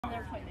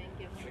Their appointment and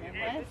give him their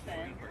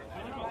medicine.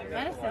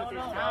 Medicine did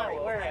not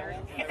work.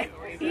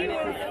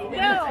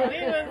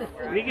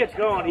 When he gets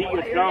going, he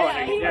gets going.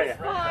 Yeah, he was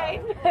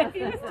fine.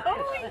 He was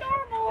totally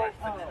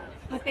normal.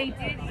 But they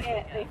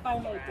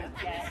finally did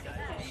get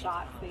the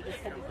shots. They just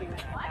had to do it in the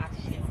back of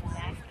his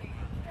neck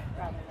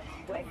rather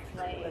than quick.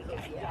 Like,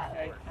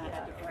 kind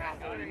of grab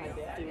him and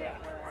do it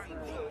wherever.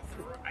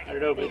 I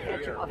don't know, but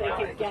they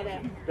could get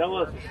him.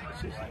 Bella,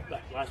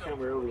 last time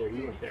we were over there,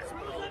 you went there.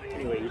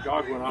 Anyway, your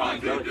dog went off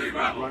and Bella just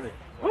went running.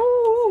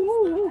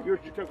 Ooh, you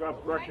took off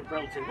Russian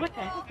Bella and said, what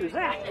the heck is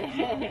that?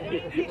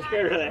 You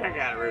scared the heck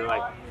out of her.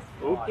 Like,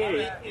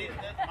 okay.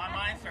 My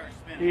mind starts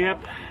spinning.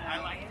 Yep. I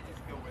like to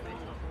just go where they go.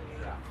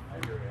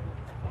 I'm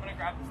going to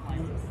grab this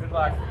license. Good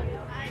luck.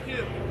 Thank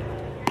you.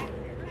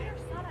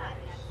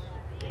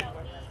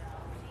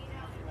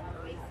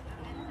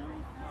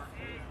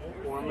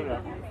 Warm it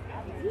up.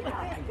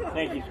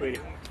 Thank you, sweetie.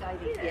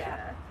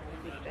 Yeah.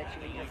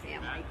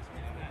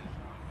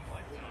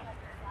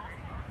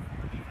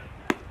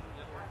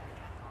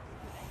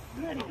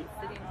 I'm not even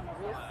sitting on a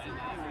real seat.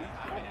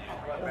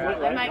 I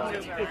might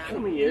move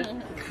around. He is.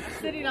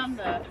 Sitting on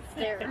the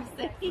stairs. I don't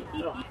think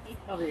you have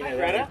other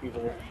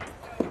people there.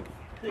 I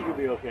think you'll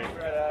be okay.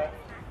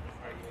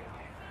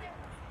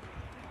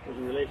 Was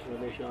the relation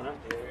when they showing up?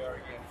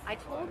 I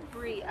told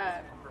Bree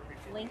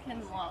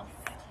Lincoln lost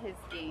his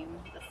game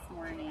this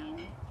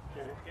morning.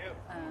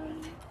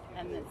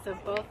 And so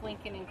both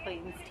Lincoln and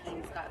Clayton's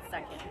teams got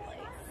second place.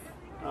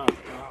 Oh,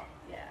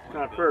 Yeah.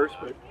 not first,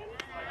 but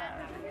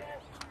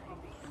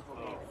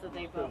So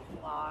they both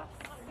lost.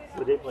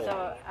 but they play.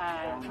 So,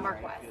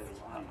 Mark West.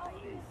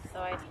 So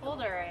I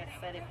told her, I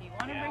said, if you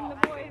want to bring the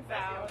boys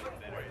out,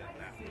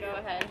 go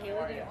ahead.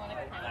 Haley didn't want to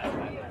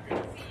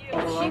come.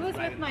 She was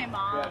with my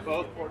mom.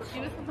 She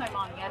was with my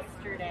mom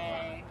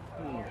yesterday.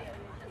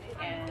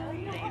 And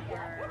they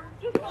were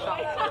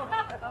shocked.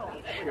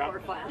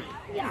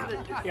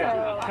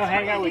 Yeah. Come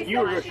hang out with you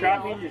or go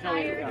shopping? Just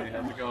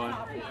How's it going?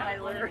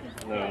 Tyler.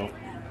 No.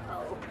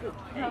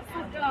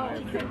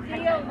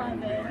 Theo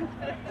London.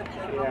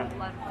 Yeah.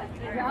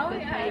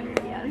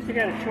 At least they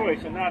got a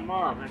choice and not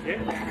mom. That's it.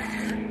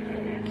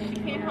 She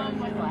came home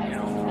with us.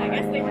 I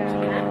guess they were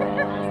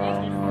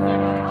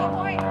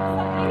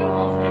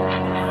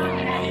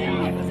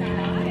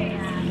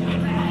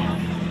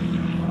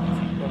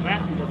Well,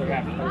 Matthew doesn't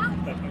have to play.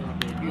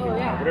 Oh,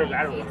 yeah. Whatever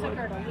that He is. took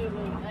her to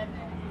Lululemon.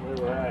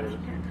 Whatever that is.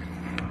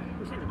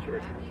 It's in the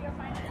church.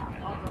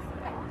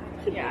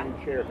 Yeah. In the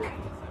chair.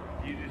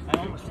 I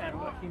almost sat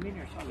over. I came in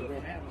here and saw the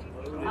red hat.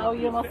 Oh,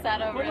 you almost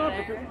sat over Well, no,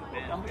 there.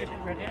 but I'm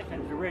getting red hat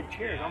and there's a red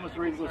chair. I'm almost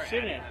ready to go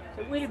sit in it. I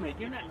said, wait a minute,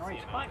 you're not in the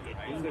right spot yet.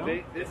 You know?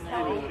 This is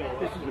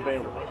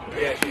available.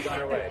 Yeah, she's on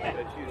her way.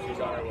 She's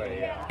on her way,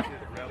 yeah.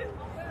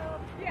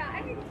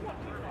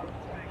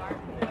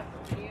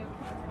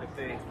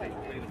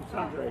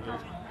 Sounds very good.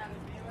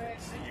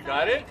 You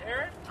got it,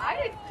 Aaron? I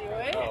didn't do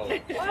it. Oh.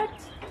 What?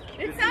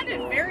 It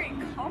sounded very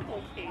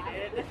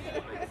complicated.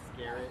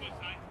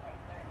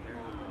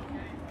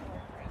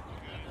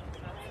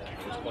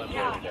 Spot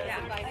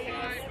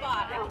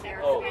out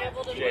there. Oh, to be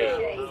able to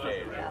Jay. move.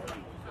 Jay.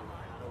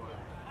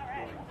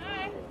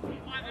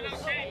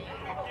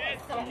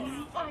 So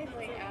he's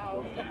finally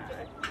out.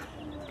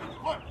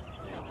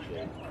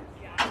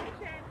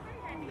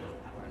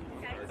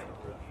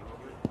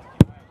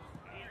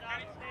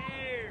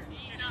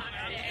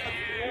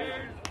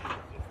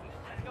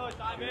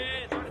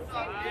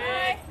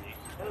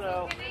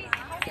 Hello.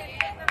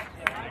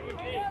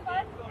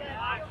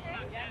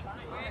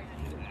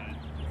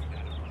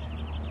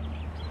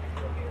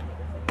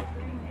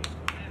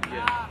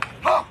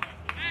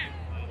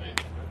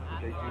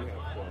 They do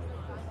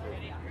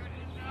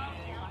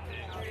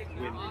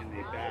have when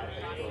they bat.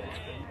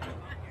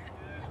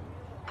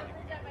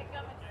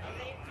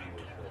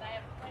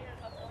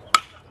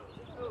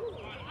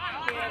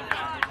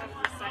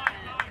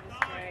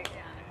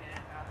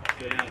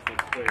 So now it's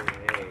like player A. I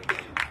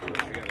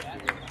gotta figure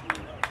out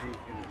who's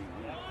gonna be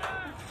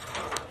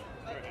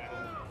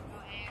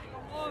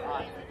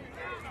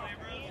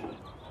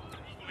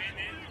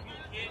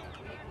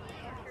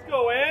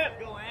Go, Ant.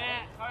 Go,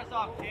 Ant. Car's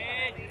off,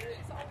 kid.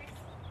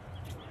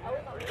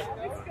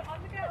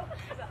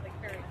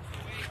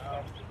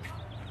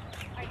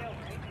 I know,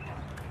 right?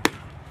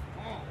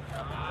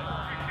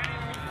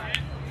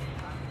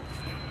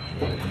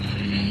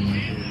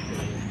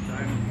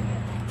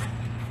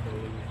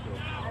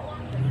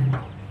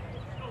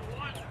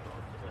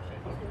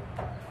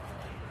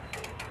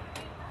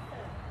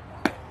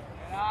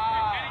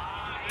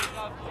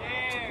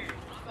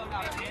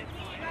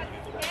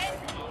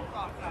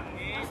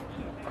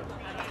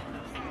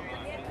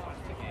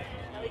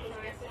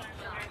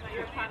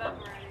 You're caught up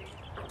already.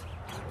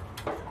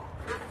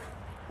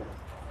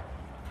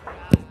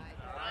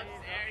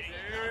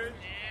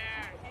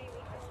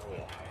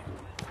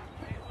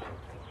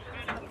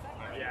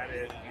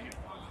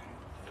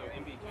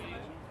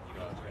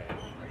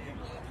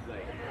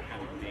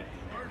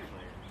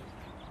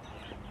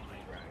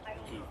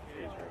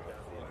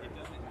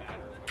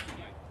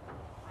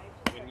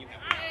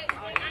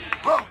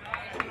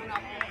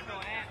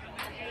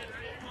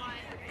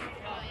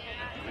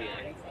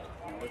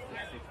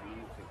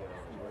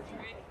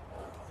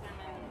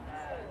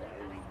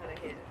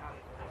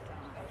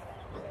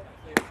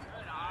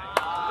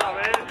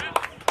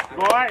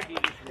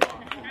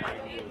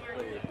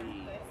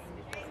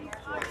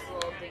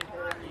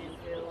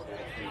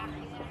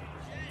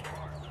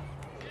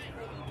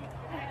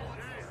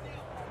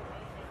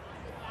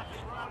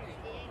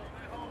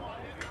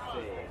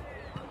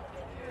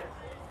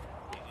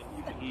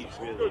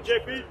 Go,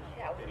 JP.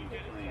 And he's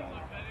playing.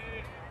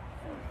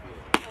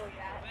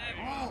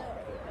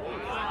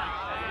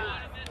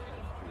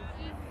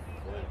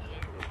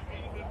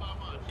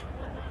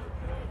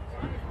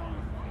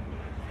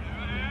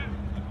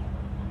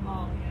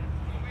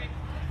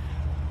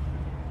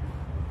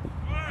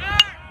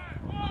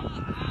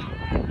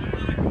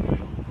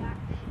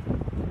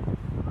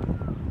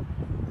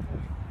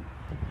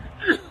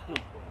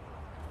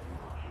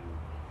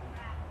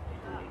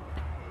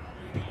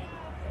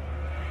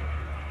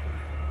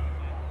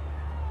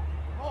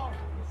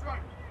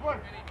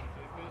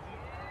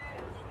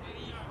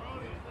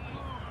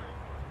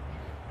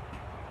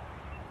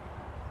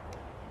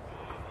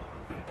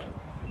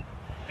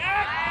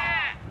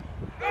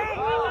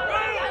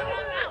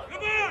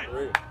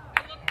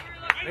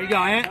 There you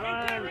go, Ant. All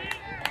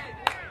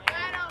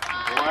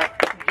right.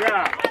 Good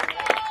job.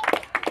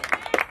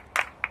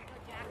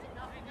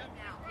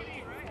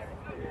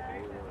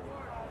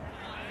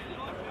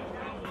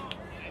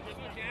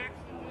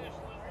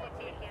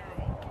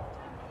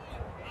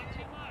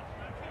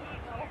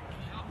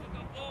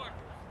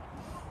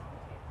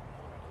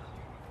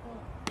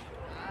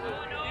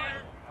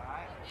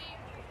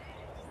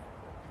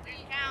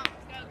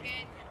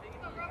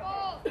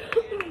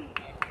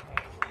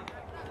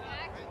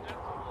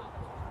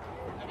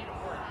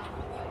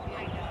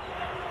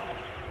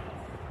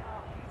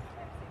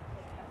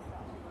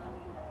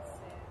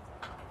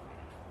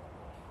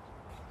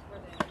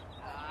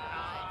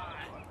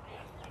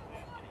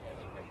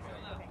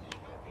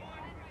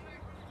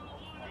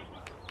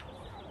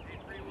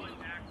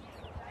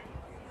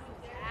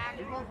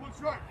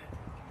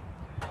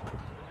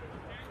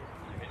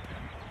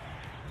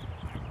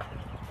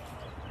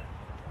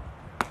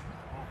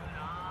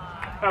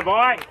 Come on,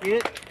 boy.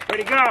 Way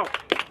to go. Come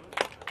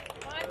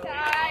on,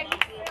 Ty.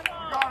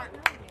 Come on.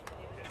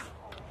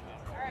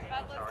 All right,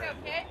 bud, let's go,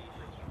 kid.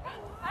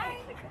 Hi.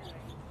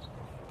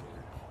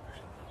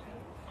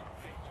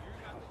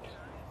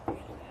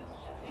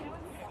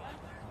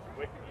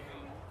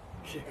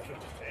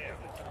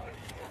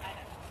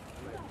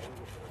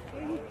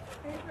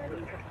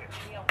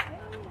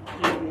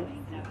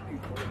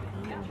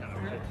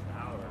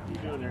 You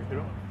doing there,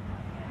 kiddo?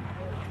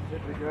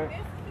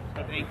 I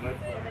think. I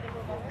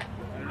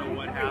don't know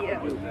what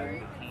happened with the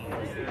team.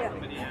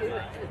 Somebody had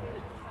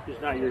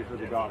It's not yours for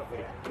the dog.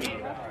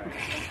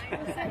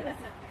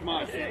 Come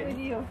on,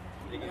 Shane.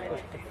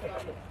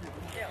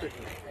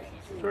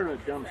 Sort of a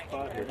dumb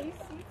spot here.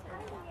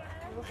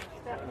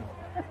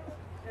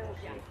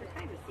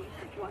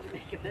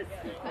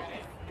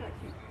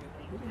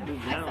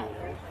 Move down a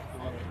little.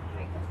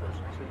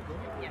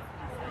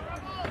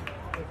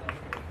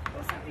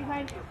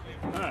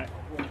 All right.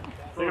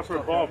 Take it for a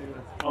ball.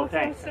 Oh,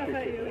 thanks. Go,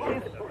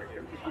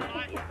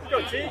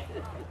 T.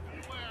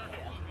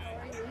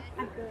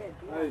 I'm good.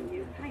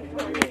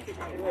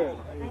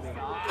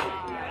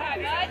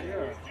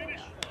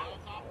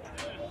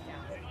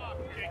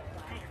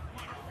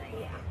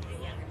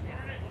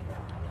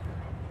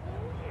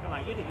 Come on,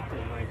 get it to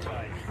the right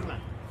side. Come on.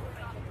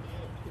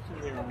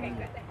 Okay,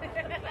 good.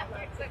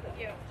 So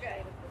cute.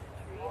 Good.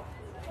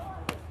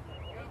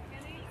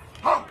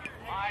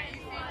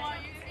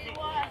 You see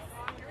what?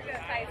 Here we go,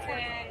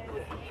 Tyson.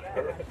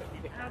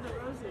 How are the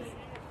roses?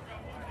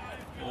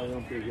 Oh,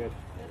 they're pretty good.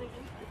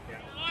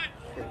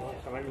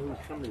 So I know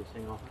who's coming to this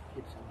thing. I'll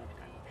get some next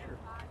time, I'm sure.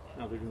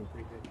 No, they're doing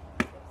pretty good.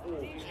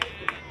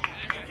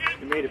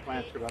 Tomato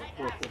plants are about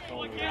 4 foot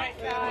tall. Nice,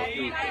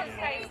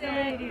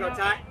 Tyson. Go,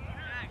 Ty.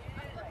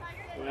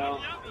 Well,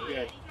 we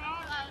got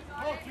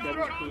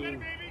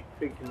 17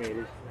 big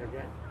tomatoes. I've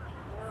got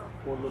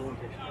 4 little ones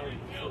that started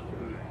supposed to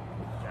be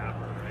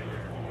chopper, right?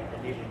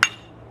 And even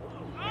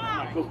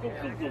go, go, go,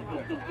 go, go, go,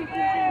 go, go.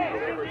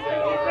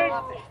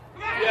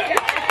 Yeah.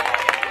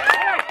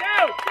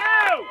 Go, go!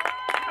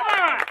 Come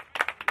on!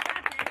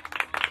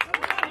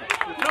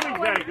 Somebody's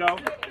got to go.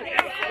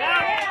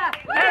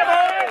 Hey,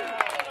 boys!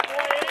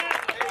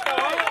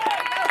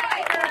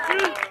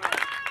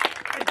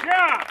 Good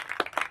job!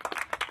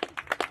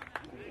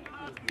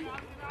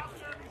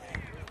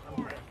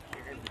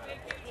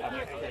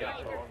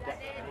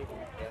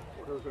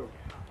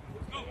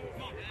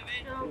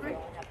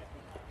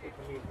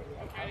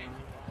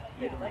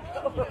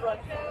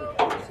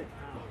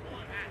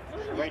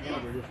 Right now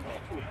they're just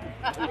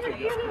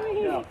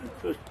no.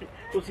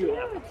 We'll see what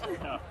happens.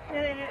 No.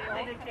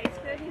 Did it taste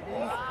good?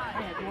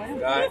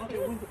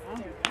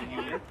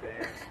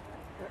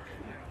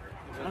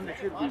 I'm not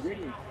sure if you're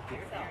ready.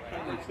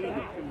 I'm seeing it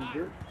in the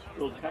dirt,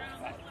 little cups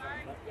back.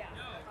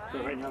 So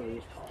right now they're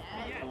just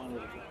calling it.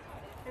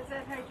 Is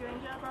that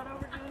hydrangea brought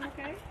over doing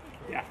okay?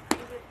 Yeah.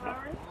 Is it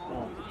flowering?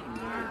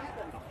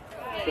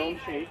 Stone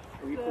shape.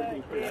 We put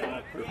it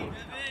perfect.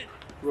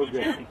 Real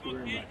good. Thank you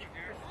very much.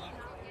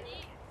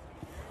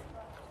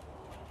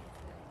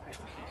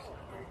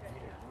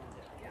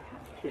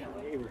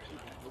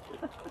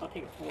 I'll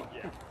take a 4.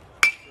 Yeah.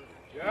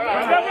 Go, go,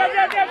 go,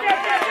 go, go, go,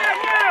 go,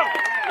 go!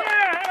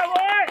 Yeah,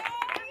 boy!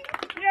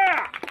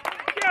 Yeah!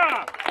 Good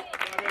job!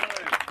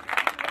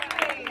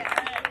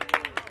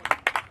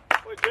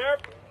 What's up?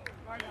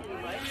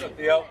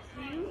 Theo.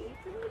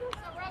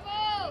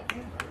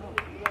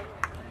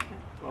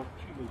 Well,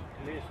 she was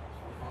missed.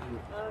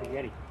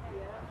 Spaghetti.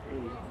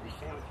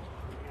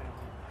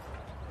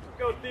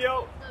 Go,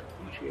 Theo.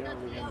 She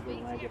already had to go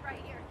line up to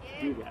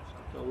do that.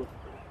 So look.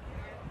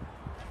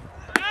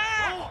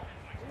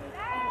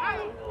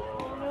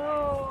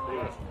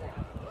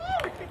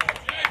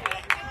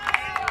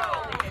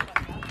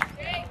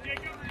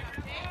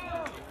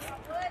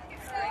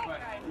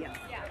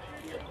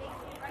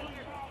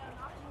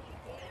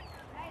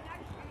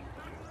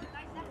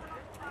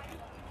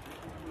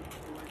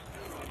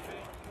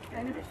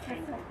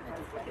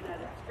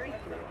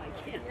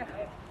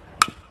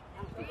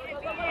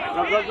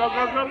 Go, go, go, go,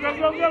 go, go,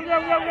 go, go, go,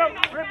 go, go.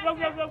 Rip, go,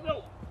 go, go,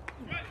 go.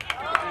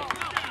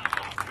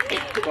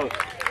 Close.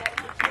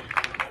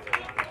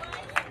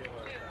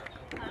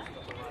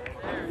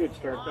 Good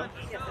start, though.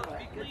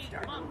 Good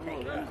start.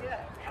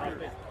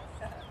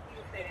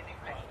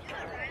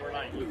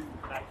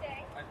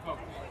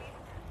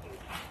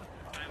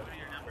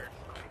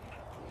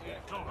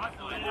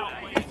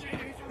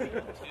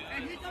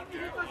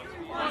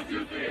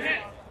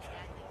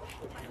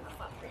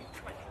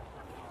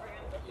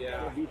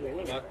 Yeah.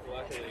 Luckily,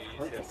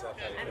 UCSF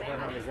had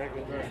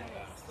Exactly right.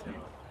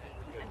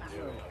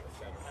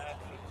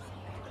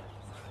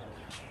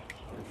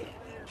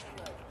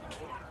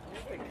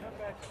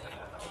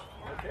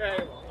 Okay.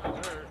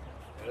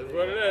 That's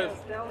what it is.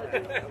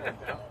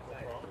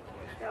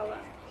 Stella.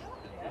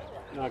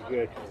 Not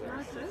good.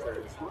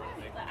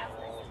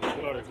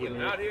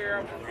 Getting out here.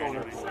 I'm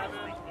going to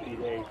 3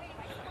 days.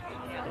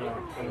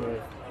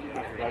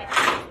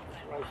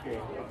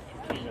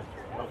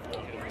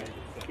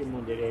 Give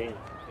one today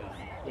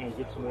and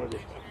get some more of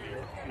this.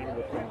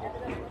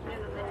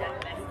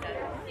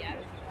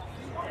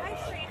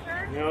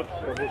 Nope,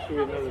 so we'll see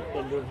another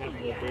thing doesn't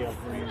happen that day. I'll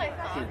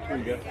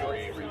bring it.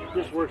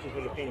 This works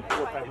instead of paying $400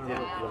 or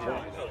 $500 for the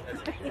box.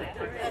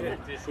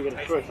 We got a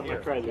choice. I'm going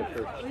to try this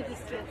first.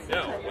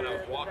 No, when I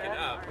was walking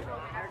up,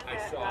 I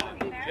saw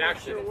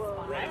Jackson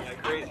running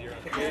like crazy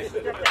around the base.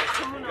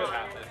 Something good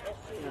happened.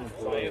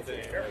 So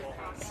Anthony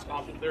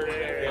stopped at third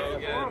and go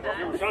again.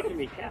 You were talking to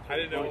me, cats. I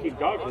didn't know. I keep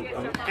dogs with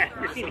them. I've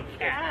never seen a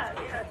cat.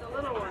 Yeah, it's a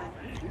little one.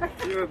 He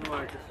doesn't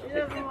like it. He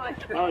doesn't like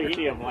it. Oh,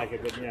 he doesn't like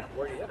it, but yeah.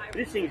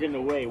 This thing's in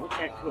the way. What the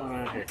heck's going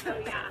on here?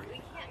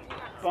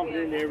 Bumping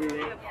into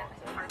everything.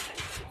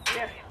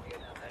 Yeah.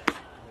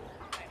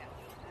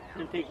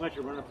 Didn't take much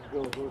to run up the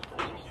bill of those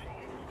things.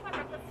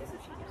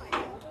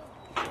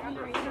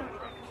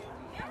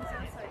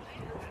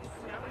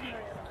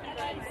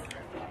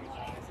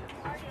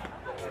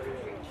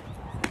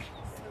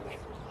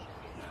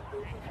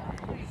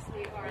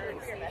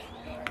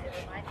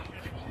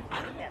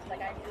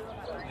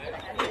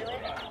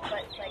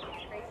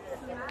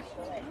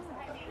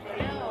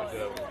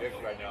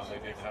 Right now, they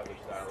didn't have this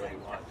style already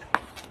once.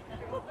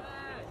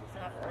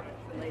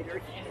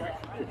 Later. But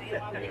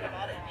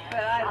I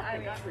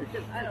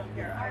don't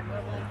care. I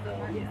love it so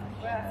much.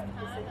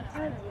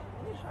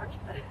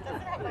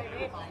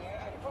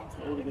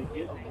 Older than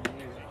kids.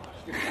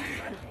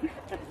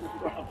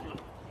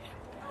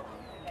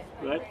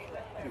 But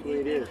that's the way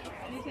it is. Do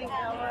you think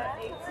Ella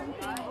ate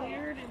something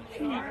weird and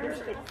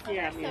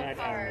Yeah, I mean, I don't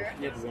know. It's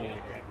never going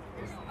like that.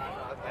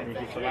 I mean,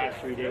 just the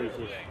last 3 days,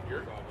 just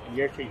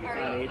yesterday you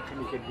finally ate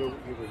somebody said, go,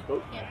 give her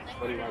goat meat.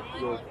 But he wants to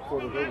go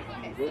quarter of those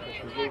and goat meat.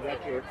 So we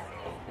got there.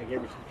 I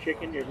gave her some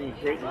chicken, everything's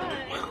great. And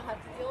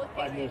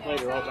 5 minutes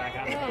later, all back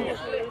on the floor.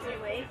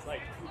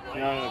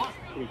 No,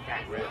 pretty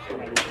fat.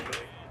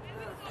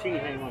 She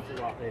hang once in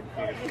a while. Trust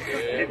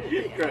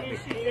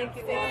me.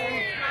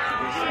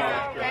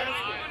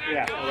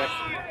 Yeah, well, that's.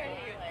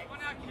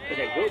 But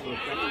that goat milk,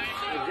 I mean, if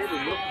they ever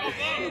milk, just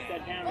milk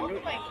that down and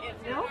milk.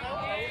 No,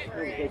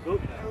 that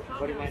goat milk.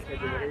 Buddy might say,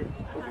 whatever.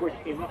 Of course,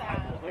 it came up 5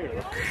 minutes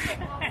later.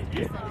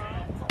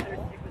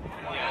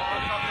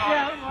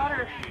 yeah,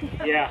 water.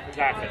 Yeah,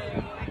 exactly.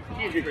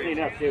 Easy to clean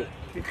up, too.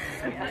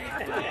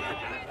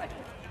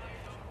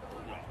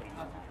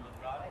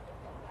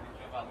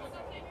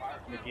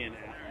 Again,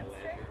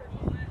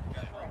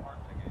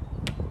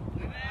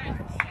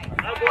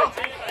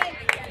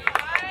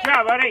 Good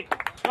job, buddy.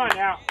 Come on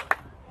now.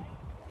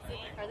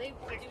 Are they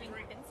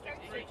doing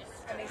pinstripes or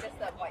just, I mean, just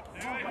the white?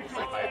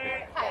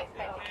 Hi.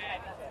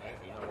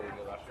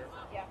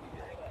 Yeah.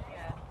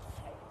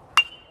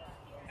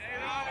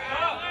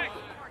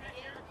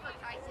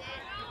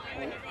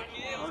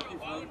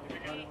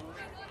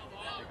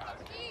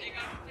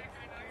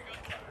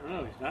 No,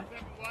 he's not.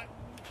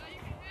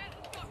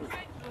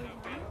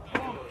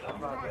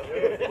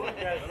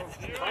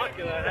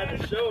 talking, I had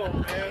to show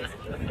him, man.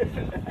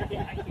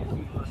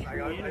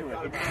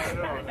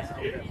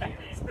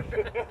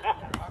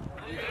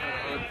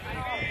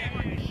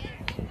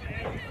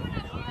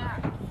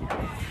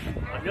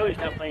 I know he's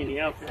not playing the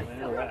outfield. I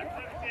know that.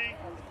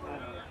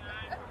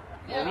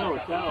 I know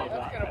it's all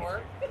about. Yeah,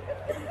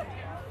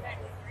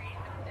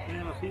 I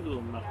don't see the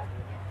little nothing.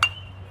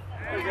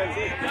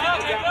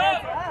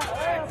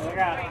 Look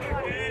out.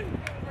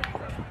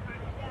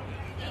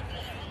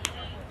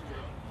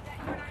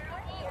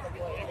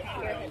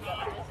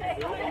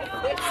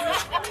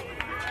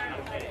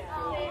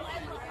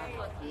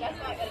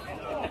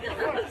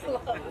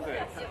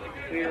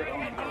 clear.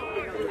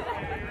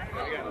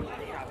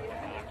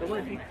 So what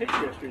if he pitched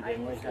yesterday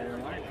and was out of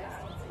line?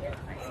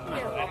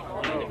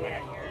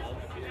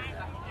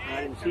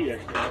 I didn't see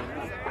yesterday.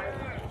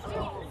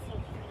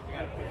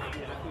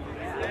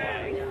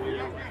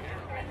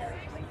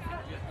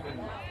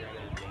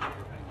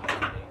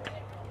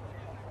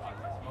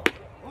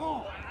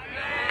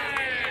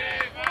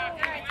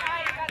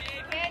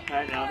 All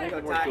right, now, make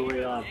it work the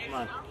way on. Come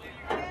on.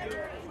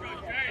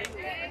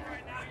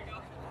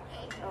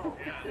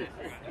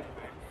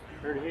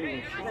 Heard of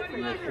hitting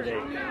from yesterday.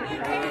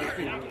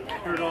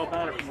 Heard all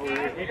about it from over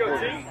there.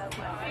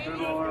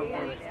 Heard all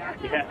about it.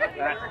 Yeah,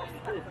 that.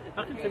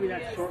 How can somebody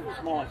that short and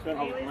small spend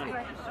all this money?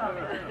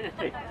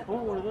 Hey,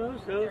 oh, one of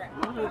those,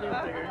 one of those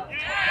up there.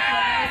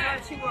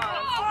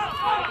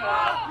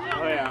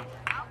 Oh, yeah.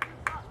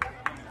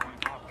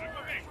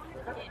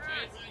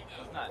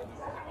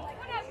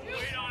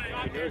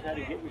 He knows how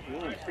to get what you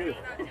want, too.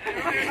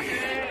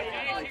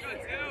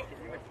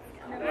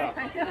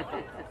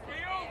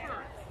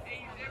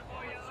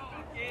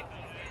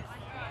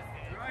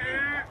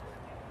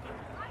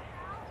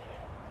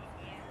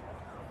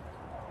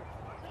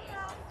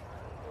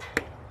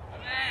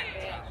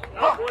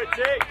 Oh, boy,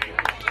 take.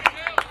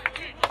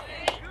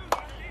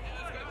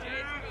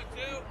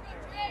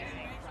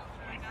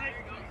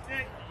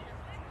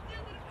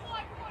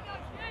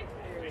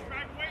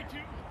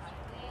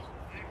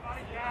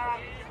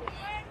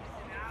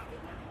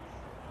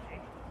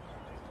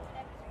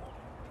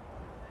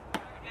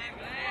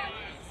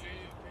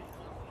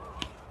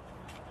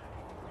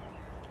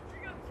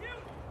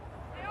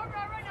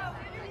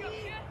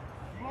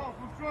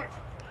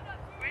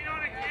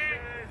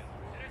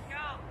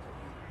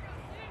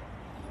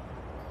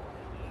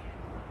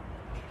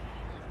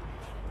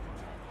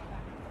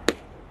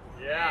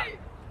 Yeah.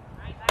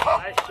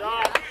 Nice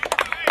shot.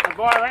 Good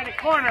boy, right in the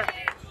corner.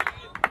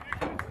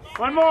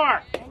 One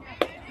more.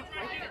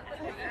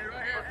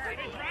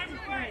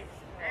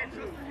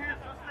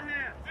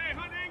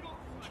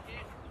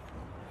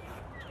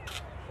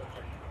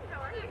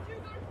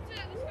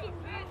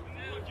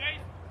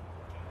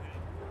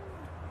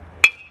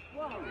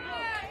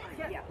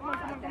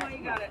 Come on,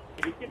 you got it.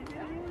 Good boy.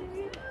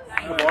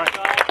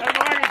 Good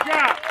boy, good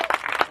job.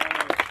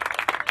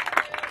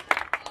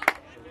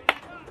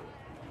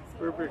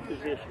 Perfect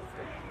position.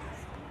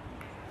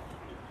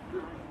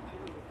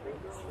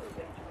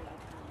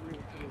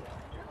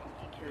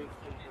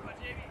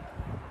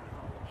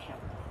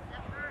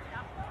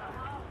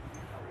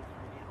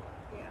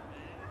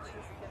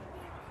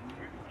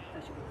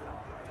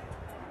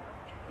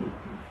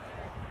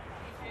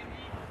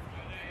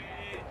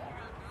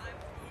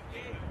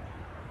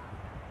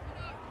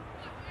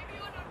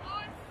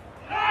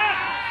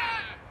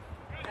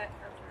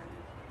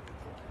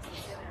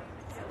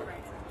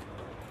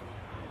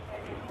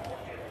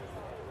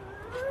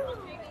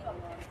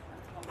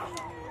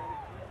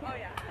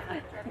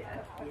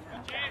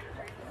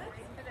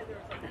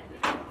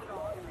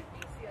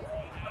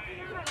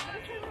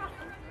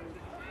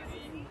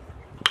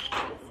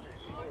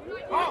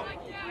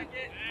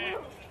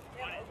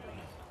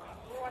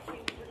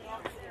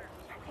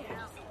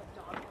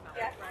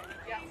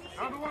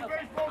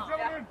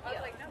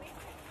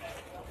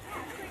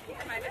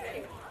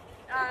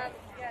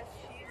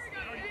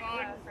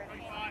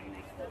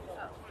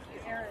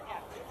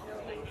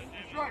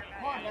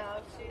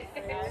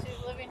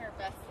 She's living her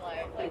best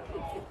life. Like,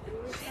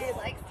 she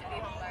likes to be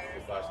home by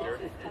herself.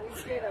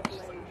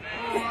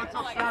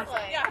 Oh my God,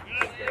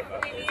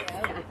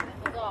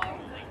 the dog.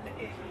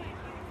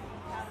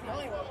 The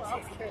only one who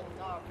takes care of the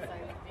dog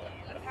besides me.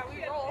 That's how we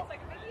roll. It's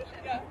like a vacation.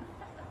 Yeah.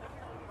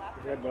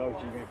 That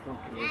dog's you got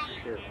comfortable for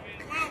sure.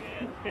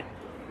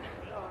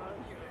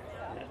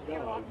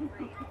 That dog.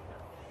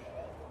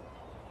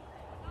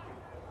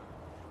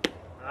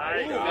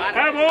 Nice.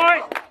 Hey, boy.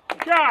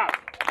 Good job.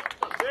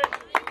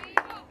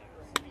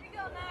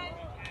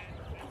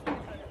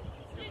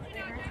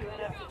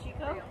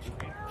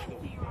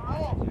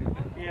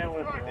 Yeah, it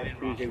was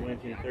Tuesday,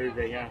 Wednesday, and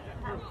Thursday, yeah.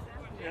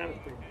 Yeah,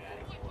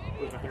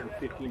 it was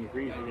 115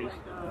 degrees at least.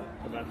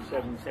 About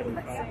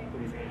 775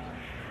 pretty nice.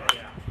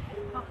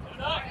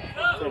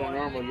 Instead of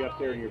normal, you up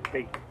there and you're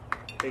baked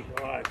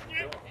alive.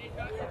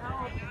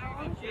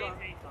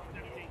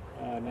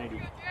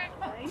 90.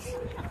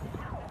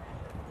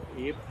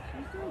 Yep.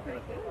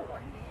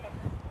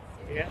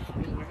 Yeah.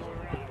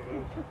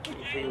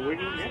 We're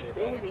wiggling. Yeah,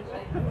 go with us.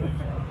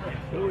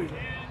 Go with us.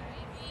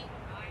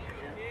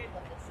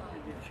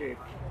 Good shape.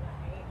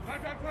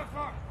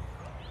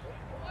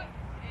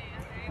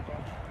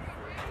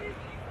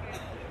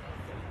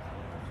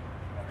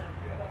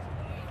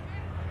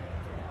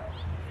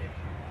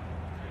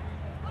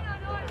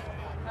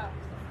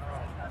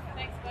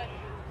 Thanks, bud.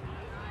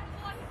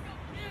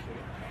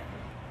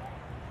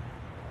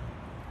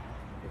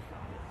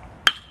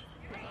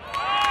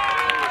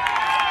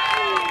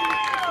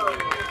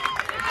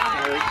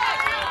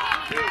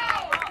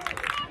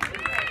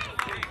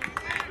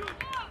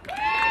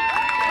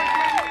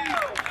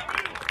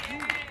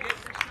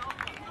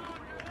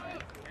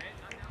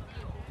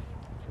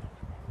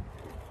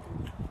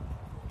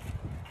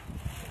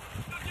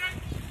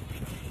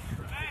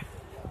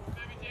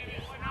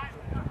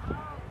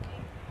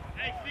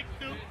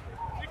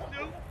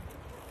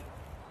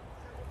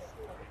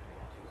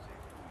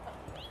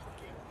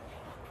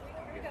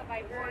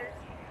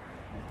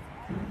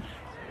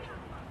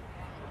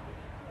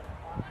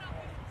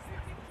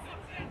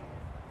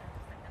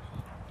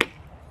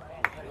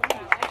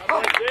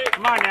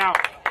 Come on now.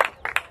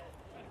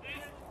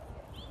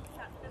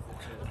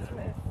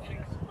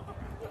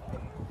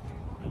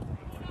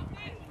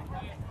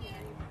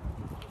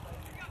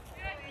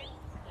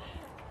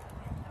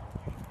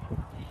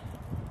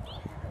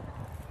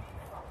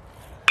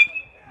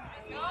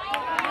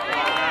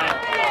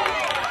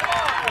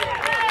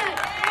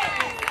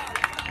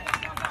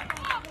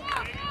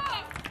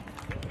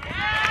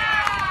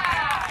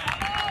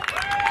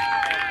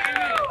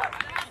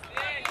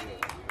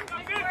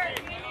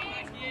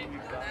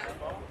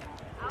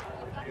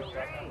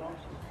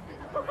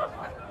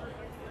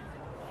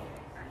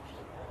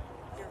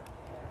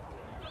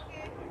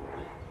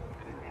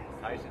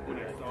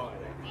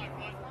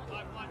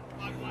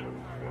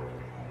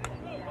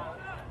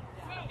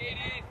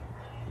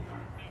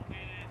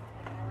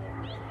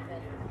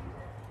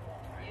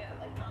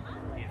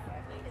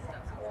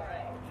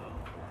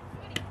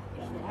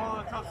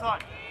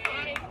 Outside.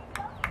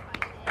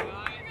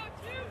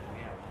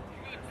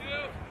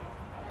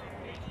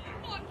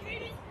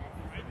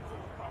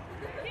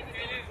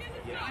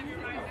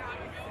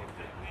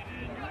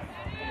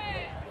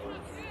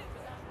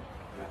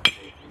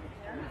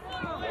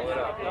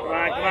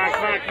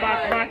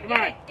 Come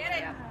on. Get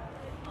it.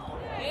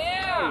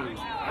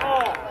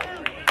 Oh.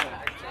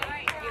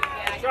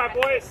 Good try,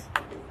 boys.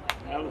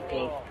 That was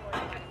close.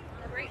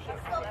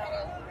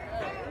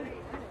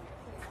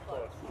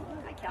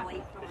 Hi, Kelly.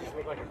 It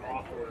looked like an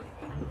awkward.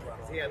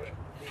 He did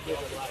a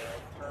lot of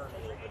turn.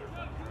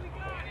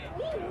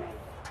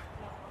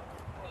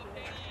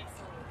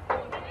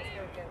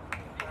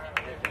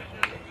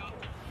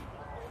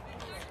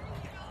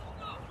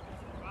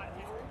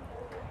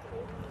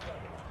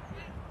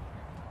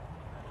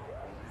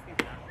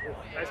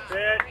 Nice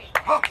pitch.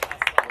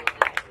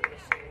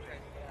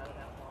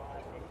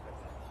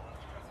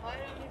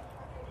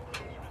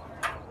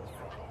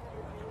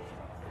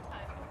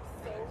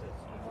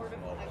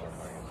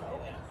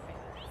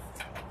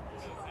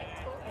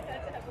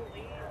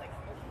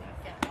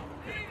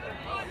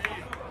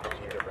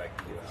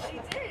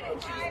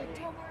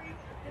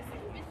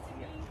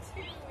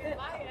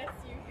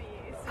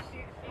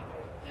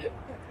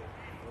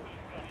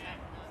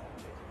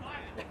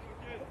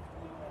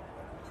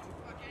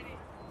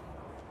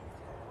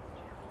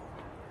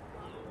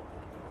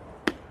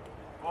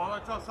 Ball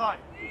it's outside.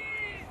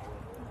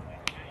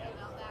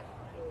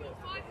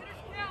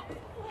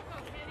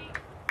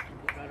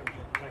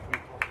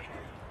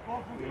 Ball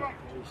from front.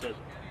 He says,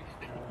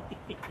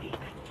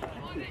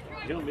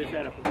 you don't miss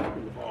that up and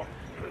through the ball.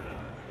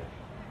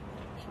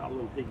 It's not a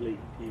little big league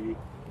TV.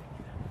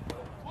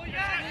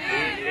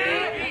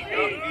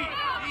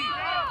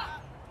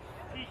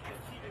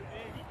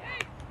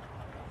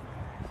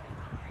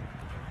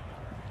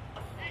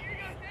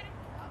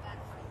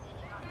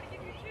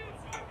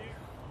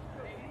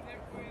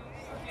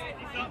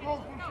 Ball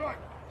from front.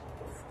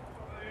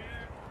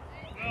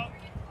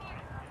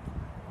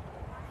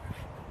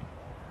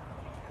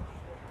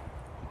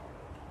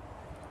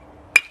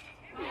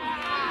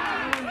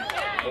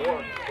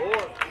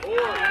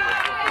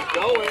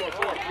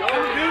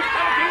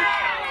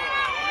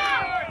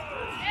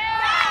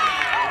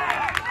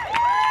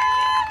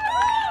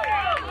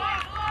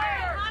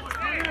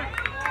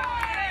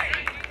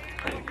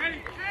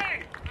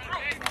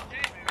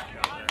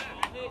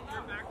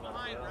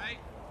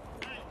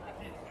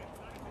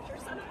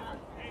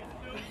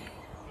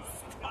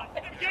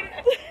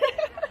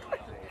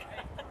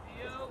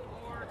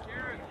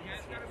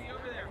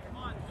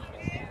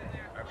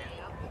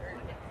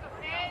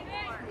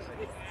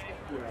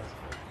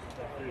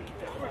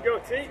 Here we go,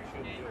 T.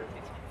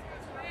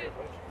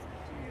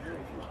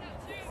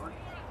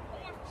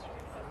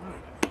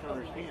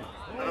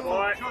 Atta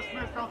boy. Just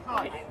missed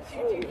outside.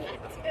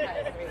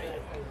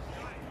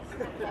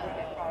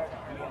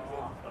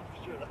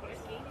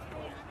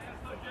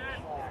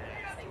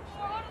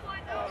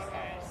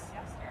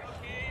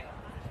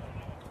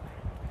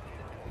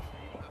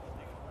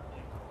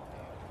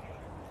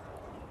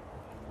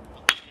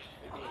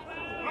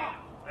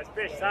 Nice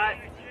pitch, Ty.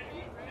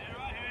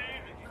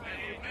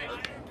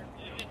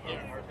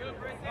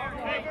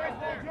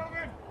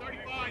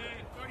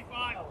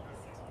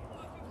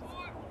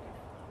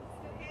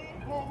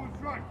 Ball was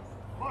right.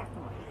 What?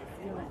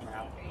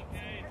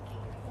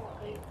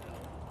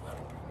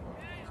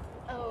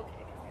 Oh,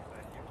 okay.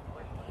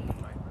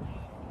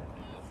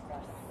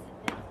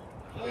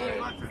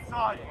 Left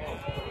inside.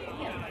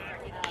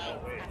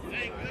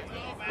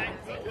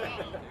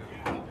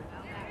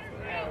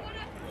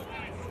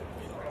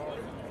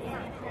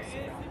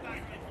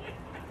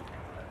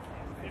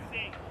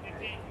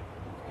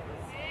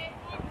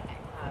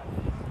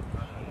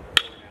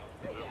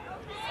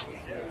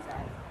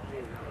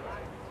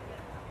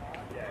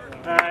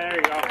 There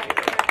you go.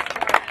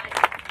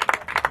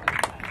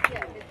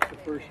 The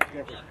first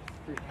ever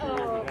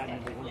got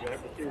into one that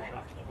ever tear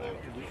shots in the back.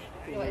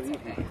 Oh, it's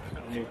okay.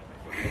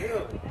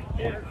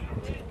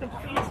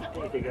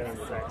 what they got on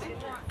the back.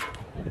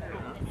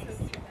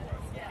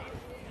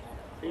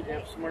 They'd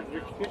have smart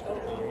rich kids.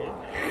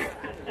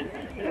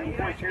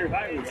 More chairs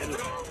I would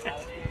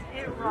have.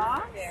 It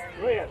rocks?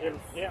 Oh yeah,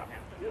 yeah.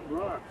 It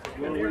rocks.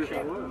 Why isn't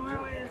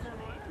it?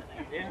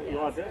 Yeah,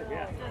 well, it does,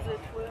 yeah. Does it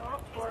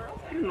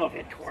twirl? I don't know if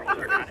it twirls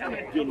or not. I'm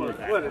not dealing with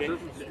that. What, it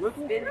doesn't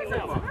swivel?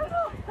 No.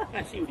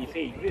 I see what he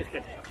paid. You just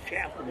got the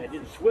shaft and that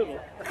didn't swivel.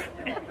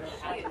 You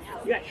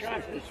got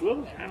shots that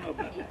swivels? I don't know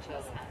about that.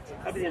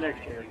 I'll be the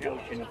next year. I'll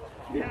let you know.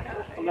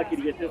 I'm lucky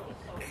to get this one.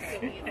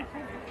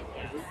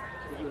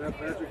 Does it have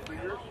magic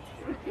fingers?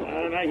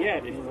 Not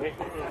yet, anyway.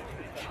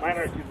 Mine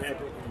aren't too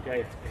magic, I can tell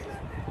you.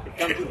 It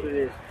comes with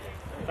this.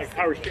 It's like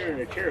power steering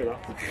in a chair, though.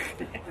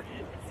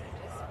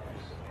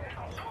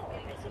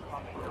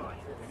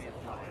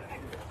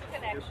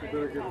 Guess we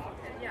better get it.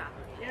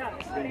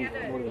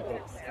 More than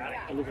that.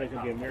 It looks like it's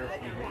going to be a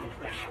marathon.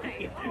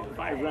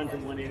 5 runs in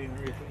one inning.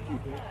 You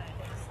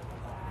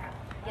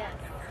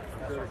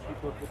better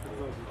keep up with the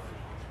buzzer.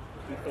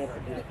 Keep up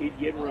and just keep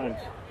getting runs.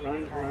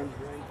 Runs.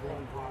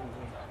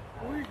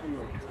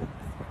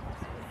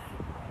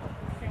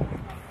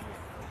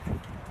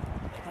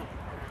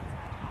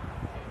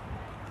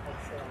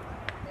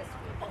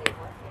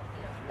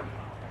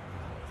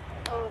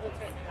 Oh, that's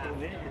right.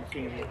 Imagine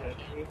seeing it.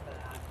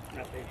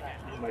 Nothing.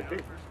 My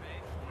favorite.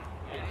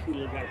 I see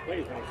little guy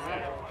plays like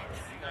that.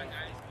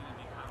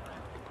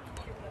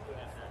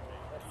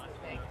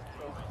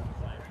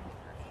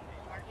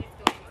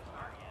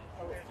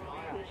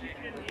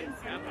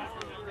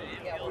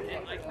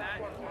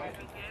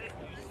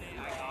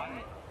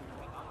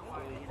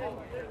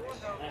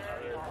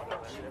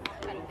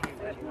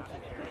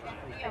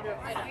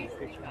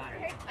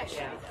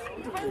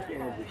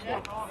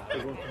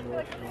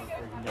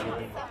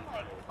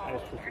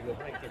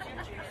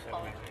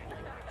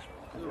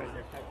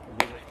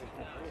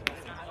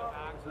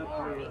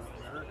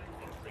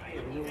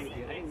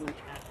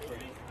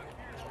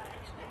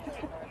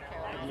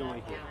 No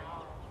idea.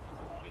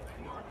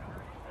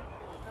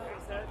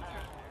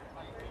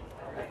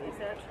 Is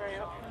that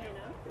triumphant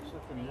enough? There's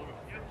something more.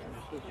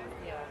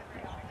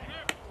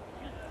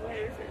 What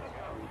is it?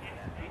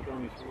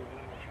 Going through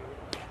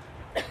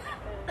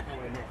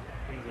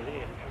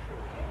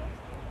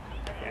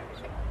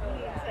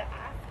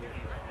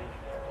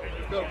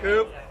Go,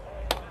 Coop.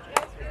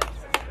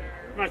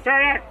 Come on,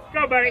 start out. Go,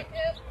 buddy.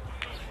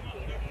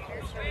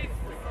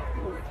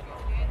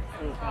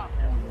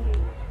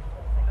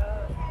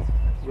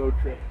 Road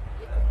trip.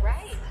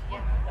 Right.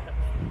 Yeah.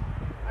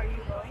 Are you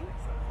going?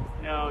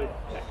 No,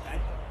 I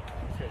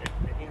said it.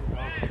 I think I'm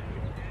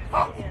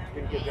wrong.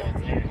 Didn't get that.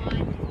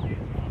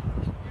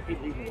 He's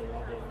leaving it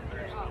all day.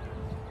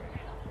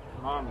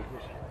 Mom is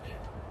just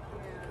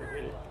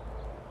forget it.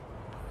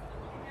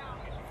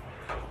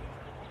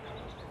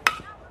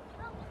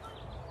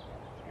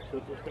 So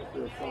just got to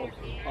call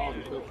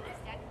the coach.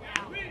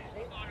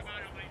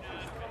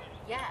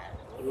 Yeah.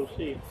 We'll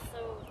see.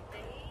 So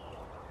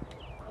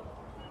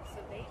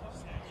they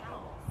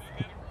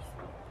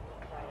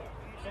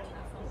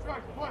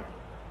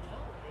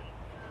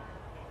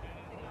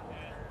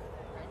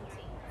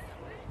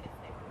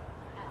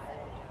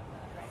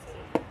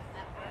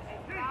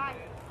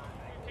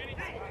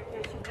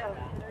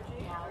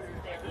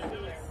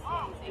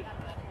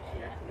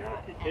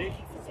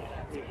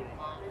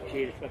She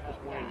had stuff this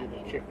morning, did the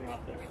chicken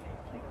off the,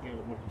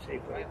 what you say,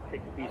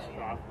 take the pieces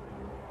off.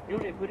 You know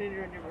what they put in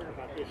there? I never heard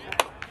about this.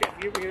 Jeff,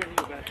 you ever hear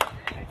anything about it?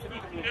 I said, you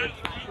can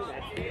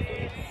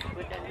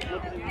put that in,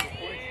 look at it in the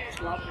forest,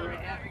 slop it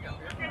right now.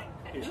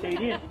 It stayed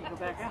in, and you go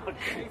back out.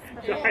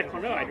 So I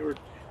don't know. I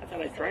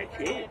thought I'd try it.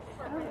 She ate it.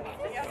 I don't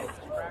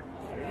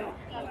know.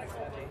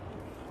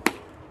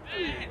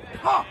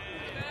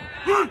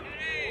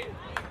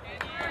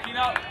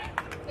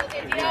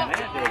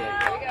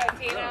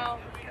 Tino.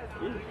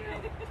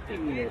 Here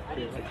we go,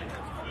 Tino.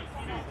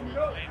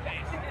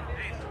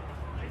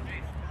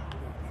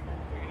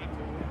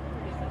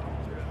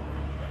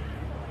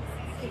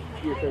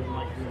 She doesn't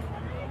like doing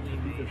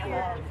it.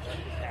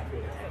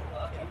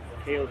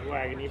 Tail's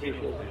wagging, he thinks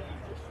she'll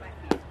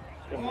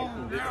still make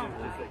some difference.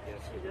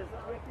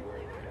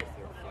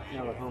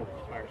 Now at home,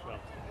 by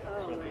herself.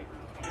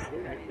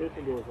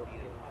 Open doors up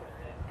here.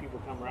 People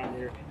come around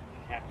here,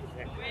 half the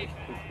second,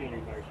 she's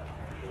feeling by herself.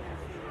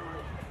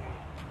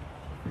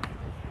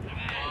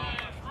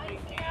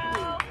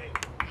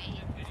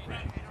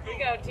 Here we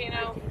go,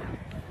 Tino.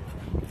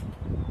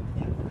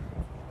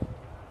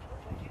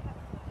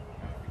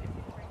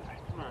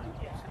 Come on,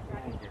 get something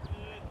around here.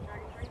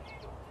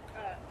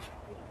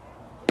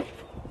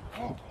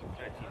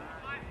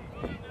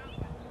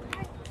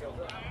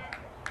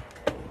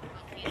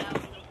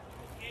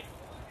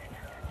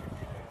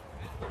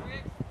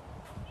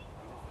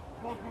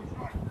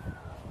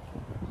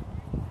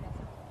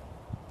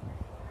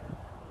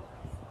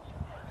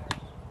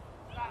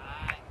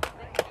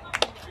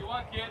 You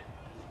want, kid?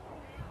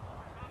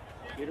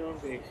 Get on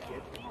base,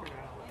 kid.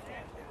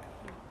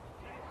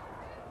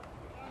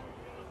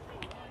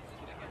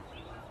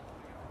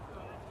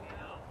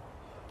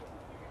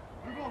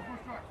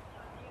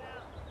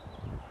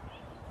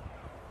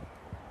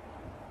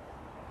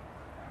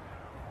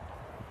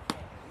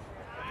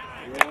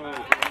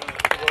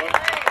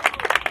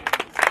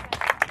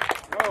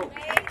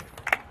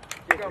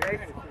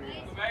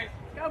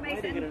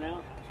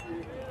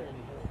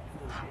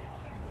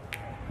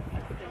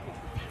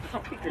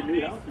 don't think they're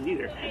new houses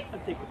either. I'm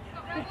thinking,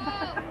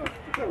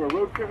 we're a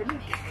road trip. Are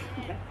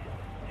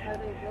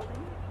they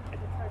building?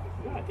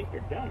 No, I think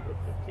they're done.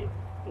 It's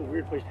a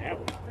weird place to have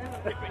them.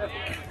 There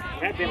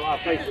have been a lot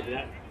of places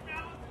that,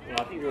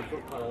 I think they're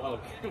booked quite a lot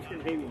of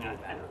maybe not.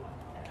 I don't know.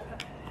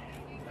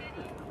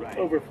 Right.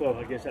 Overflow,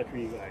 I guess that's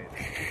where you guys.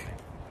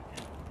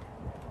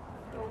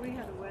 Well, we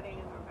had a wedding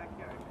in our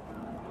backyard.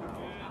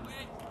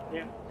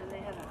 Yeah. And they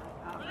had a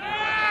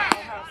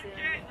house in.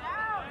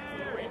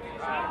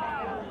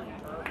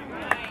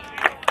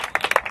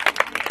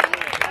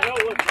 I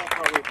don't look that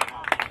far away from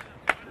home.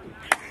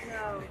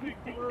 No,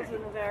 it was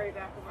in the very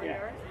back of our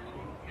yard.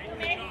 And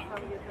they didn't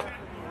come get back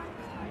from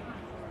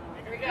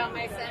Here we go,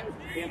 Mason.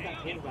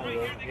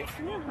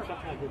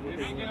 Sometimes they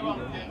really need to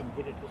come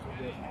get it to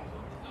somebody else.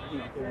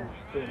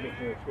 They're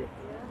making a trip.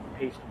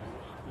 Hasten.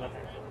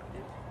 Nothing.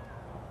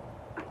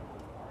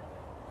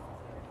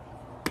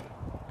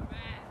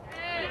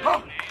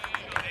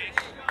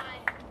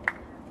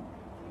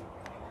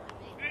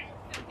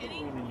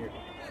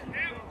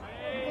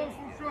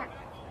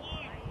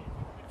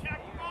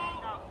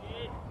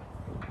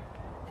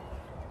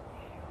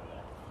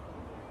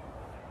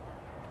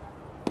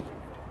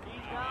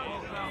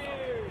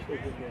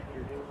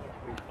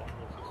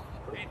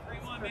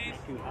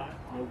 Too hot,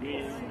 no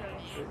wind,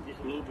 just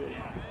a little bit.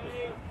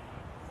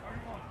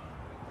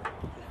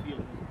 Just feel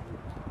it.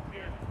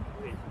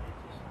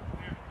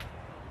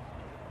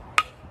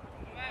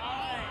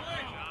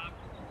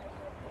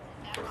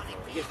 I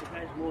guess the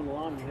guys mowing the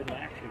lawn, we had an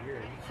action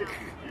here.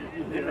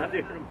 They're not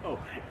there to mow.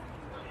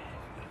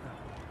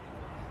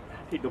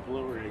 Take the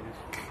blower, I guess.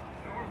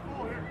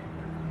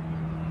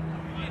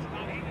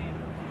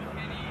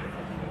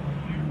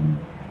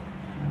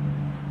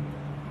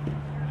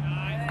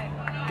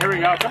 Here we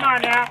go. Come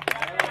on now.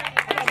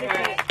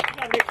 I'm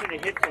not mixing a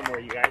hit somewhere,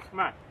 you guys. Come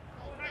on.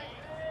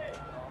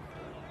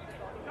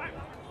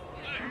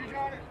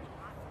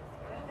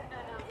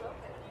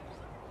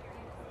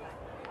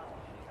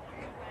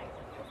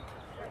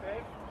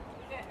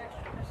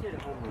 Sit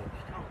at home with us.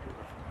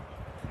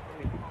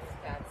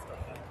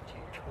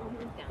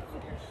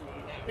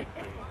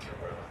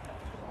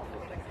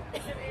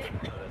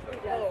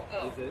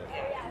 Is it?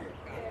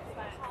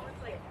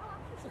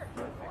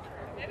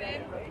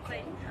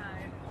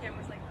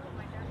 Cameras like, oh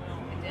my God.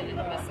 I didn't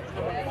miss it.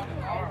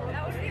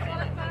 That was the one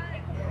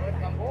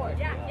on board.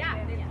 Yeah,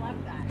 they love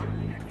that.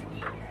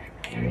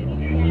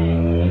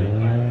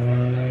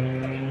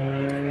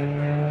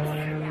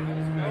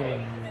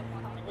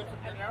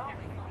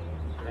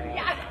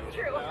 Yeah,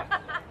 true.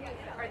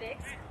 Are they?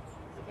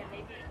 Yeah,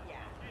 maybe.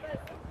 Yeah.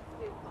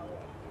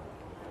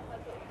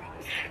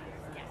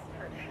 Yes,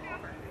 perfect.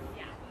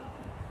 Yeah.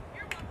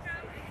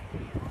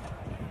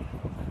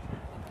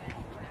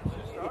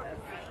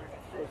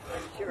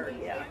 Sure,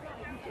 yeah.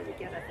 Did we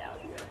get it out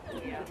here?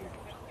 Yeah.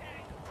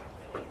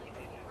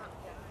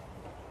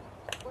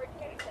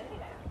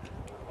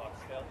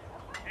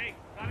 Hey,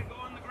 gotta go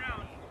on the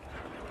ground.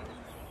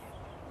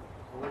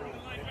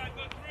 Line drive,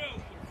 go through.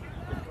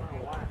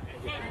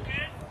 Go,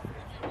 kid.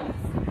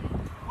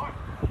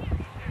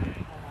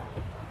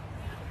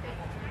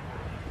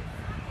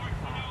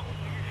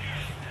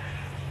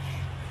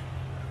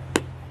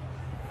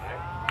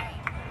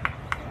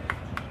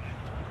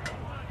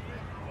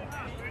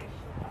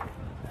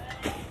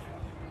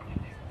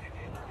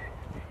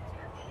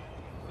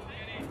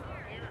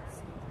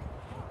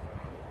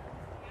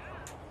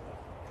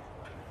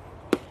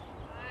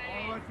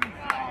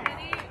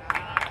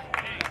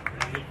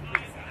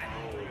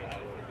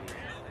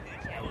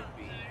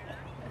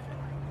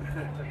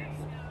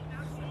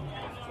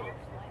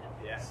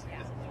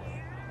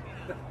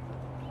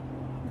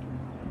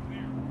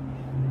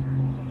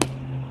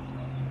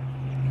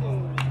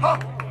 Oh,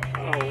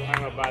 I'm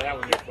going to buy that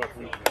one this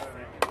buckwheat.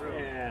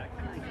 Yeah.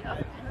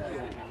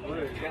 We're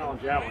going to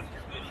challenge that one.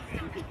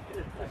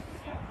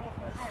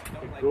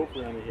 Big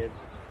gopher on the head.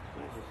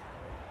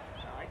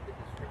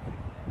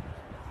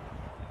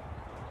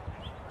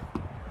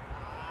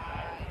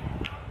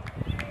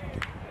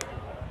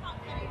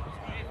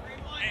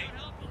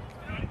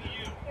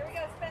 Here we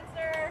go,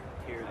 Spencer.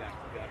 Here, that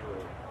got her.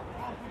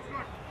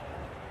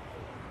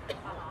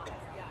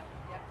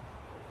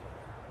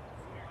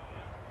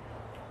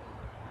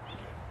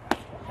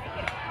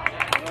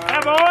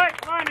 Yeah, boy,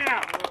 come on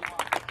now.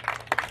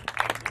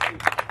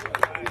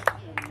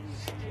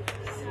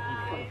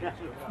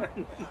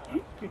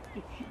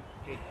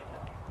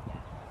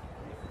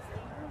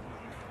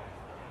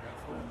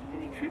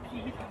 Any trips you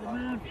get to the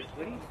mountains,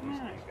 what do you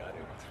find?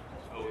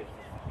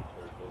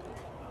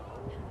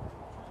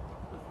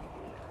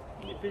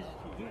 Any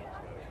visits you get?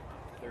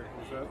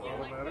 Is that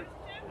automatic?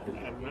 I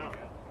don't know.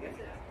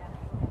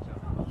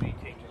 They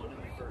take one in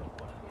the first,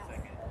 one in the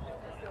second, one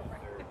in the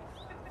third.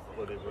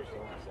 Well, they were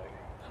still in the second.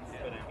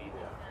 But I mean,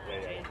 yeah.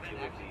 You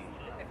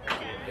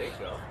didn't think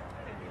so.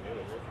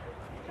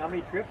 How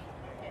many trips?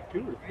 2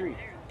 or 3?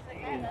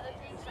 And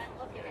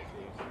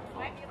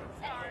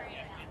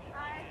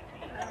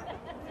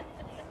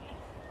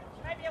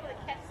Might be able to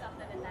catch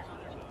something in that.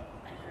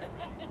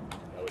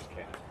 That was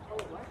cat.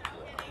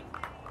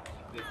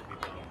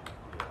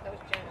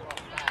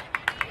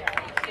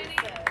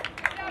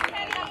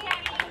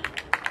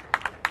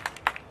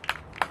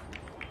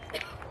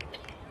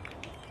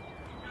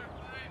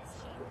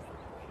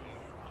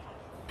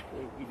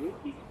 They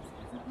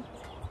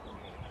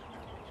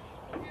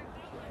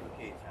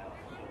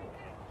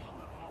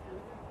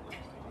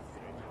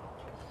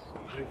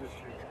just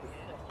changed it.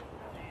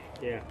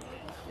 Yeah.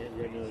 Yeah,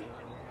 no.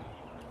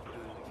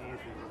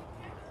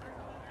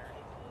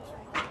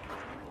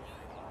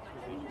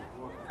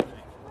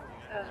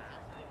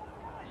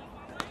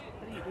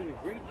 You're doing a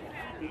great job.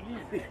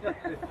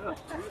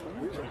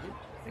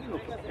 I'm going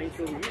to put things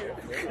over here.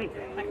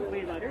 I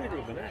complain about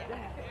everything, but not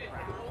that.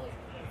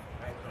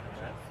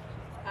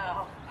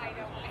 Oh.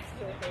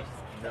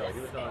 No, he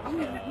was on.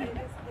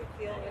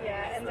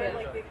 Yeah, and they're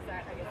like the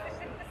exact.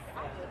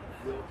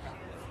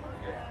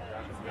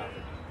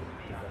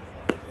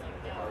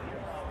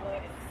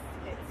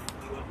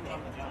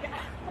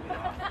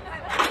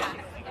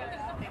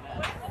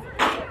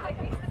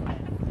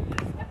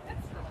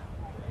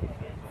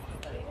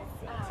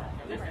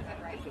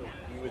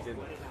 He was in.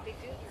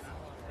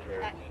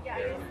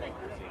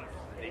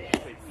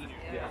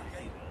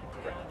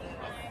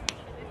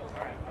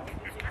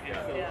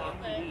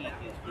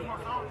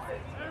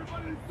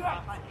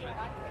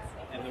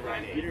 And the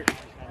right eater.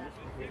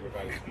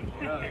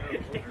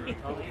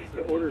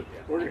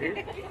 Order here?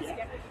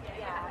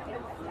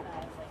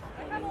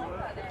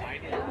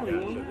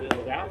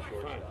 Without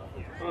front.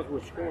 As long as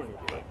we're scoring.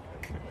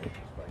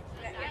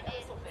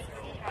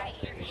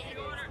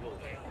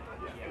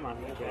 Come on,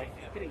 okay.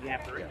 Get a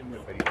gap right in the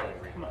middle.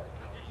 Come on.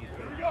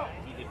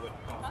 He did what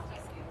cost.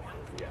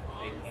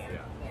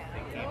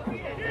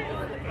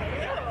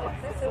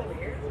 That's so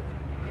weird.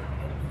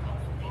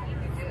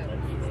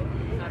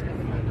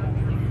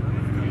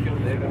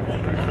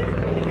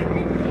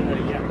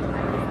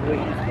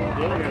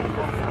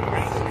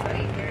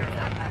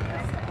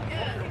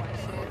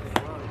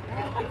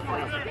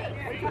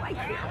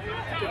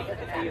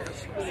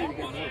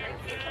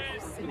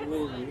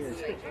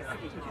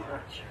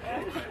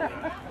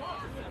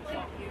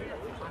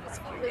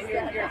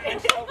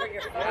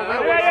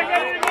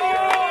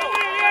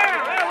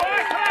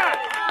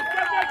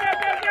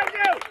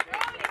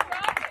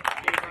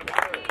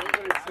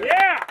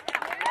 Yeah!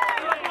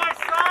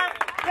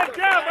 Good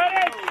job,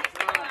 buddy!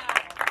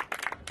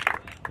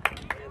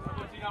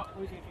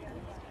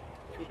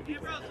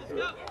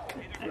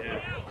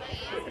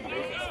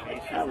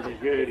 That was a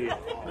good idea.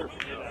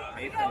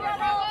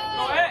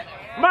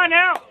 Come on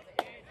now!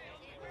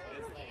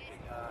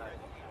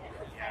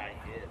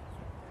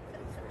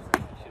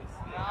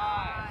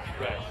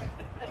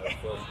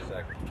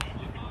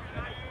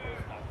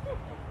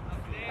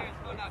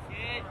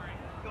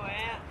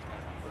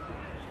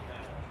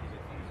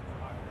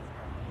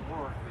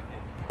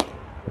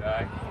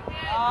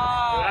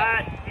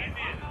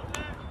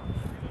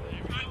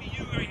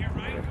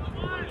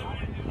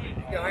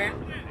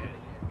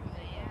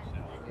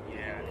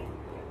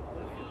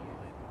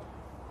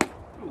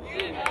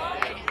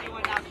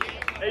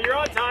 Hey, you're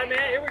on time,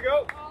 man. Here we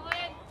go.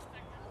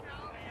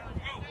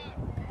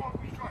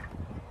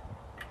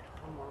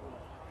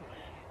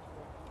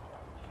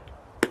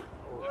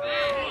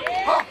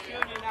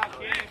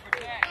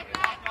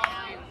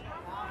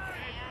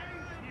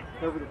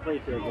 Over the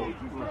plate there, buddy.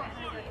 Come on.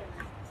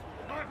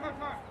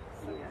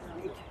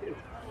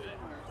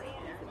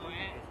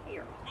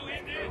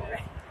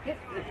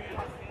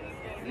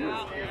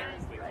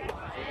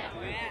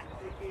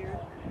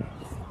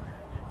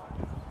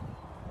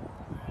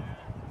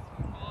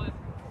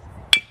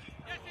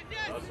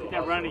 Get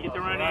that run, get the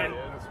run in.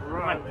 Come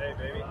on. Hey,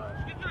 baby.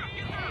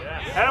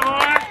 Head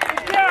on.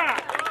 Good job.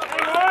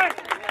 Hey, boy.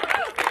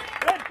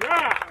 Good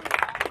job.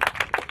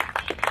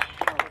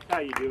 That's how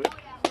you do it.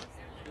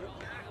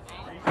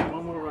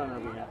 One more run, I'll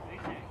be happy.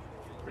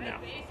 For now.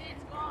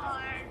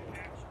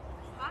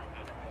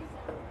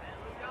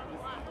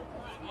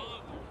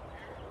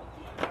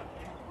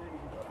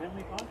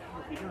 Family fun?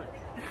 What are you doing?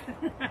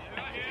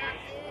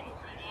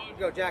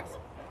 Go, Jax.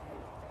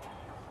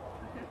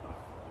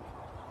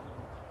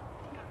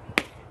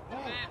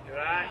 Good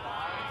eye.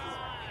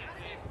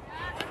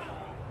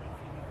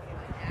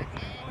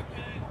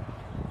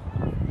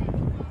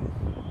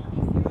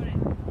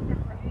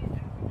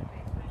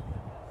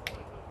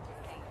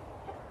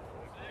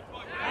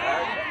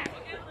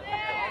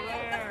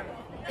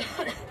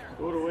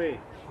 Go away.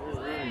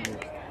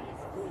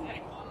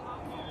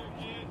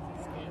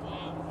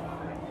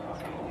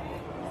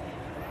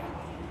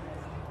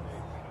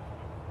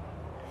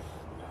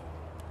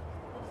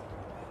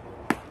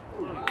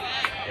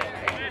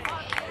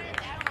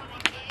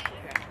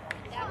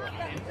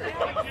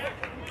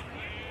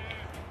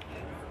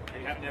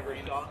 I've never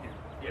saw him.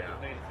 Yeah.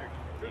 Here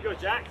we go,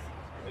 Jax.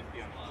 You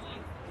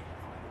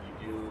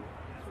do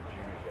for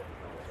juniors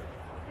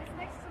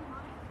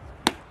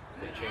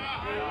they change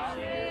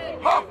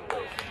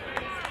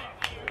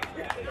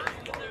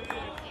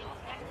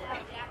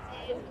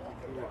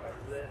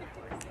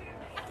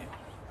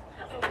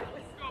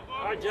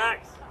All right, Jax.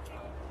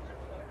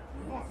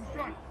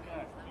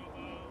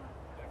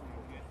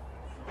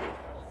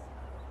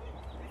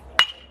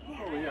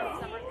 Oh, yeah.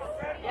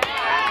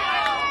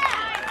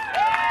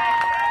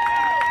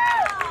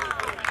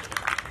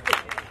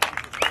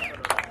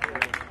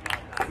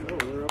 Oh,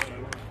 we're up.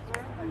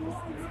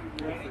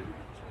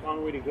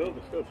 long way to go,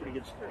 but still a pretty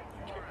good start.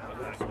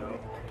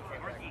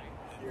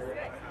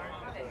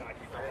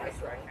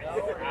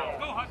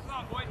 Go, hustle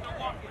on, boys, don't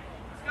walk.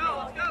 Let's go,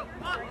 let's go.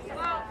 Come on,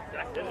 slow.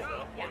 That's it.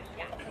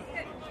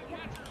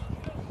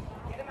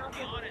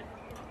 Be on it.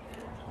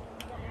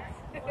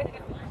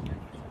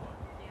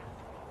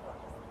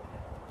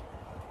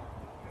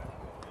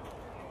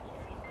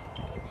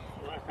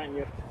 Last time you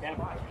have to tap,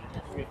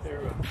 you get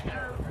there.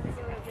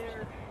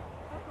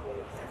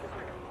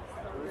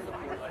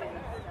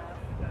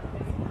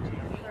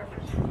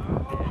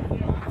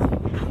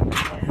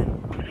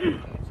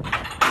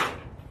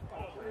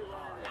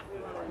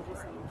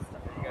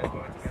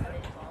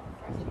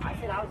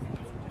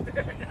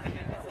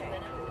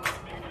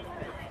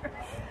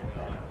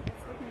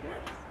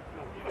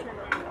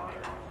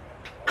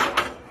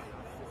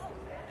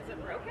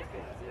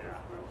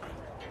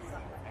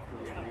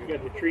 You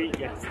got the tree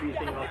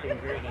thing off in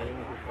here, and I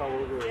didn't fall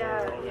over.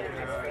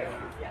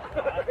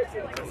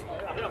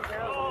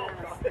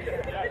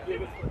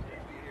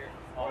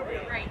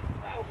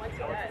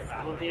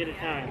 One day at a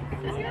time.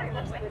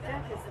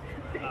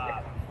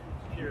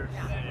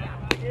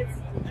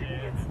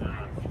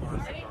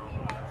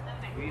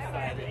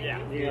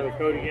 You know the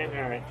code again?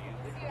 All right.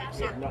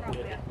 You have nothing to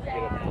get up.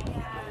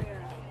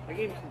 I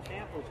gave him some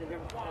samples and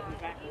never called me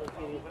back.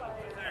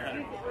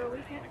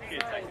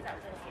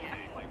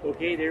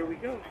 Okay, there we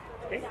go.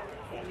 Okay.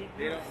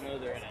 They don't know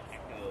they're in a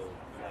echo.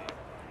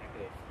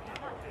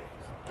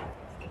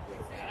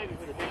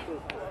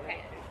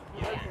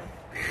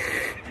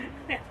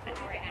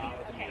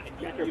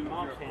 Got their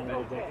palm stand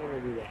over there. I want to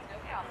do that.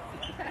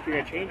 You're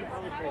going to change it on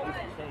the try to do the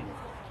same.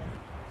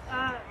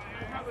 I'm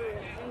probably going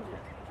to change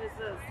it because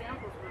the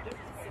samples were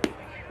different.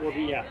 Well,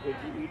 yeah,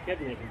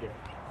 Kevin they can do it.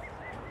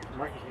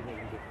 Marcus can make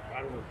it different. I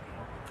don't know.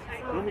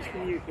 No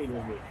miscommunicating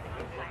with me.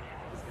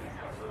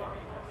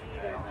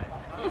 So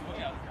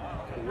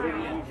whatever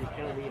you need, just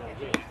tell me and I'll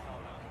do it.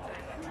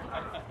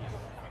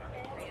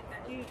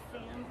 Do you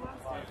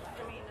sandblast it?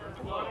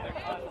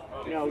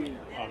 You know, you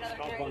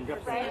stomp on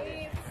up there.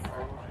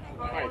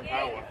 Try to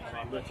power.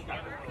 Let's stop.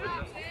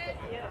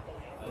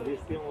 Are you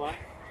feeling a lot?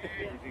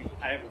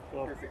 I have a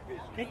perfect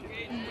vision. Take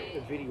a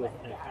video of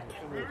that.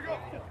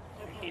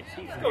 I can't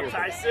see from Go, here.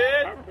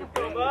 Tyson.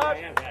 Go, I Buck.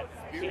 have that.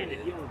 Stand it.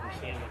 You don't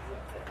understand it.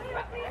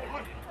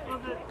 Well,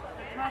 the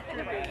top of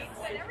it is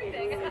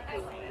really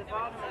cool. The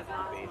bottom is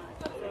not much.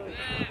 So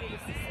it's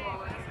just a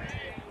smaller.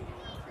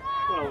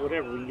 Well,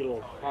 whatever. We can get a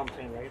little palm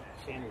sand, right?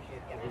 Sandwich.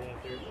 Over that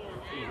there.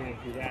 You're going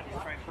to do that.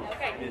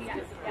 And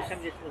just let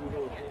me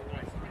know what's going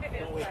on.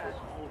 Don't wait for the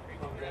whole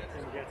palm sand.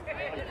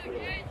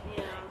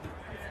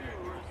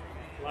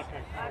 I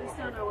just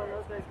don't know when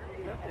those guys are going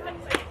to get up there.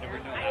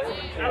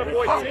 Not a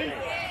boy, team.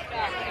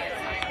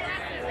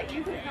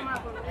 You can come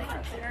up with this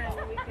up there and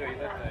then we can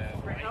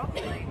help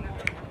you.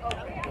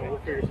 We'll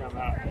figure something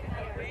out.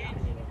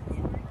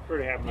 Prefer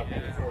to have them up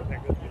there before that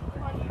goes.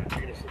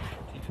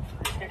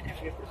 Next time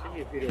you have to send me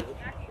a video,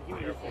 give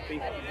me just my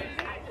face.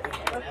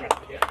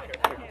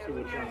 See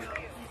what's on.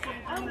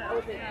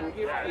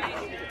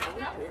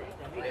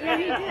 Yeah,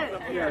 he did.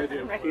 Yeah, I do.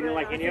 You don't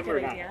like any of them or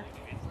not? I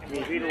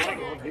mean, if you don't like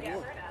them, give me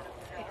one.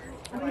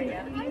 I mean,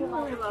 you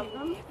really love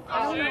them. I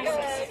don't know what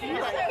you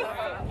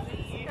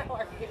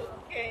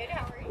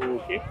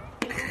like. Okay.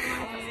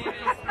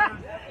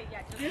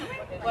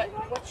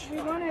 We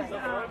wanted,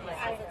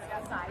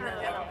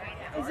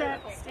 is that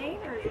stain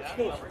or? It's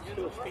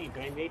still stained,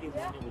 but I made it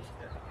when it was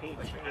paint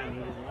stain. You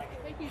didn't like it.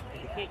 You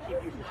can't keep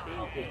using stain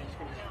because it's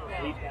going to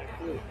bleed back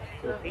through.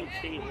 So paint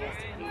stain has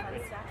to keep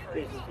it.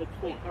 There's a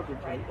full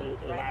coverage on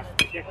the last.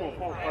 That won't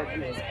fall apart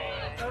either.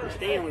 The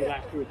stain only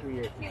lasts 2 or 3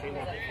 years. The stain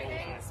lasts all the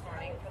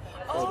time.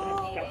 So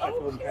that's why I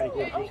told him try to go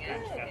to this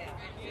kind of stuff.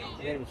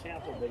 And then the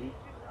sample, but he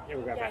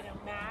never got back.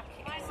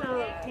 So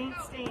paint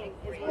stain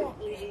is what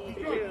we need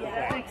to do.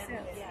 That makes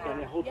sense. And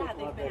the whole thing's a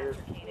lot better.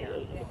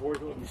 The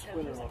boards won't be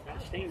splintering off.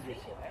 That stains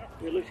just,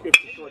 it looks good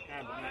for a short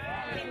time, but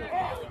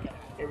not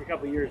every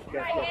couple of years, you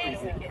got to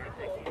redo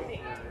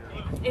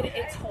it.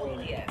 It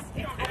totally is.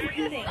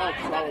 Everything.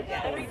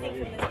 Everything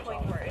from this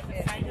point where if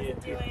it's trying to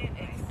do it,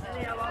 it's.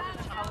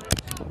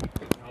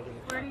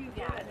 Where do you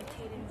get it?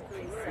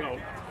 No,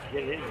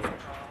 get it in here.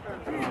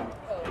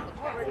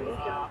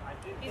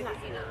 He's not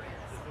seen it.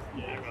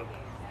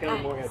 Kevin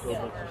Moore has a whole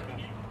bunch of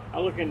stuff.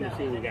 I'll look in to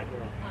see what we got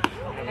there.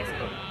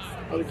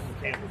 I'll look at some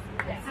samples.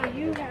 So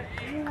you have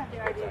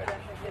the idea that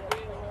they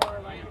do more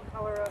like the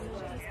color of the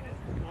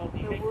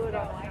wood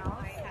on the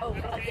house? Oh,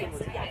 yes,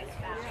 yes.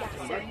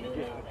 Mark is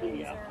just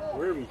completely out.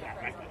 Wherever he's at,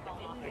 right?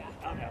 Like the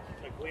townhouse,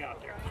 it's like way out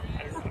there.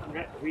 I don't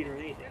not read or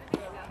anything.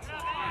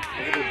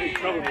 I'm in big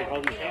trouble with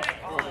all these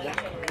samples.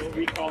 No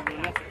recall, no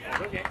nothing.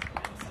 Okay.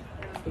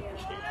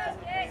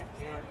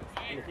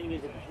 And the thing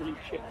is, it's really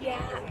chipped. Yeah,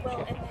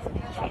 well, and then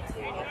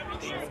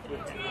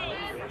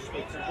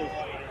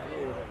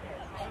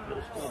But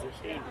it's still the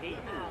same paint.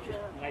 It's just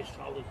a nice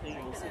solid thing.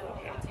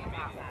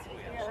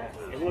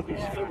 It won't be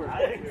silver.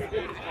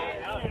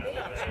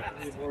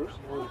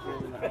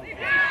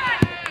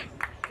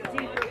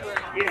 Deeper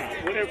brown.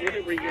 Yeah,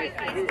 whatever you guys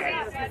can do.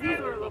 Because these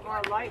were a little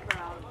more light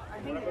brown. I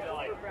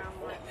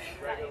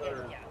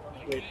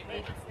Wait.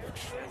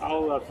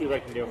 I'll see what I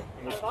can do.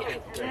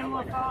 Then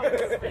we'll call The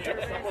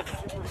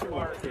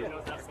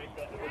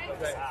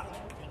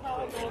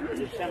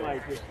semi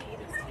just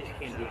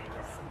can't do it.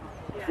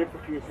 It's good for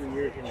 2 or 3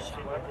 years and it's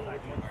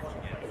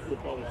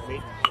with all this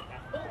maintenance.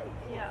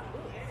 Yeah.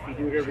 If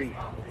you do it every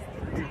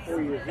 3 or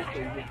 4 years this way,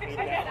 you just paint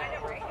it out.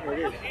 There it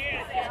is.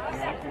 And I'm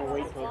not going to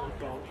wait till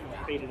it's all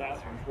faded out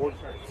and board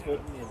starts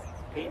splitting and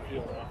paint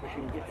peeling off if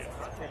you can get that.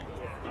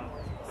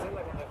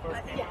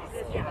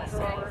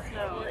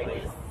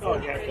 Oh,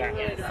 yeah,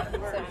 exactly.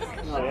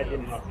 No, that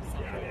didn't help.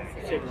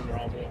 Sitting there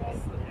all day,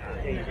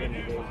 days in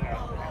and days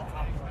out.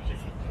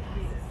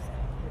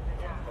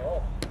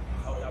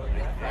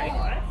 Right?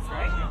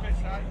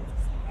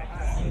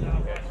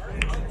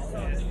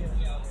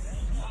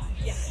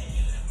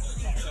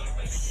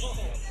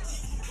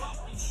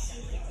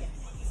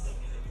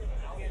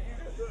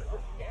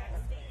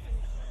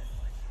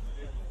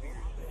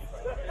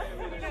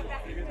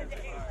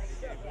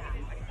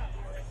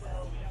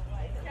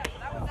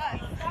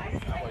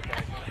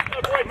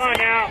 Come on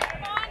now.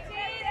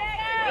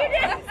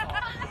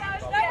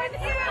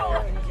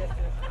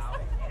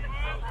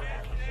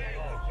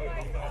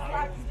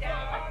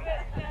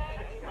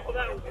 All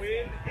that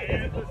wind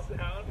and the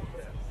sound.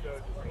 So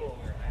just cool.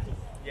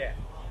 Yeah.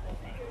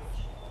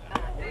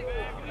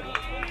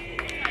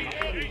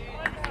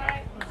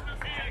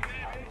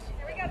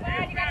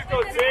 Go,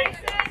 Jake.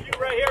 You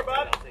right here,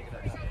 bud.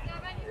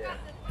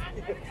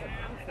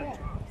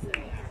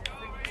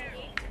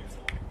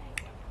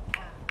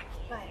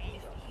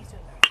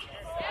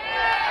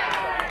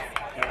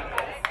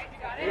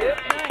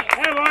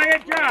 Hey, boy,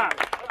 good job.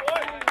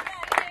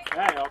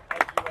 That helped.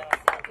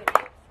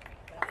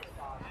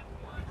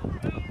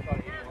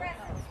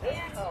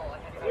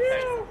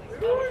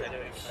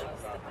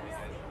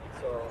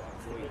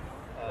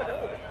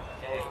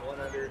 One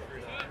under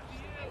through 9.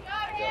 And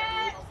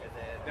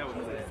then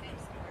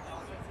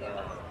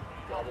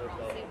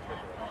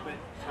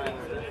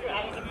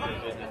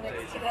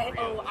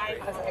Oh, I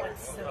was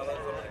so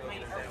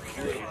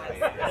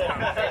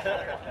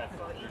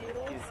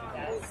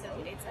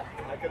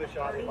I could have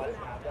shot it by the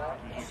map out.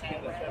 I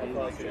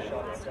probably could have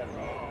shot it 7.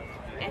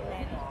 and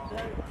then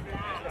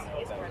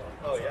that is where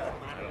Oh, yeah.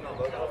 No,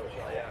 both of them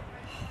shot, yeah.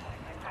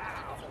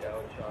 Yeah, I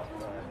would have shot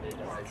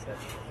midnight 7.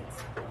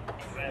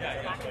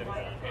 black and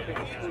white.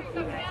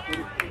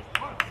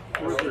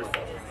 I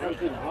was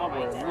in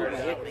Harbor and moved my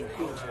hip and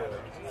two.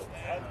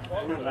 I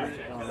don't really want to, but that's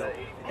kind of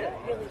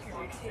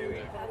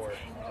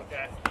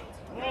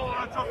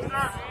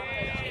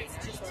it's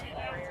just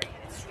temporary and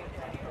it's stupid.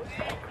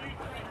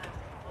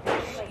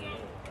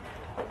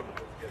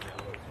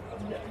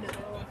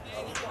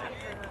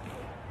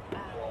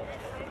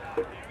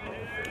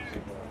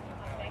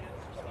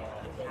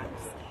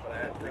 But I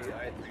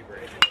had 3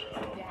 breaks.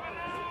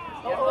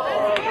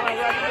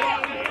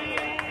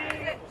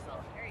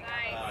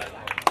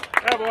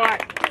 Good boy.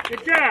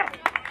 Good job.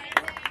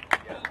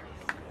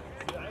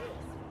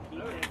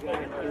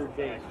 Third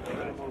base.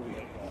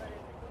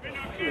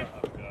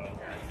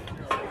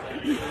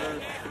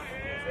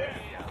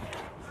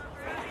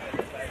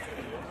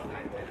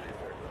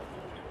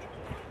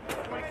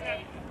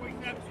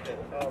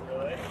 Oh,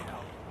 really?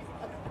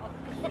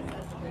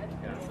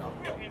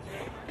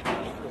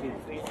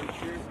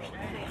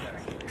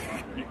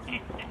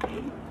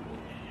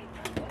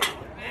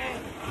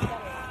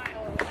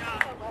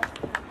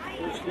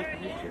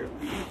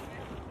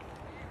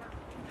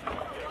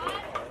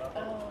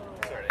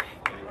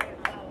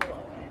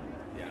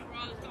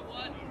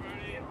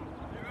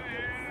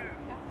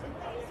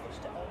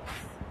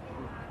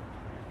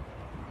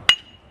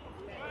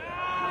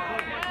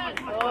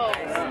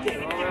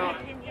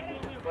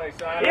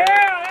 Yeah,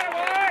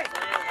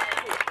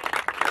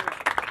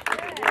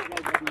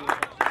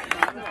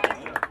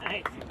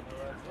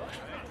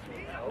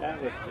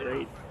 that was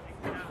great.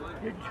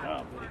 Good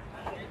job.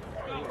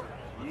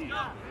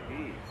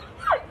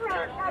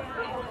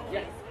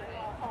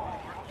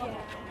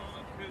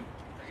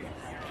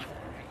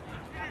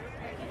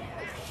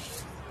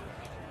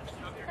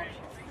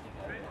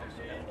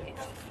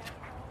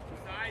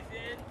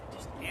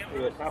 To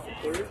the top of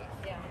third?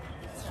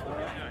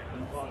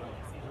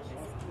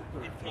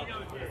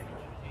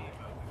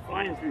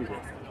 Flying through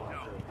there.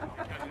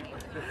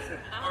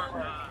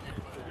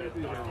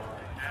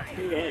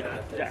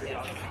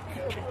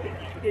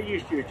 Get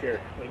used to your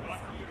chair.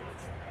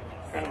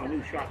 Kind of a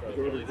new shock to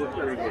go to the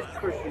very good.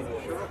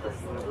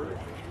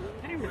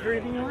 I never heard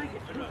anything like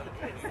it.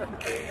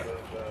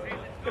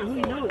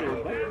 Who knows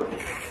everybody?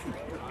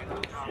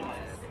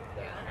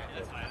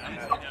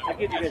 I'll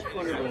give you guys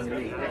 20 on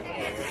me.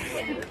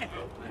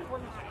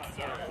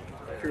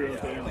 Sure,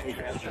 anything else we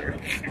got there.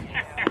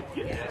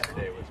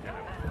 Yesterday was kind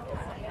of a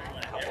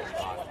couple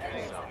spots.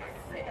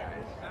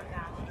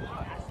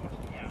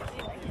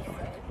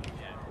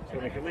 So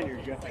when I come in here,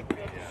 Jeff, I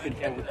couldn't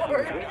tell what she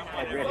was with. I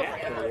had red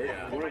hats over there.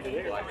 And one over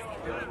there.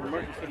 And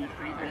Martin said he's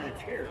in a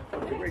chair.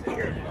 It's a red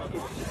chair.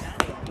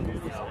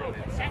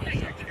 Sat in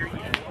that chair.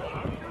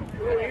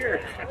 Over here.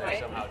 chair.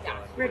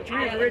 Red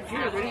chair, red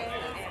chair, buddy.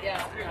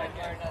 Yeah.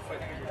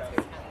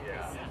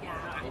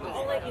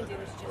 All I can do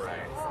is just.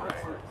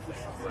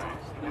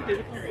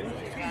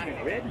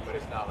 Red? But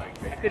it's not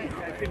like I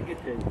couldn't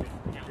get the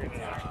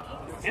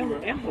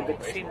emblem, but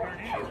the same darn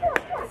hat.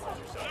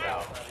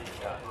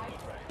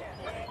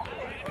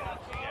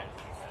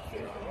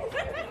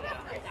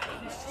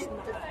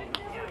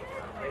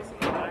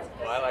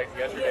 Well, I liked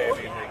yesterday. I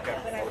mean, they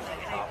kept most of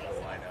the top of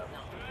the lineup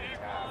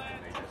intact, and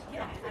they just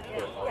kept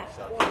put all the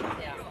subs.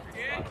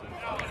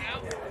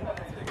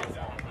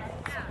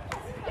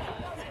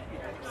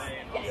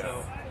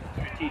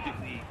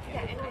 Strategically.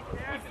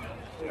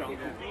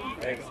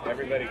 Thanks.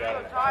 Everybody got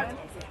it.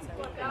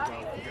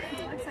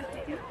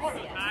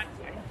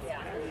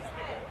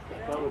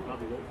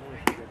 Probably look more.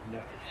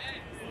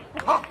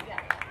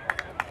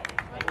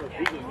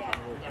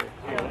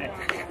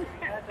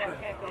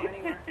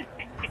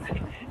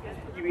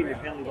 You mean the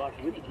penalty box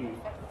with the key?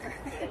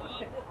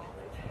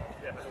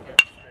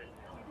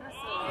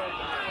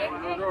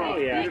 Oh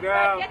yeah. Get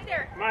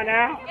there. Come on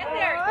now. Get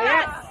there.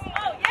 Yes.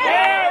 Oh, yes.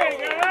 There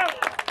you go.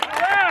 All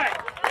right.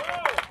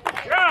 Good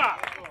job.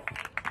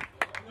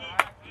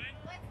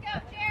 Let's go,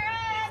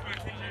 Jared.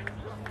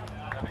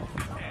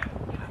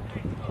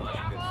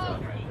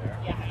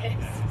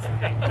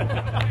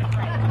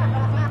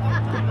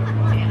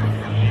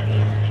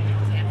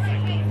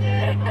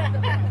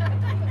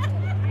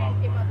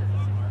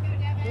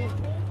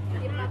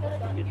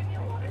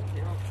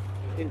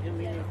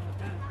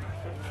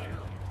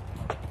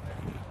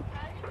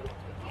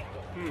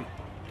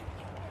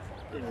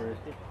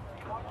 Interesting.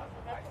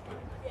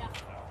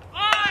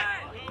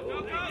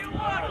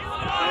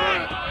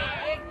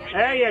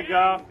 There you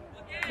go.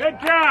 Good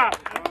job,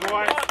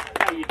 boy.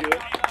 That's how you do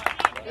it.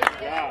 Good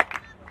job.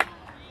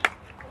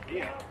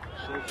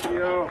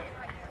 Yeah.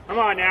 Come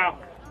on now.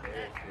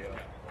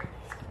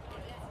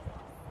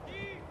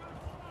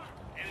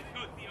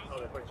 Oh,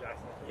 they put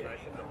Jackson in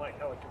position. I'm like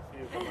hella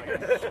confused. I'm like,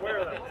 I swear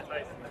that was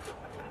Tyson.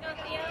 No,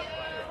 Theo.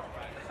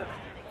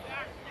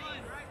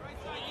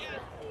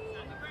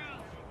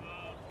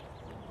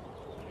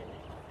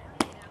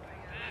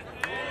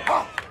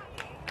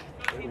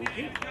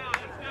 Here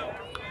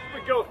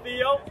we go,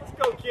 Theo. Let's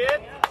go, kid.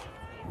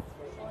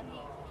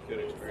 Good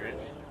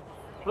experience.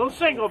 Little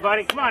single,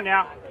 buddy. Come on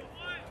now.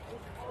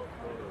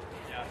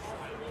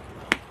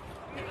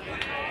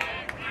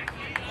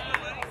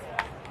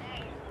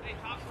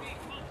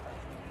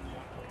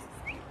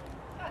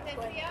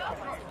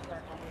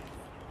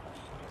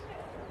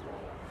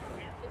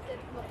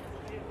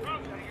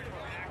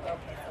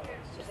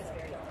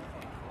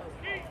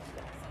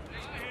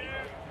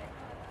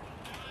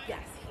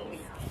 Yes,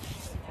 he's.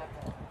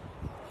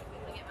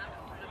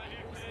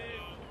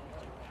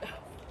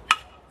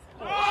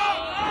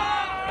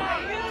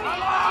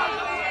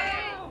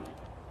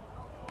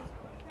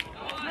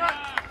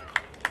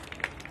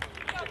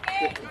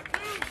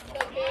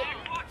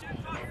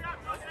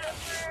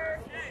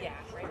 Yeah,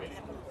 right.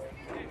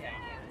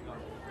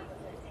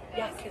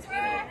 Yes, because we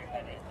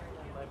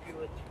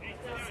were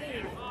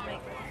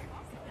like,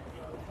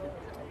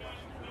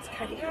 it's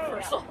kind of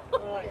universal.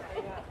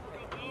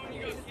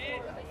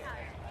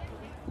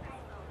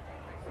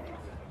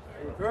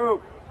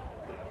 Go.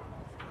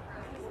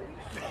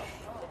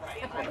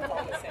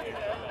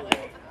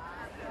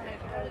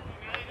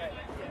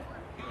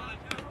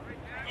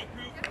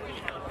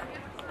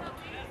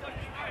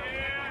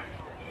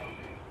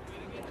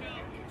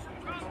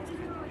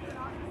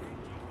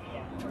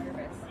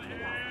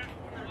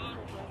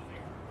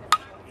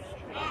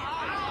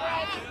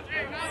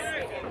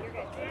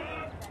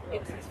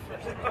 It's his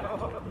first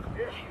time.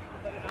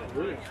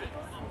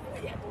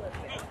 Yeah.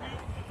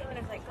 And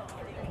I'm like, oh,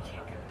 you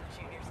can't go to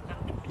juniors. Not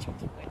what you're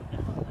doing.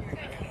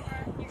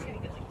 You're going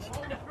to get like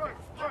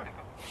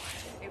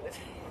it was.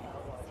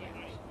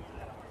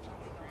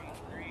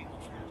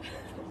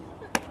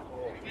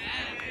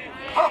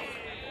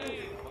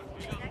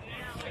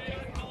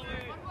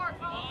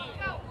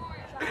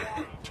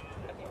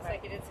 It's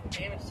like it did some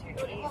damage to your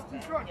knees.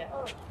 But yeah.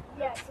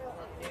 Yeah, so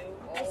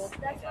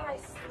that's why I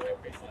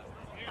slipped.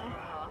 Come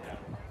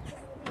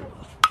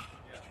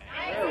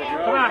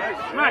on.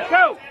 Come on.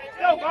 Go.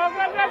 Go. Go.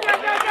 Go. Go. Go.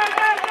 Go.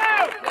 Go.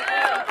 Go.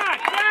 Come on.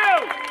 Go.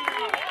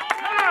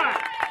 Come on.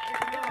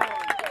 Come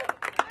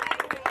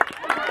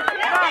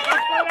on.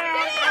 Let's go down.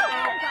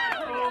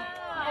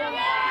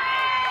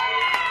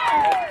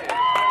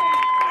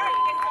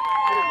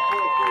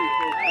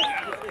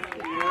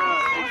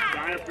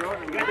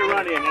 You got to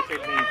run in. That's the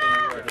main thing.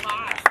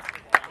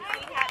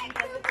 He hadn't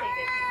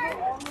hesitated.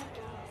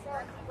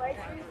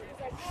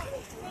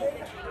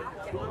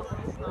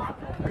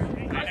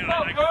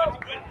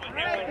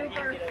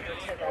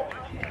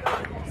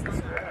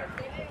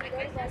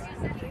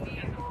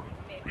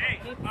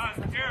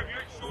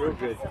 Real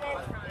good. I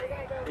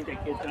think that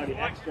kid's got the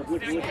extra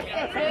good wood.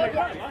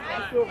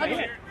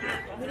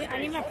 I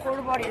need my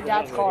porta potty and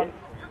dad's car.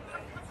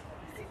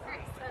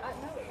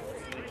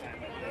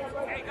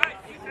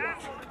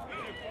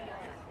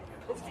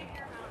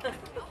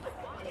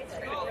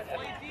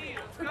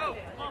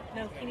 No,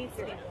 No, he needs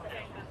to be more.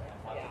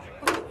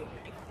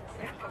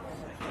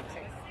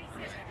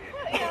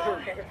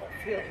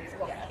 He's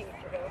walking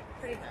through.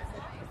 Pretty much.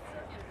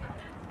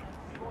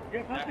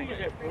 Yeah, how big is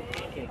that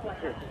protein cake?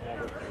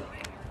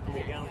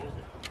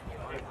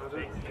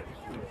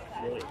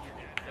 Really?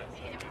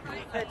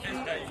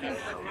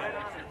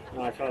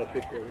 No, I saw the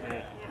picture of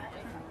that.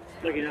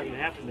 Lucky nothing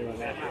happened to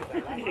him after.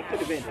 It could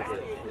have been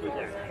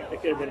bigger. It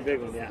could have been a big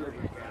one, yeah.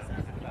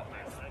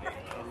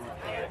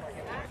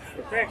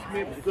 The cracks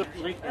me was a good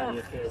link on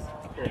it.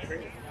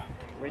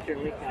 Right there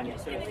in Lake County,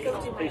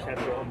 so police have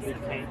their own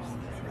big tanks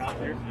out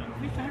there.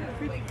 We found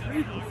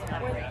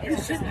 153 You're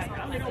sitting out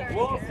there, they don't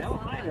blow up, hell,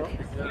 I know.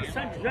 The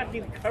sun's not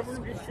even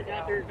covered, just sitting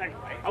out there. Like,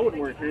 I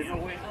wouldn't work there, there's no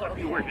way I'd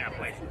be working that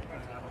place.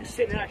 Just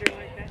sitting out there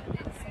like that.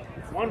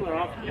 One went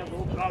off, you know, the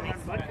whole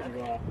doggone bunch of them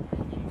go off.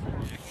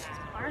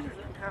 Ours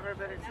isn't covered,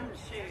 but it's in the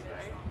shade,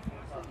 right?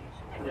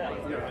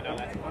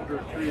 Under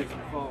trees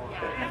and fall.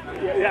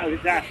 Yeah,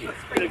 exactly.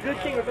 The good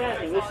thing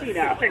about it, we'll see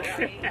now.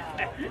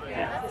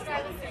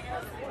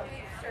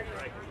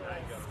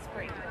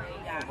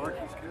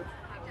 Marky's good.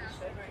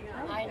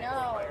 I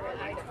know.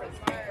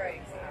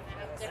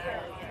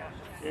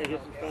 Yeah,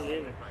 get some fun in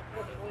there.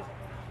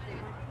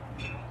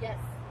 Yes.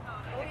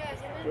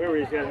 Whoever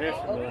he's got an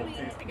estimate on.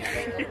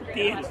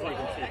 Dan's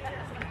fucking shit.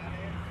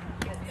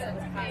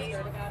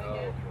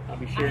 I'll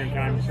be sharing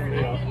time with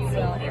somebody else.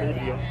 Part of the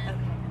deal.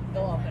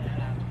 They'll open it up.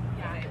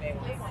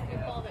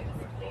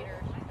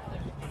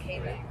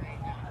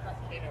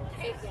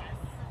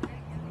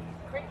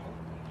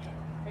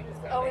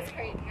 Oh, it's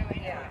great.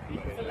 Yeah.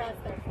 So that's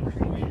their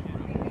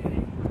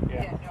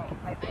Yeah.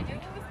 I I knew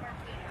it was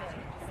Marquis.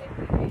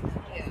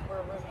 Yeah.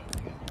 We're roommates.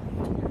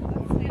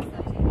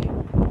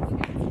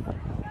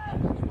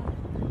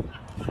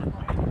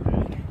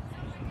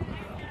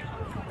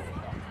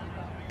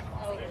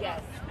 Oh,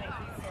 yes.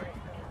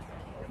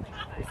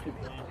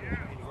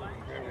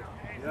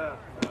 Yeah.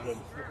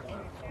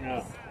 No.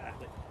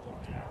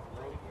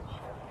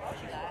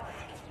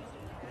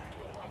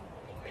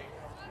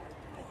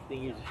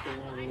 Thing is, it's still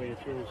on the way to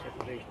throw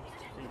separation.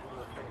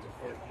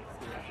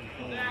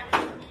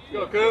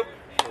 Go, Coop.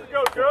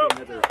 Go, Coop.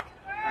 Another,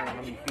 I don't know how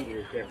many feet it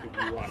is after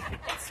you watch it.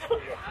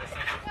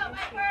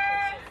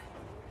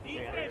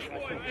 Yeah, that's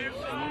something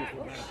unusual when it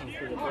comes to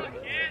the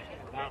tournament.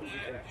 Mountains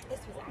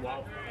are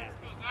wild for that.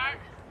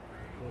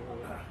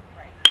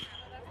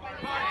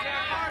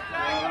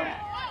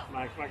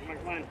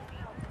 Come on.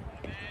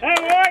 Hey,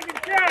 boy,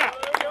 good job!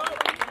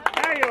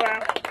 There you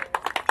are.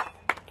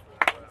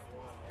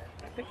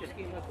 I think this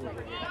game up a little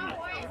bit.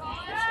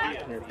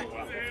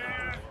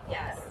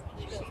 Yes.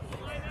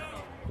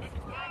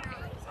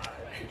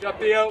 Good job,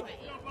 Theo.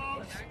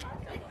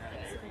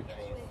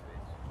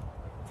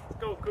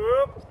 Go,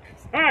 Coop.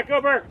 All right, go,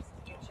 Bert.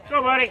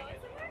 Go, buddy.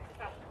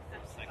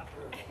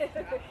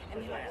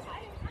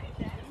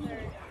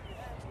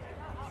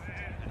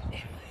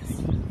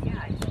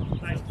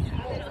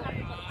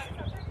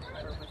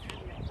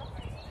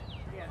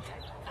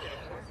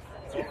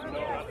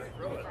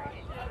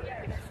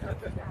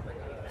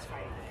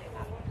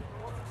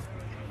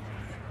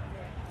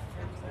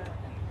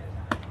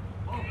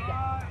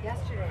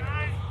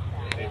 Yesterday.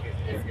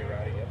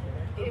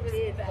 It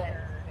did, but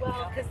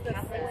well, because the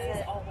boys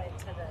all went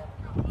to the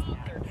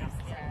third house.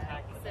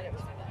 He said it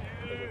was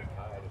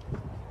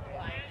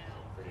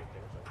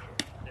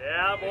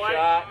Yeah, boy.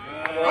 Shot.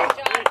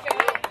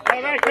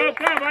 All right, go,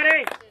 come,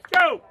 buddy.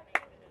 Go.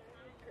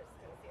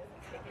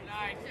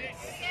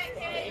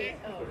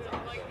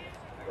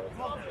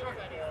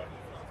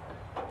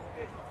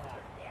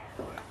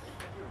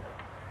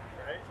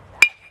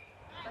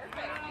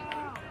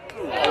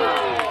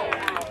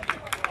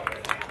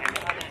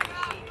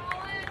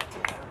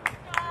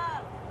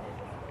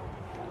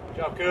 Good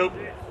job, Coop.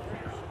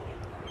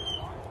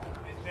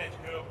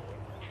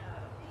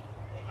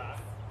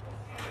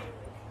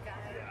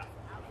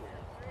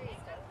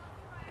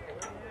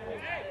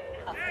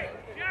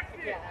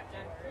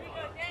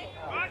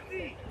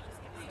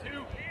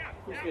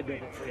 Who's good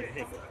double play?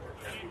 Hey.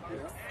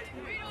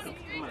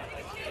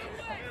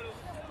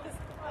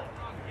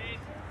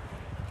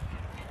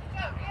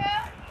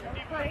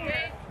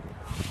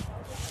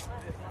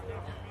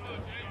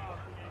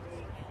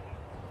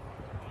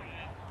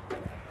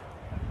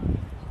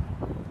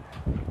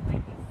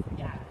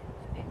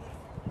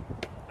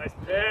 Nice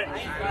pitch.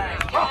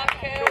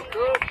 Go,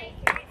 Coop.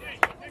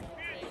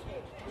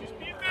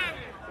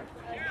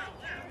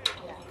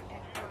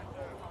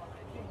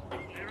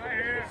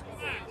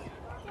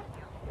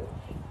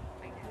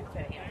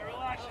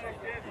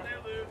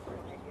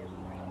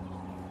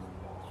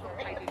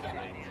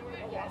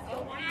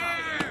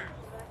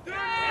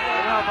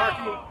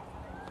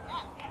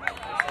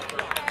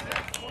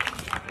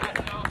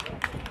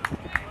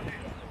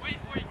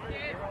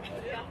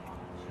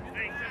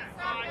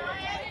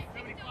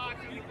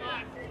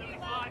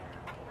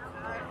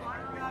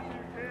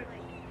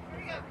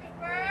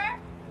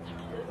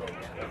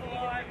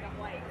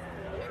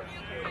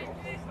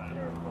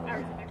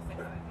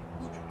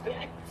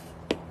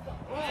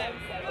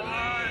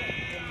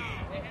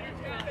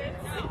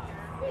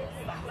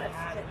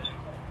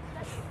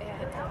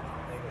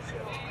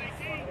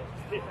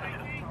 Okay.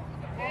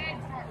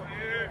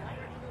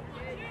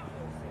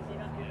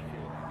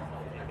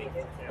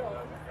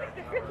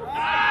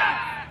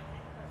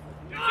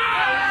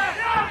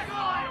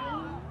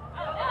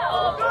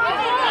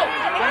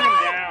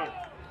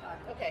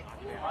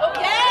 Oh,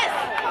 yes!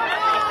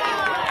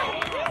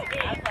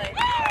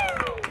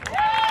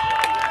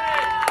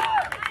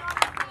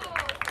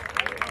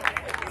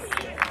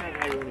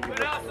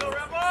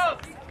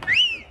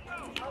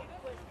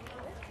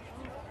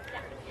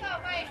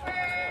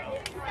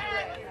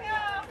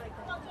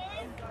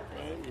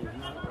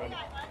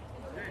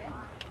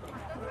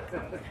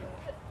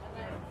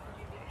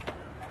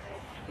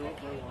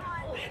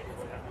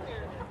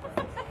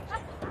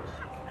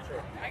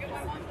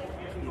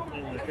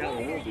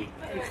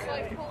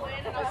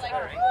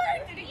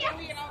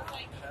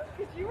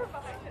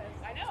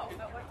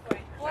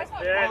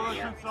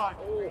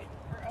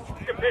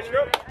 Good pitch,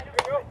 go.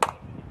 Go.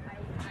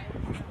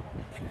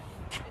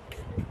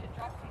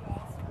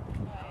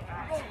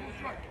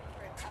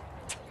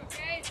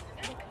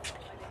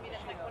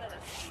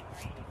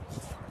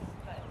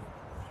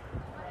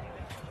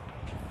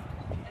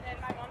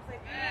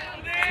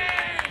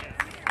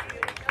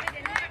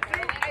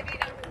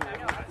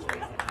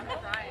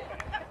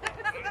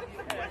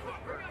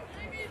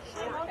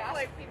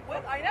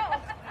 What? I know.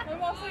 My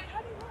mom's like,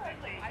 how do you know?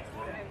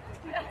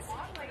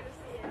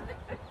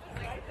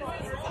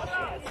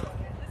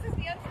 This is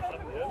the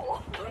unspoken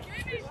rule.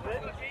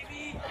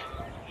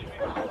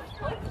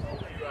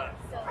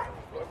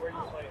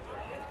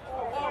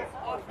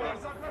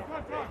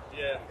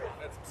 Yeah,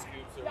 that's some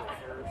scoops over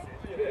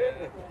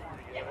here.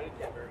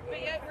 But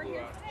yet we're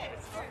here today.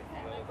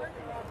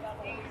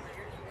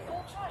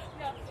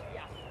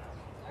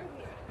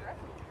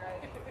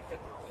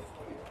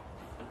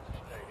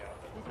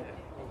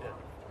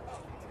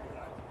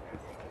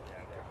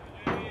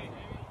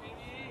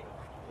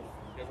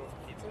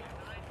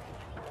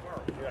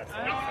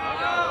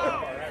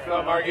 Come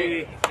on,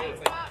 Margie.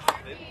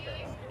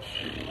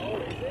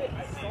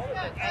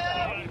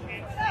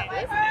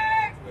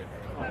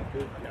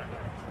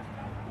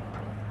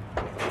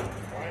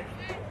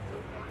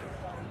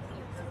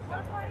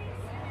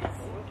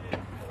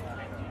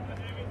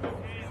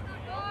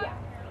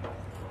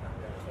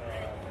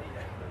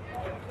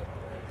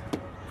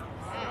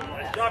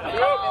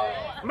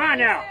 Come on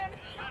now.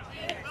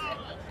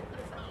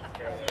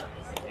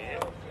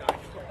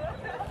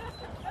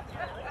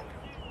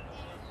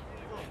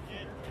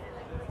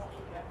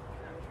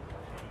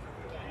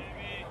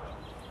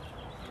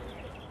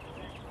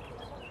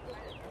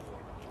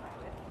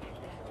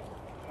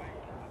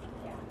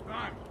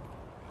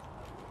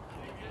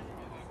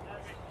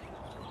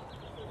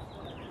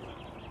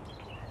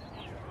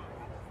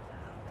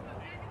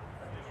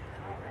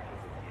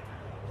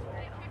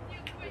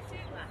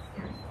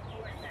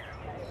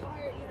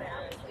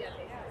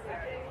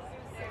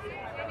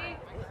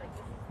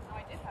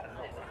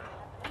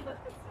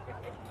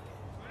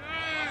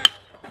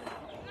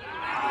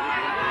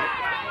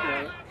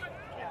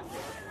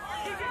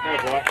 Hey,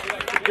 boy.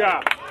 Good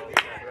job.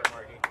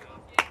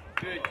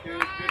 Good,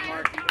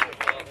 Margie.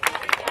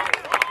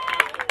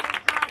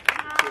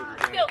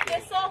 Still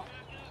Thistle.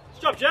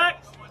 Good job, Jack.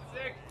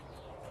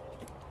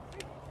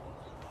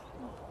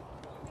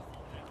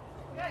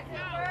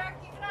 Good work.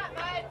 Keep it up,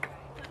 bud.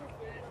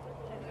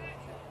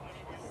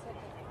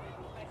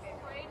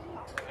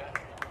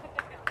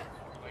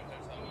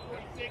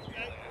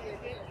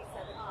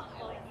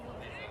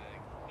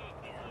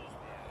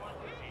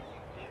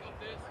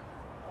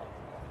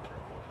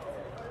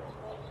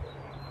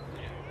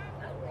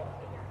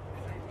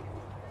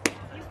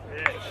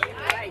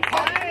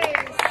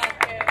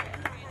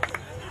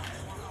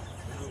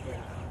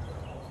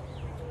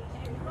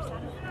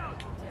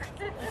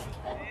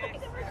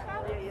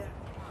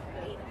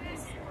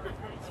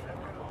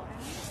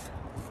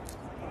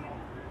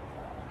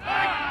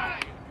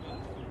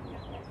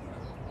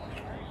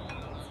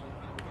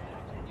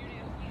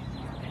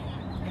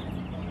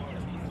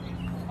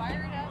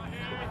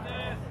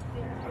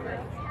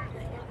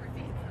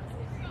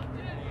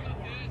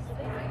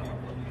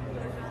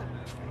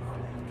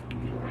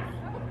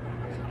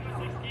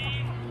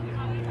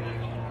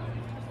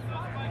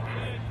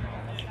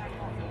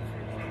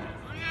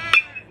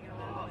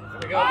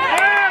 Yeah,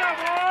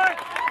 boy.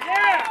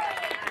 Yeah.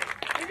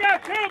 You got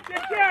two.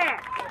 Good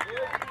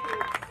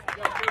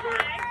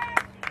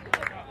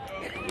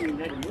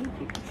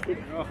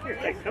job.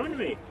 Hey, come to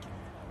me.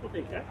 We'll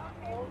take that.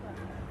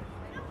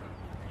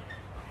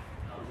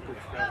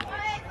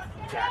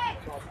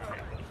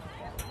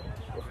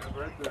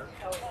 Right there.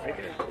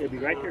 It'll be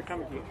right there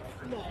coming to you.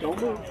 Don't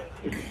move.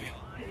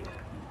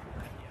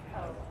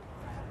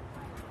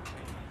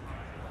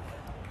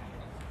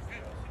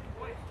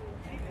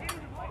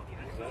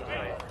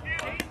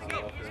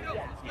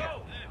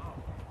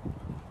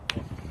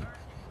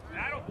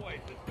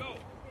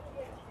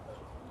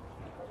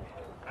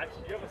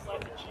 Actually, you have a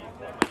slice of cheese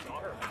like my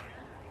daughter.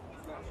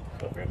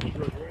 We're going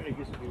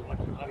to be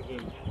watching a lot of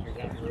games here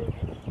down the road.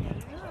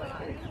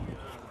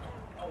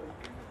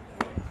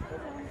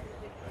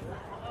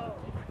 Oh,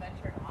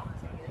 ventured off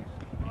to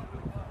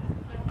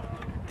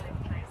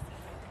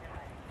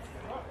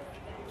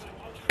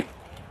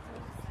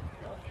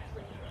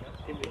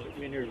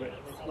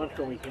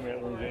told me he came out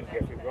of one game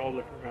yesterday. We're all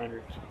looking around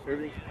here.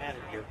 Everything's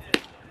padded here.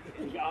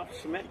 We got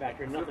cement back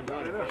there, nothing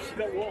on it.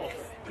 Cement walls.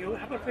 You know,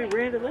 how about if they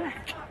ran to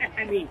that?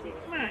 I mean,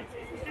 come on.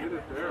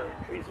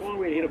 It's one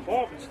way to hit a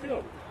ball, but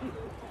still.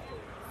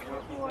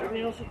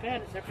 Everything else is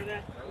padded except for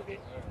that. Okay.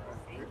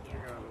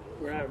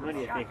 We're out of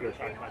money, I think we were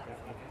talking about that.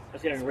 I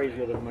said I can raise a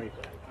little money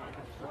for that.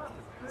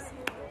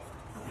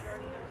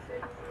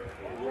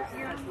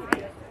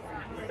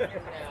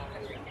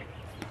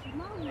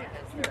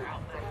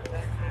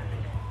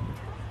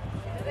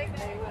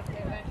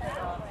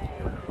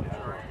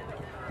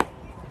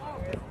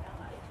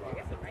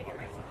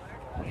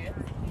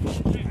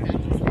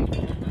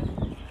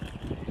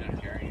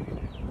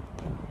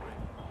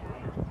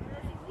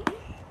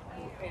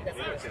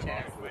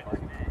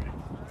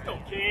 Let's go,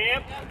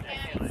 Cam.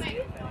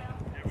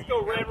 Let's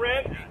go, Red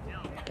Red.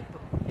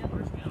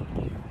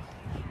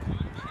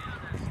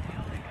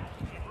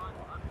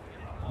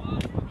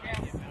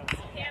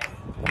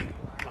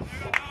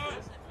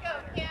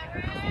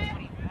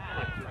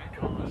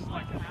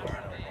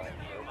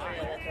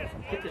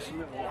 Get the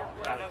cement wall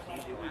out of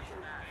easy.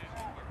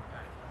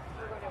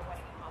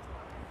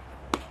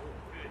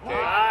 All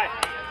right.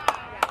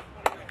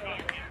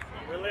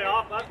 Really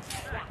off, bud.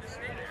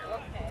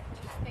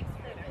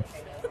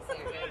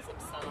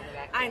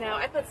 I know,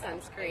 I put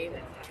sunscreen.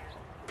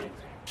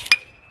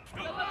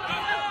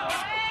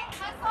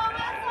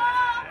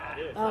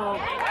 Oh.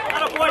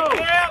 Attaboy,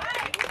 Cam.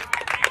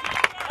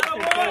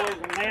 If that was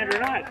land or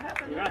not.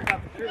 You're not for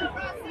sure.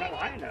 You're not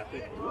high enough.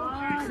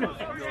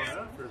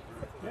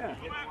 Yeah.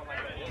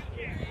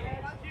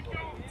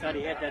 Thought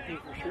he had that thing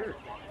for sure.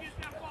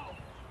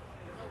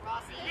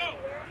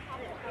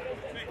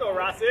 Let's go,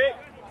 Rossi.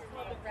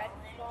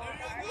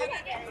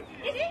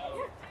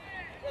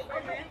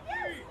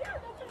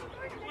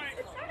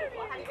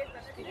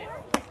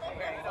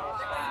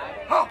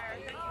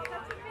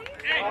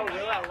 Oh,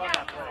 really? I love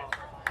that play.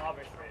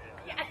 Obviously.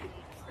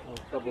 Oh,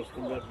 double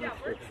steamed up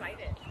next week.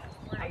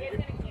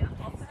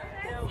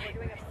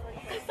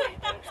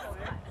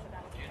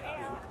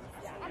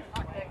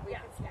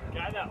 The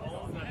guy that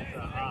owns that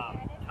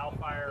Cal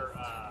Fire,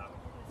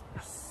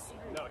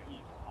 no, he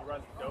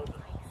runs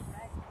Dozer.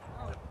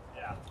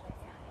 Yeah.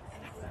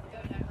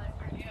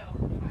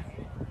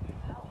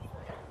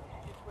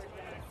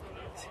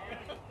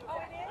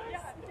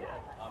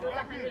 It was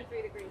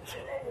 103 degrees. It's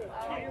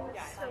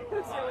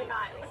really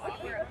hot.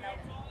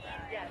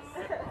 Yes.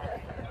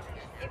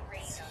 It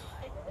rained.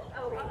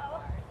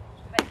 Oh.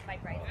 But my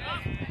bright.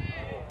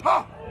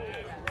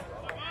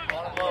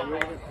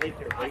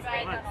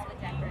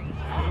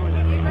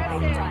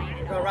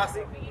 Go,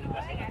 Rossi.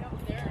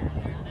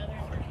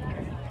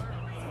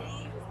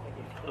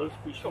 Those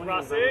fish Go,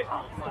 Rossi.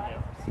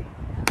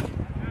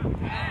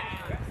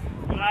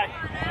 Good night.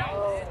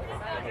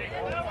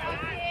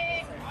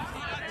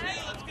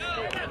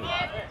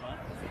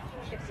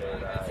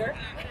 Sir?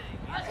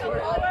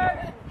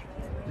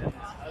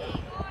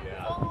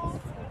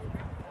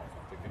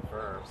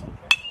 Confirms.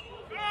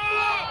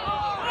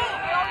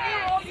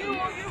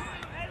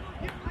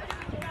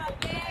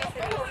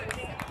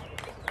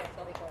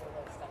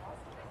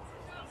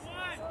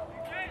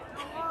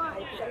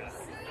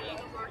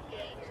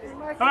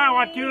 Come on,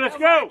 1, 2, let's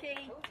go.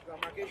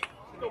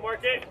 Go,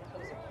 Marky.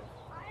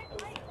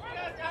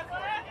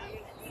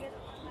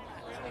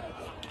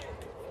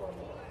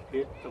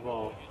 Hit the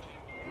ball.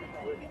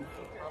 Hit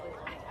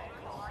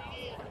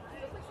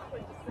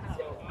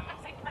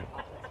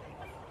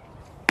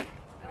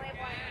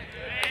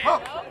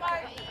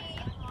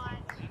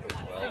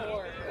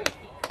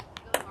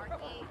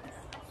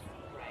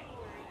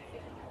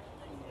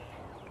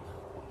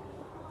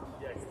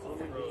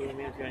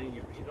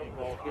the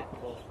ball, hit the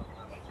ball.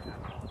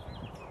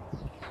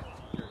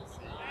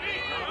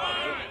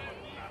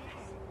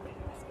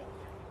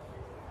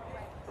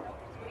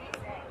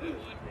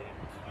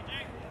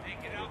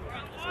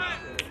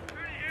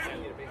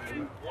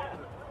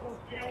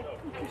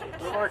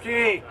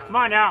 Marky, come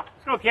on now.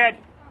 Let's go, kid.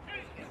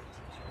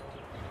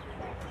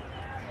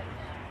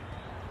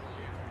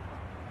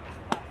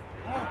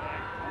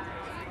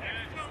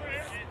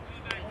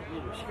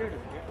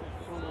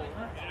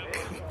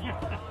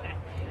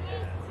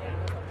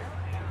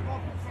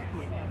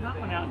 Not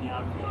one out in the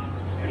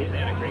outfield. They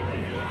had a great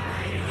day.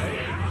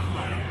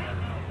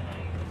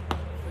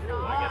 Go,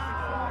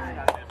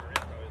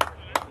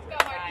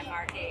 Marky. Come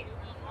on, kid.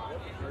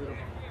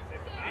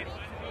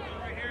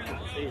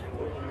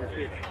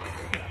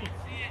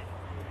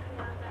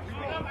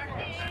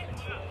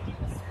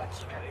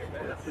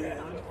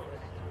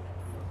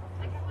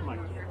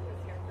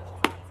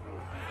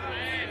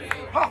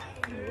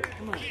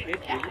 Come on, kid.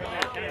 We're running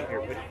out of time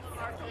here, buddy.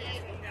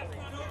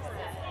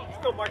 Let's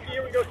go, Marky.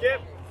 Here we go, kid.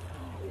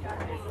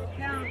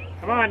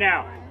 Come on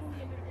now.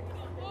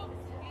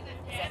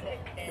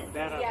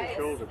 Bat off the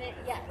shoulder.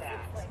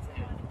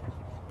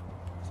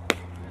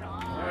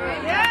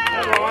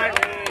 Come on.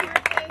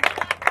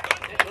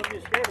 Don't be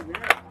scared of me.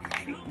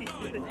 I'm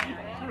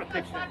gonna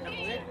pitch that.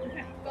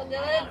 Go,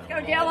 Dylan. Go,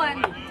 Dylan.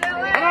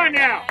 Come on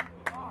now.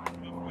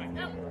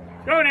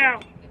 Go now.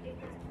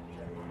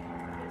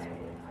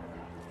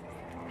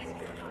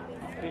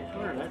 It's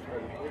hard, that's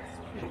hard.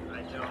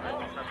 I know.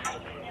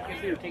 I can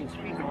see the thing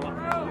screaming along.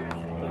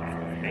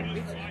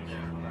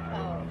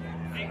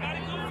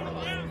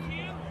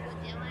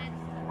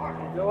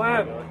 Go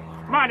on.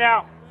 Come on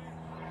now.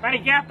 Find a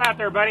gap out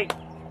there, buddy. Good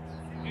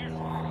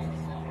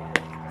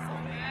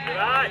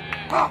eye.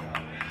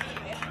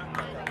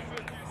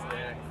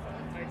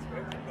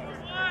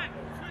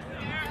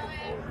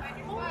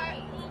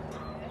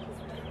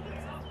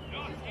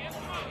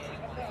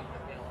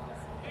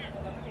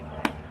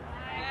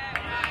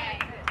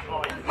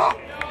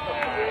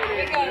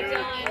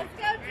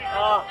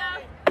 Oh,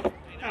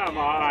 come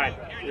on,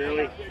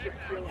 really?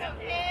 Come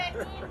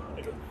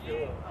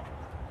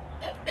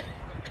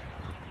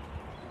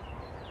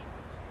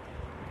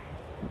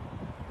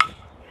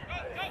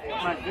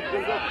on, go.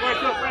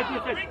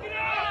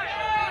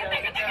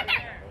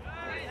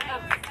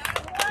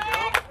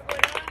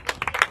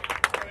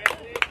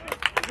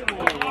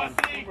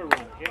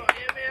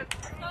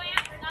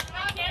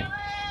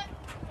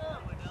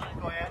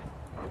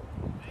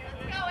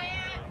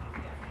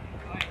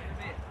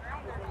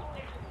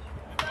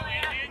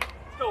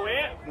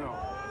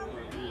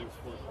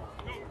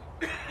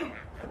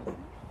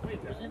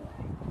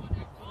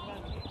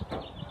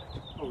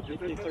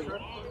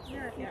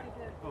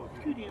 Oh,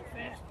 too damn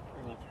fast.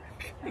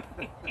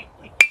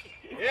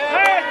 Yeah!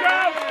 Hey, go!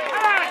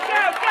 Come on,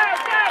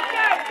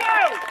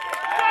 go!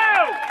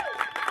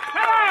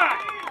 Come on!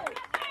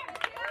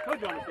 Told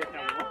you on the fifth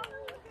number one.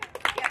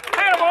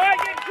 Hey, boy,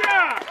 good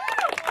job!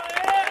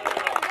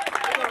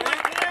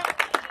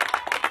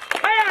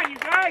 Hang on, you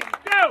guys,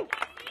 go!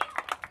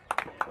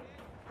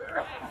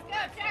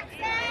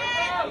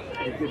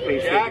 Good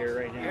pace here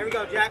right now. Here we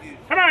go, Jack.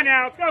 Come on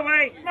now, let's go,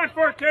 buddy. Come on,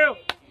 4-2.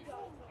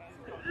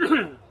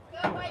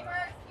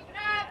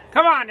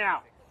 Come on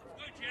now.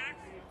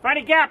 Find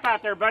a gap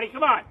out there, buddy.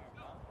 Come on.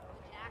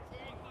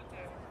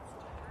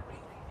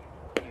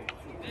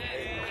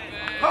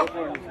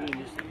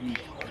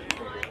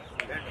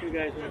 That two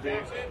guys in the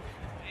back.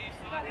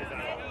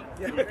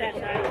 Get that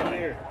side over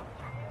there.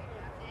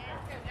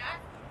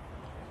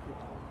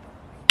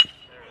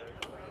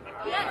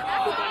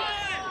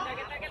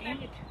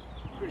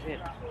 Where's it?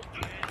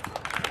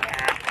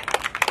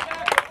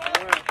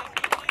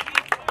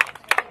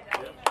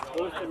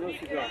 Close to no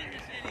cigar.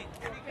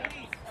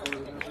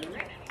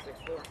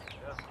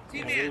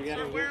 Teammates,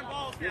 start wearing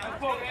balls now.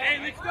 Hey,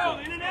 let's go,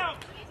 in and out.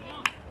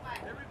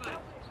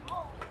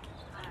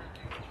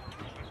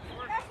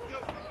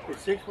 Is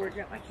 6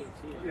 working? I can't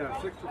see it.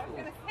 Yeah, 6 to 4.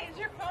 Is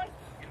your phone?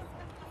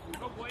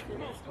 Go, boys,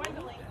 come on.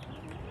 Dwindling.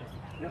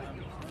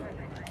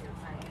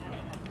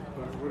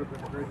 But it would have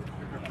been great to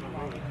pick up the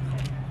ball.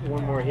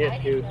 One more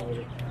hit, too.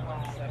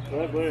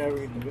 Whatever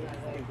we can do. We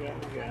got.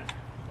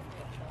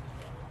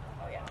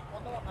 Oh, yeah.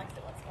 Well, no one likes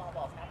it when small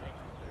balls happen.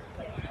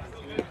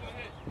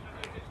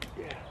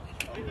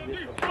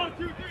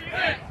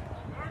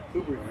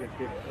 Cooper's a good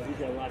pitcher. He's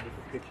got a lot of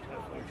different pitches.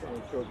 I'm trying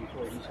to throw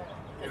before he's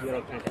got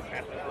all kinds of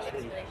crap out of the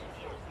city.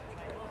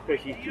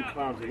 Especially these two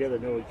clowns together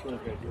know which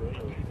one's going to do it.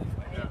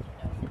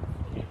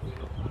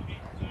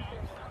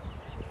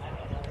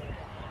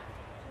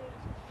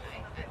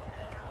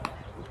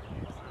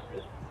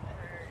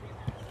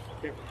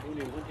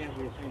 One time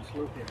we were playing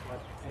slow pitch,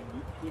 and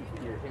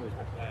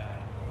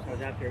I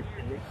was out there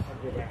in the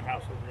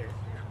house over there,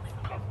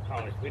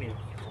 college video.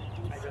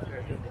 I got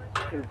there to the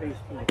third base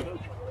team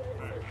coach.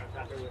 I was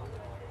out there with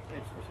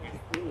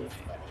really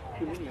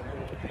too many of them.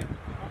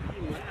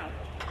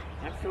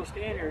 I'm still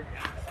standing there.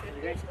 And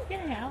the guy said, "Get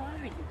the hell out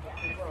of here.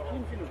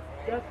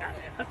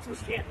 I'm still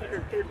standing there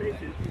at third base.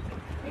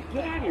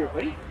 Get out of here,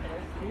 buddy.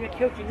 You're not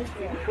coaching this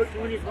game. You're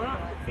coaching when he's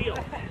wrong on the field.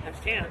 I'm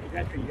standing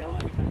there. After yelling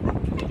at me.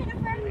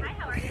 Hi,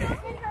 how are you? Good.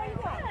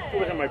 It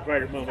wasn't my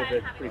brighter moment,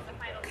 but pretty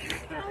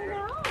I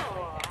know.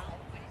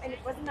 And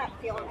wasn't that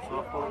feeling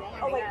softball?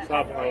 Oh, wait.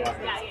 softball.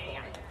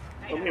 Yeah.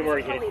 Well, we've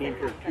already had a team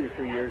for 2 or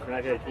 3 years, and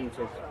I've had a team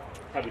since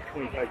probably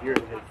 25 years.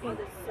 I've had a team.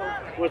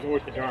 It wasn't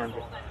worth the darn,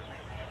 but.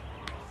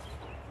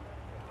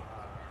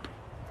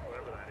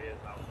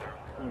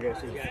 One guy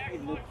said, "Yeah, hey,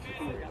 look,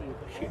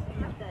 shit.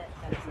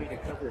 That's way to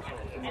cover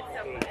something."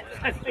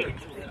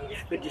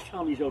 But just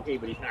tell him he's okay,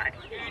 but he's not.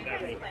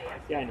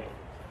 Yeah, I know.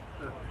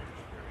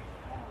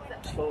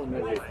 Slow and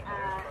measured.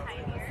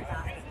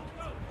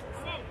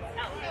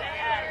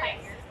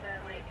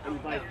 And he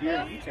buys beer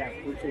and eats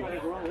afterwards, so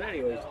what's wrong with that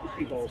anyways?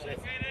 People all say,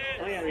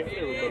 "Oh yeah, they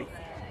everybody."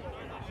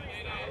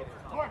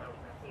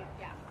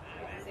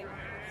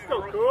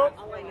 Still cool.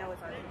 All I know is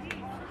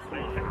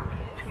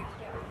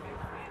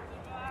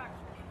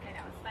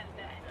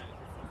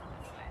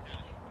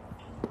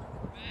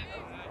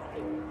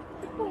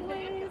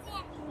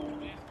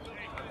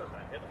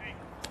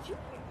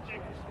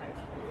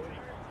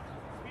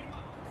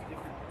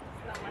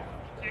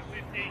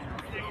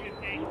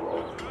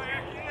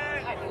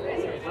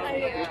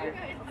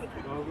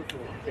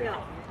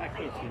I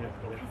can't see enough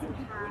of that.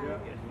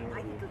 I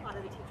think a lot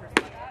of the teachers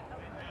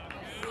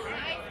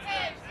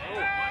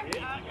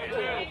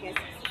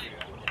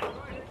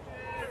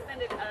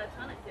suspended a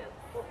ton of kids.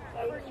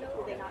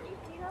 Do they not need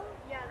to, though?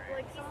 Yeah,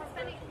 like some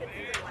suspending kids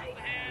are like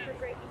for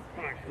grade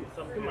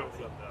Come on.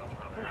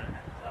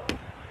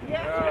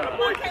 Yeah.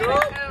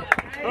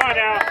 Come on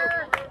now.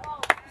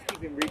 Just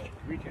keep him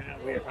reaching out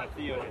way across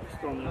the field.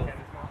 Storm out.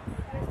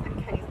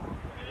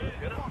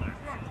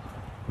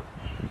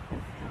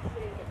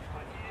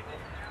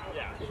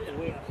 Yeah. I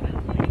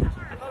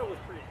thought it was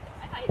pretty.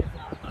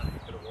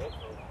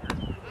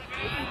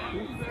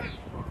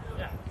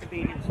 Yeah. Could be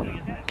him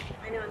swinging that.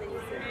 I know, and then you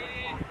see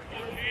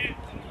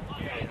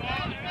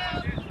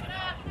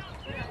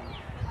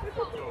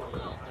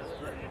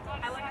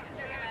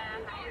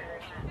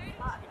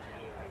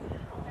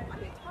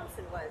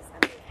Thompson was.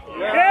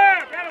 Yeah,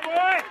 got it,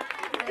 boy.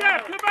 Good job,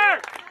 Cooper.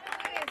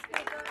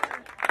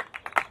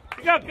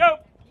 Go.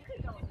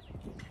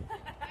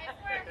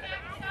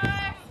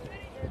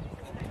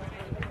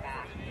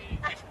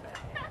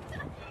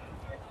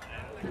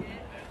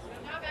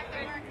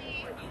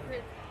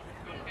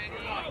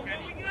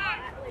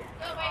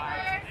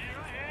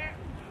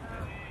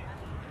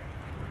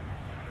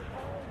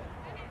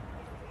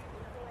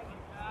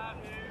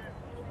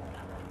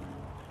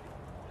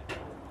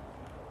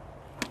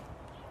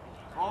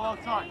 All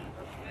outside.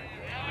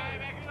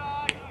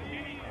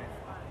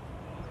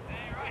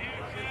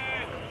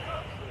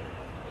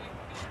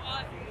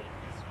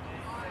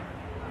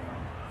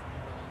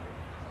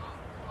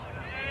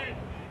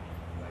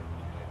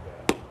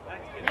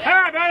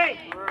 Hi, buddy.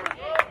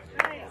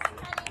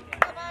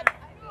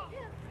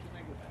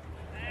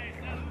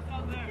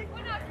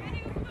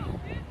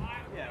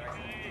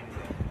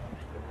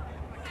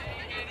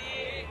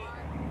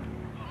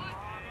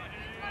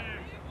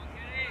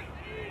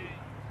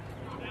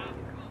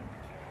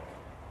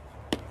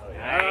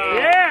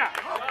 Yeah.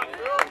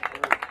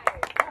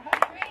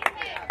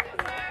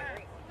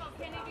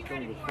 Some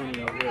of the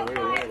swinging over there, where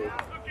you're at is.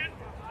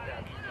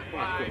 Come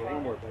on, Cooper,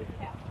 one more, baby.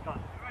 Come on.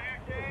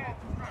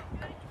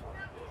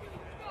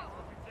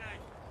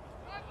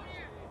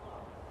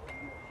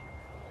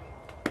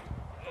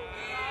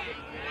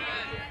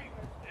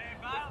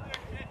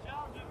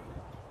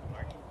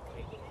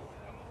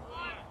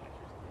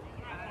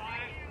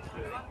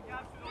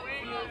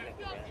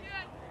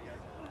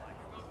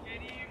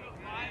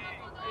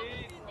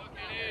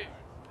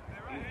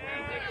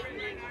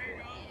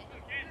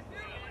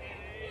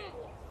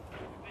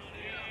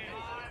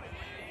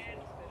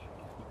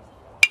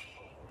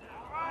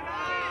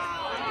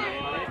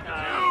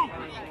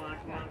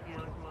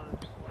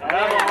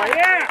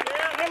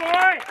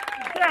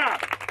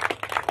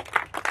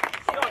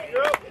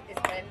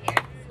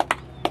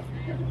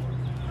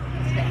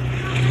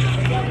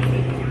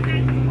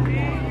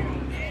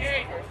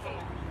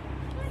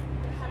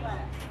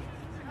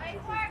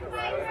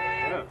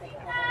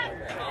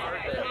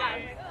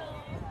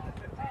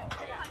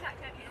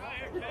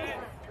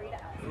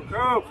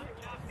 Go.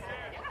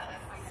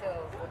 So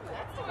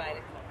that's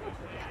divided.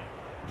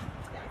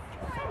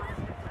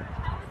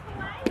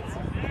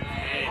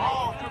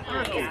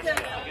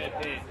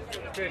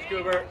 Fish,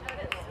 Cooper.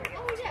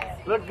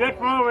 Look good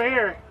from over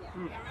here.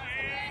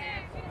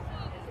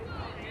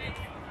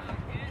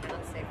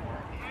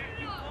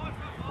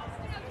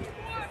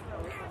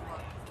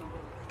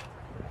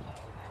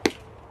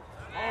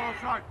 All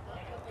outside.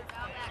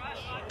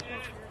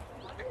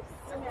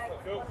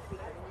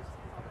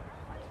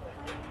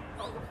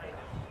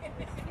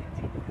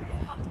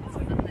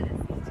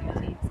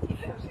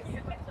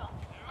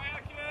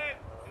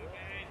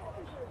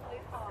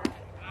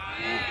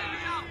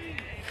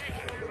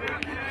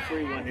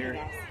 Free one here.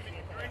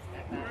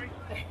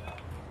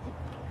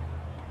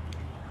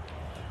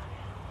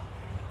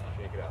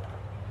 Shake it out.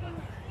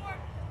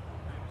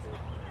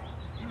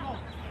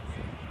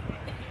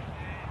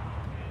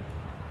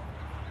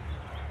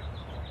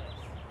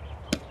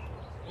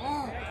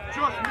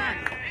 Just me.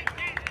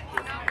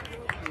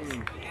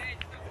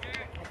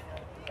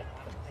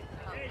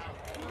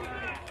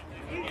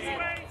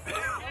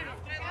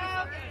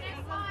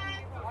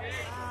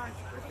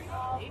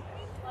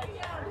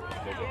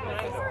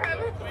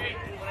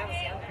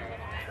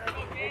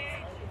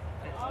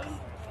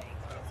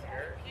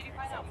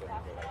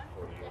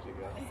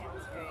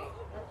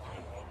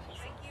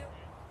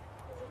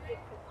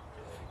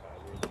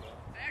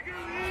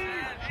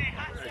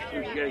 You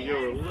gotta go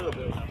a little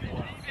bit.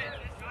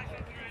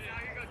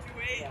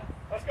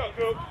 Let's go,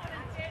 Coop.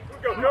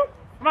 Go, Coop.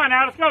 Come on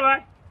now, let's go,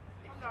 bud.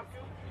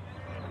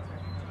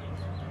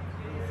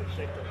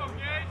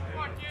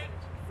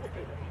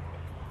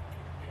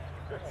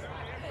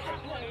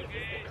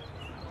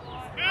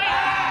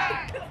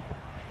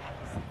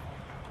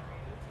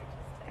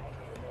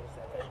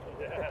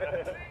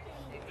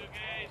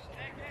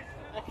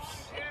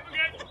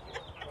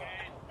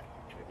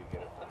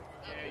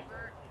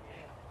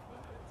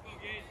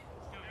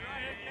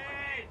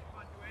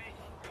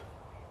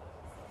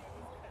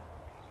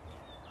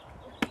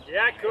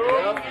 Yeah,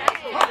 Coop.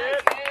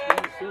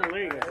 Sooner or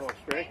later, that's all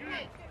straight.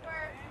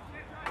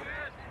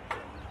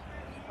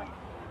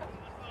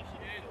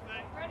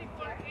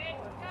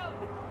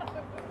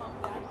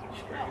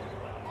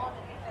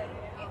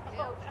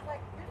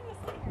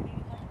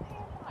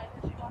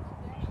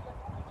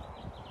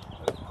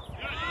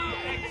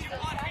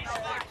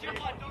 Come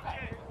on, don't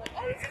get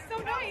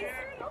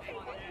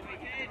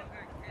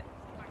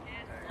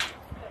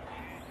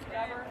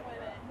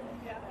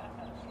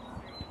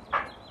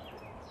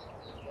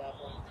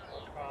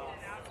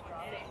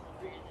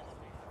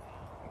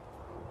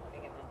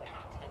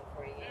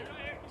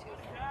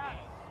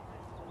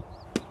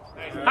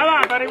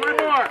buddy. One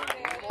more.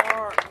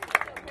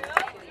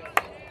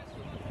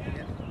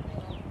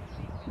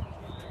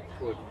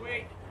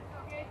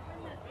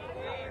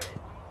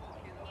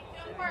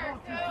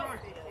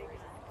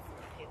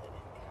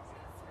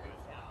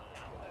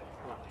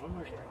 One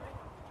more.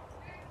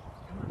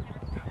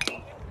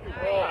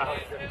 Oh,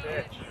 good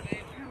pitch.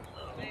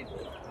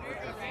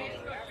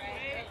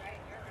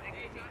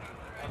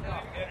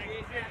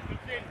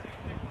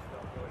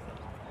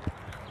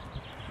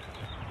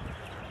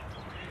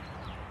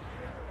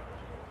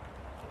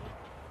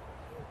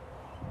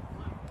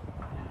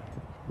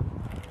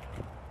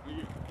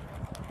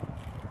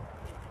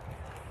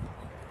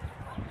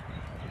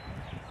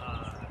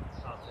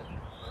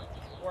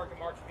 Working,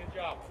 Mark. Good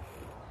job.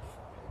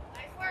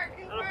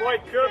 Oh, boy,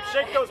 Coop,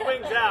 shake those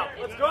wings out.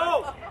 Let's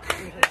go.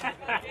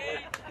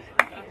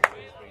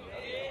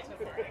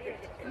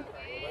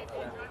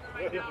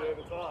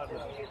 It's on.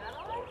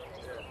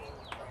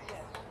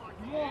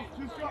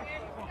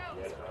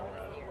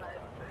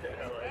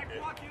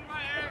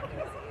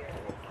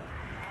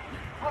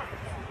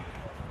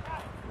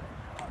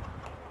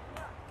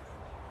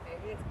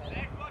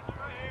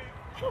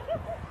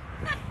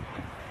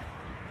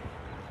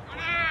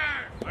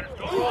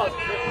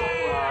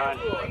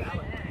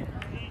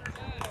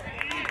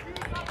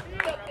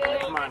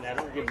 Come on, now.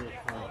 Don't give me this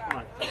one. Come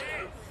on.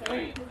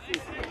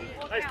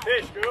 Nice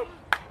pitch, Coop.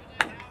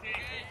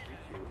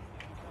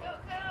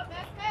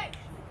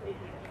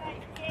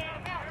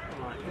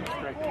 Come on.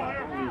 Strike one.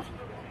 Don't lose it.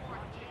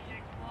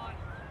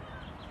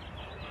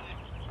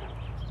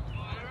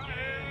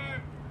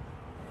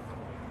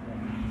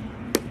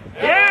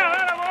 Yeah,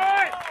 that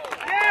boy!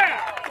 Yeah!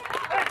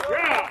 Good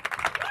job!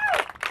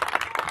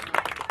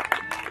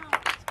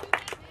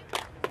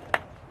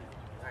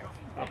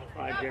 Top of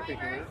 5, Jeffrey.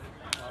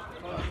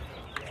 Come on.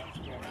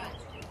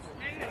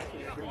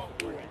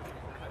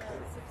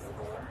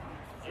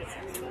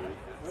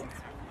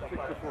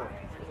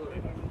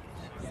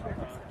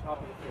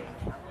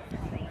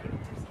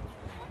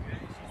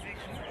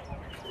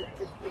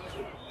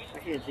 I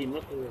can't see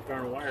most of those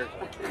darn wires.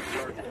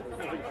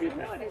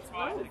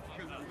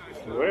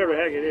 Whatever the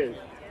heck it is.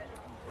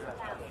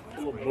 It's a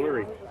little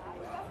blurry.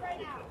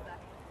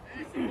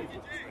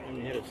 And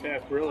you had a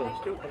sarsaparilla and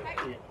still couldn't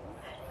see it.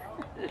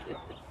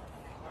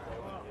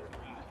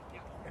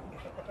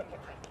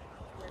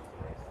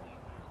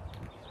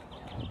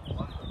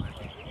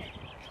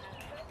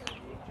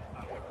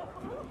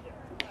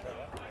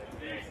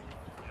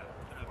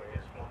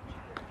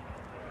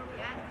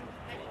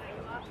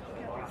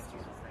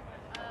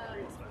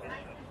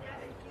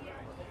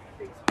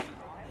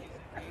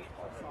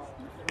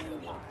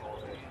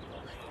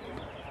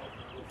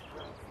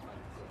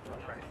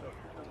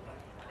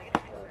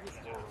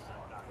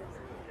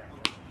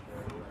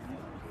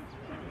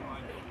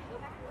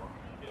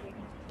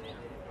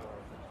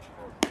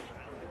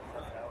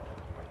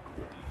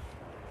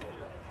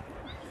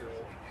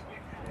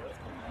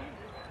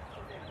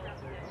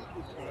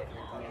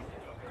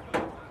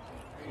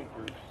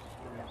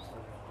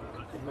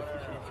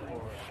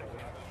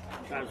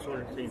 I'm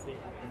sort of the same thing.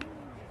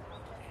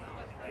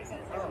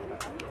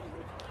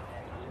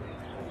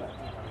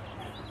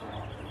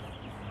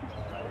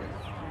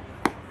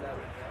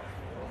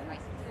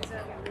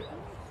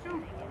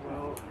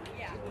 Well,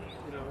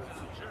 you know,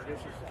 this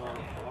is not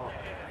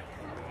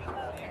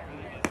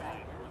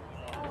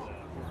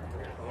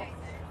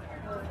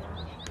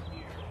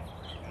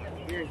I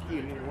guarantee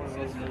you, one of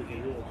those knows the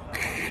rules.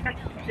 I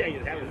can tell you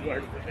that was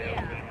hard for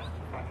them.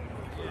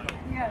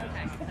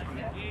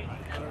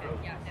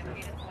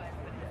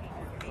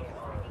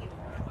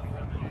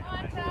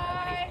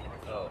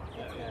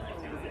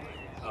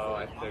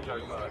 Oh, they're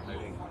talking about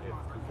moving if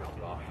Cooper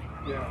goes off.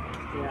 Yeah,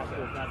 so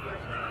it's not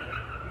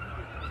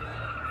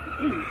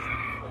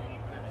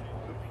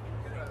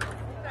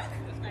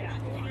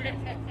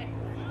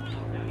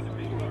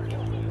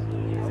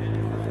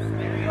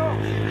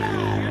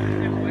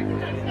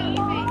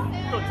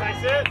Go,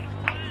 Tyson.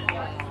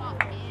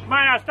 Come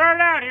on now, start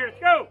it out here. Let's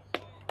go.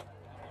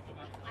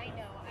 I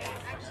know. I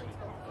actually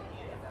told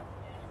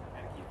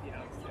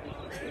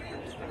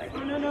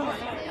No.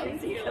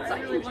 I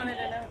really wanted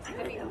to know. It's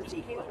going to be OG.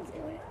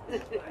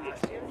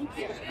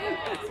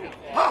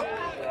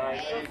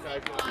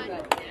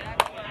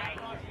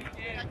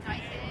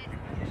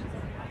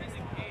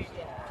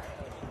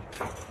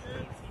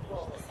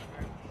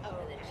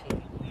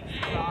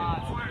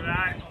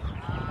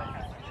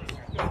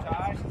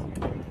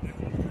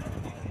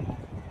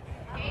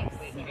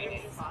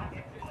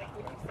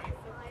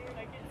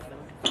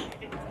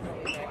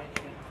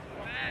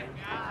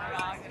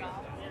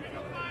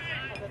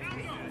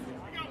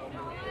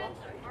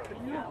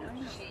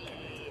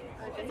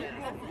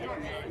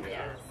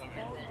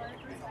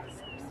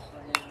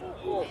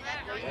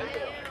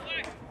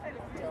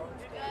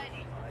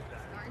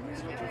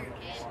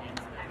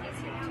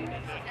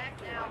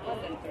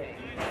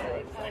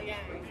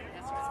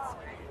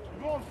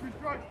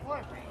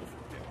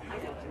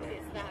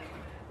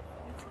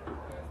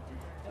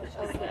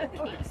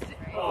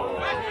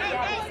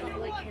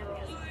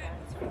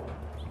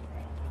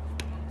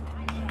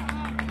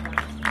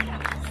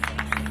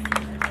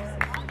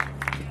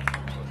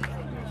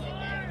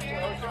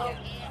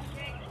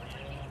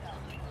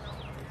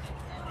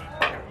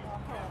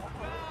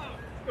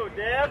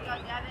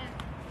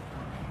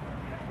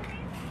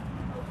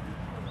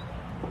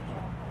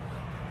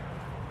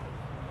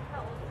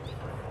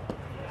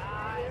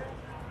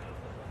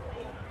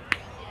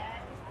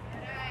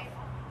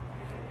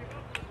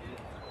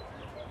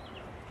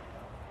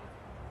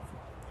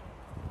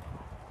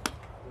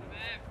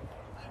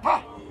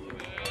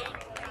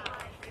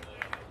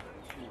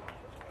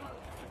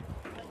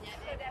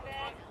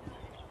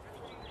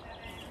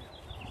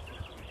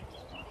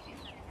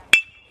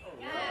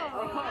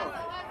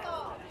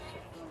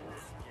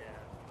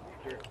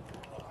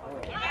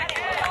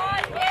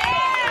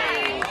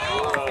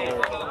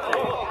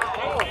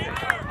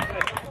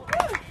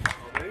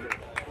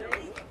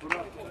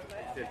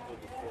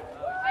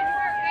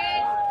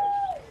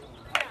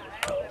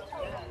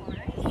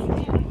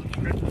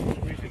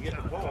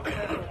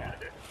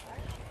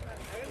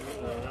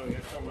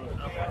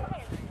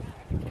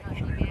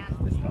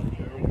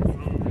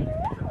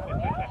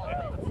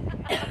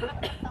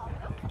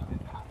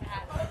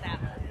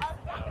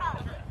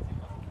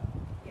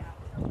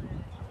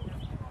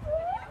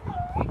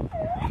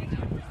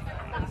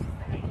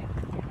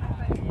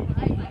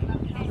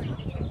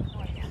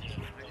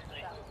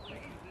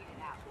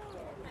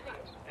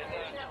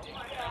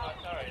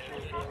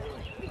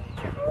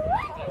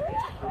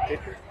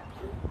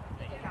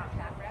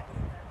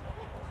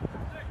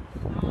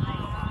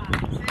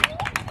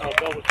 I'll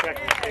double check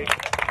and see.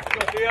 Go,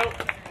 Theo.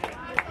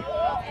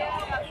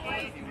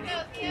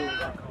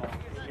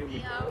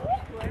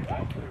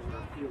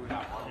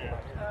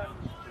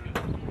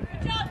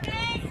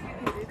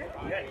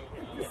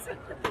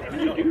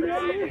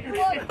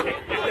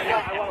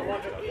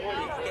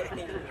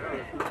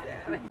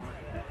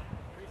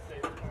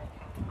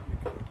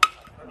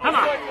 Come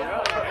on.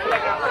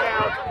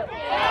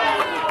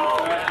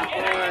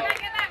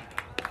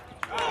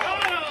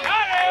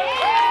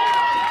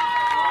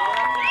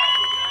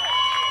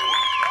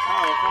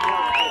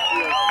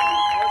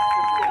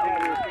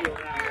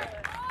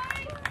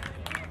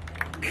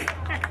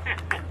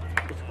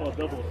 It's called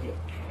double field.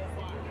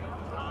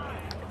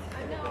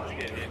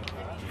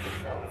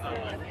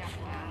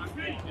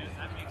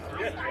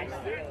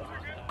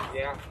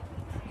 Yeah.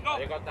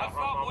 They got that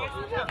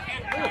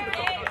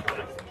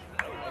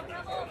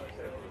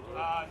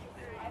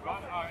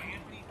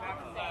Anthony's back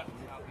to the left.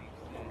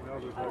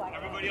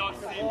 Everybody else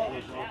same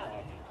position.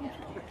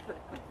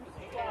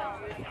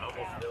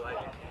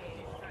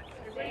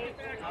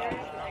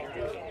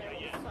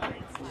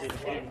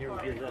 When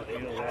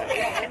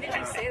did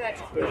you say that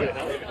to me?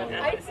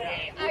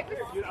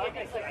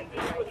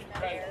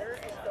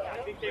 I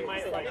think they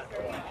might like,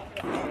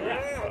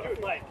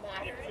 like,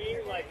 if he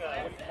like, what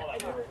do you call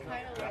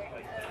that?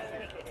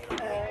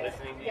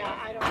 Listening.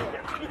 Yeah, I don't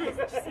know.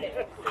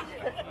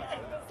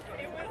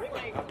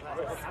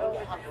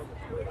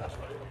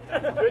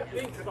 Good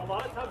thing, because a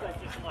lot of times I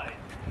just like,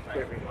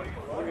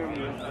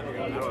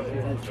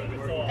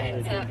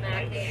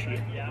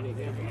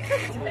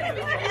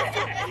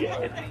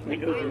 We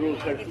know the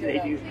rules, but they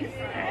do.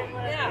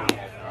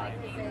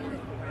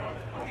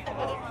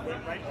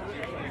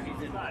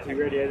 You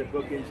ready to have the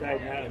book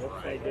inside and out and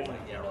upside down?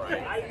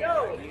 I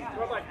know.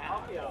 Throw my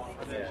coffee out.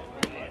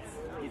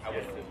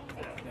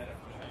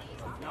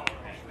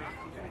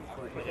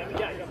 Yeah, you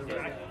got the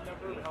tracking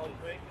number, how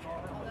quick.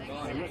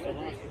 I must have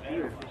lost the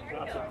gear. Just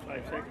dropped it in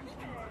 5 seconds.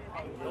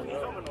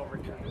 Coming over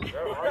here.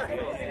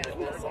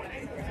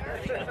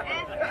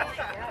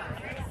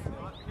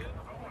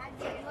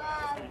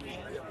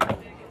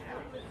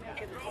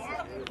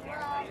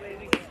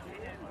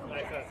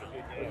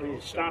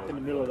 We'll stop in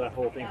the middle of that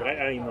whole thing, but I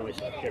don't even know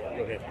myself. Go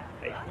ahead.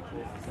 Hey.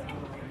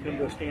 Come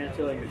to a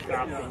standstill and you're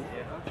stopping.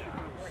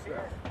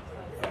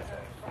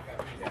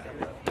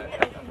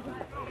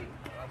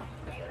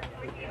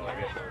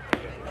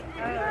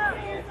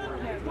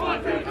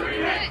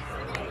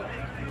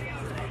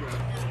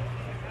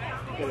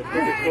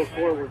 Go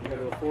forward,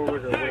 go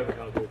forward or whatever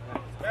I'll do.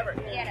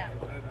 Yeah.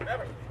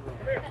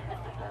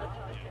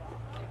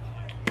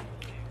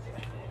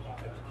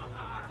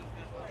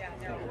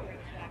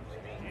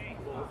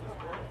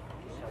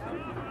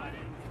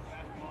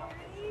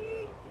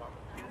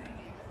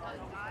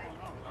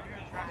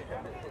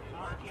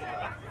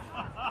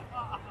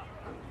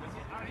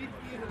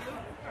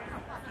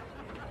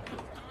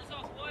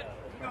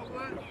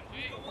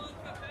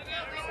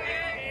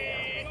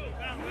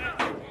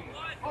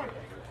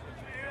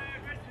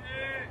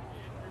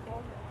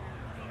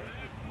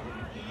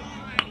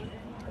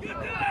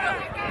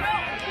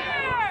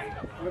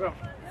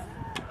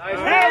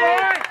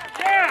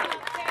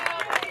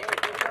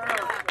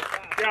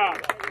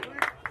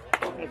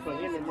 That's what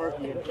him and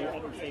Murphy are the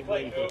same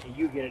way.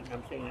 You get it,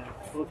 I'm saying that.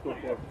 Let's go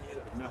forward.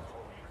 No.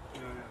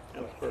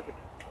 That was perfect.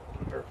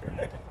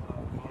 Perfect.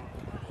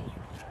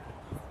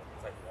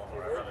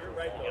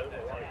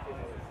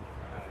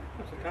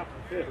 That's a top of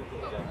the fifth.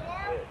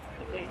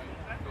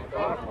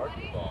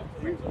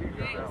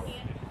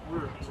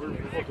 We're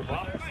at the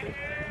bottom.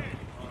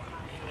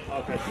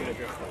 Oh, that's good.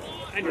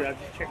 I knew that.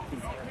 Just check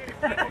these.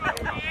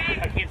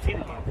 I can't see the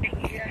bottom.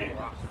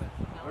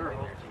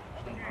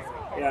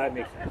 Yeah, that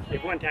makes sense.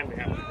 If one time we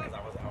have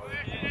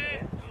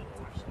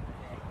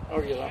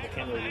Or you love a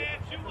camera.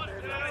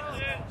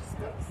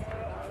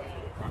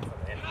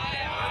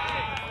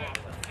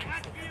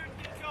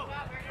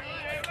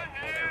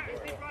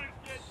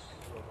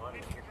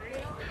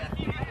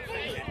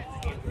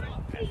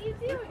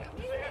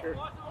 Sure.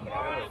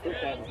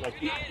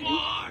 Like you.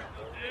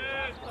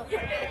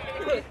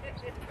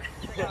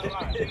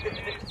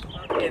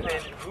 And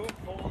then who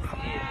pulls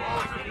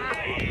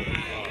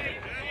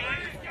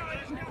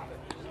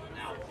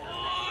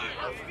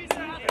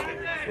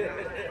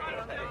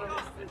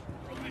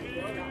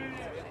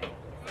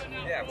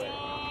yeah, but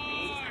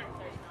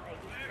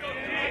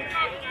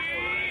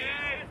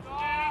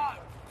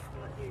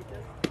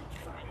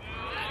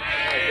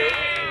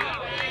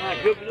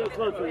Good, a little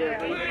closer there,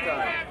 please.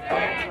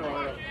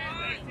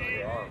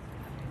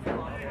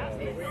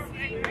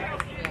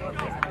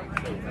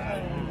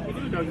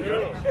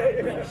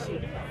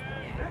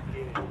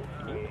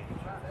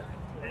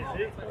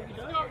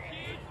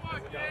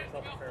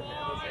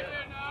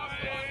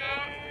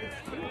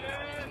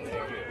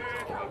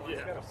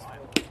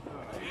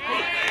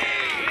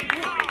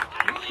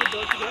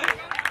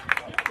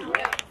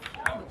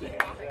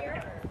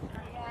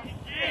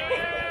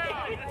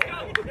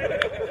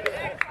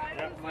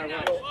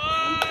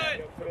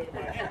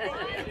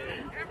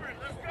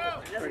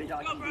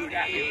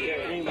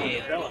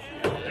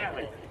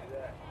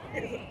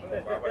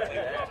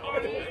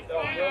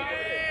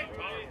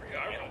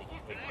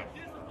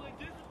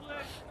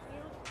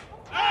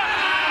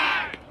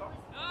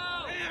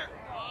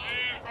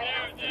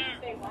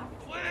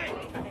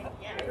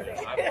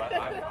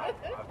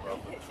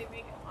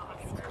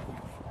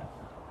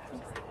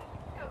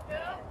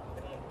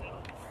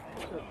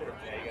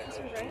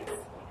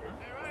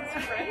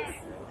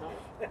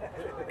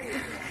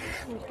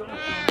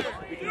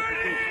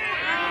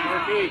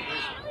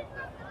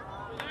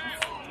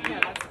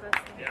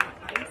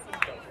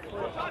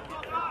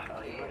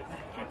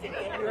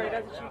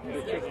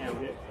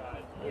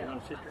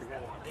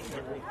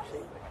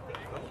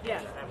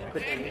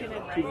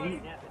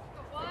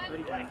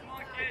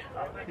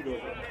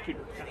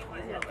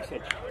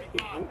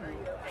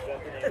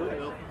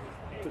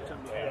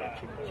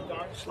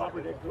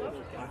 Slobbered it,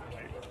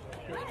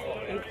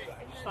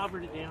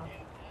 slobbered it down,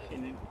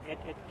 and then had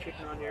the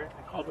chicken on there.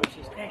 I called her and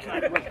says, "Thanks, I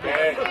was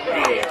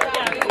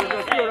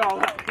do it all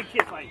up." The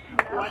kid's like,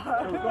 "What?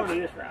 We're going to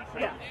this round."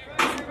 Yeah.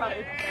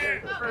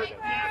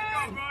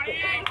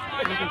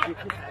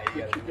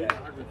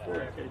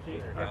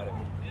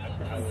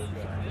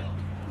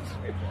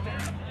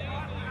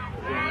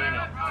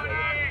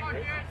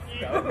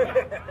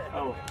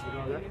 Oh, you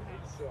know that?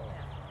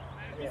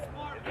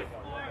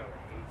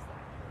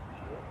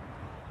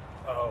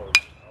 oh.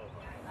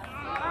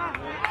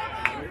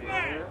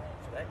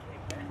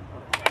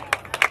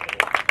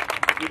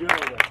 You doing all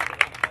that?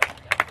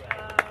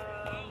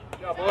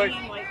 Yeah, boys.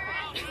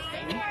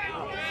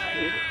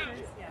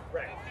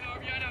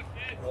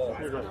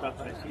 Here's our stuff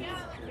that I see.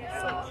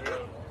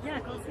 Yeah,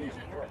 go see.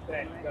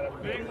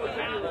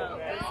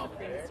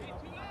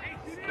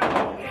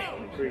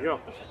 Here you go.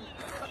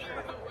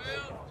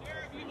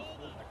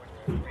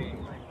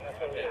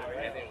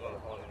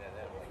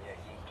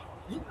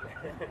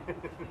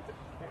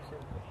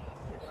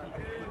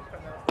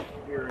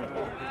 Here,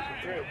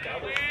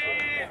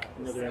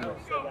 another end.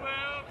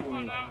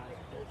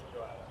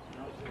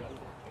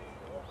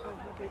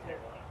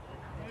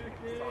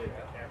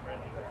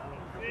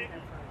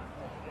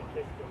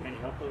 Can you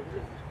help those?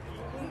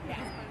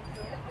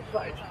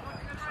 Right.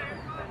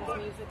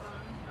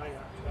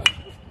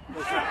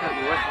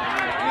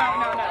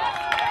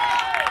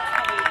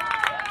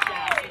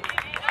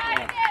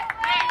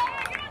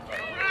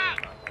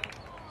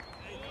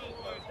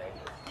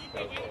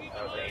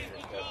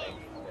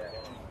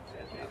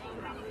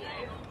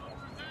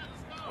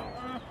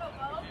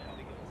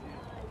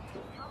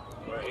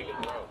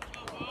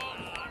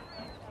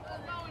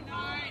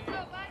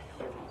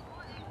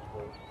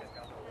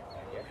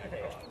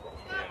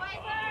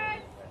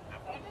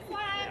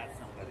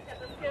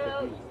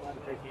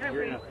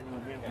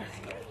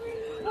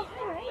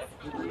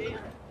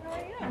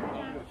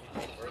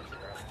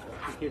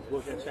 Kids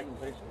both at second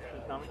place.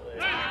 Tommy?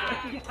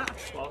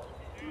 Well,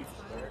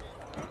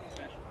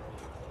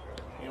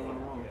 and one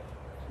wrong.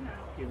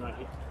 You're not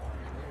hit.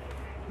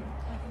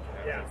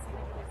 Yeah.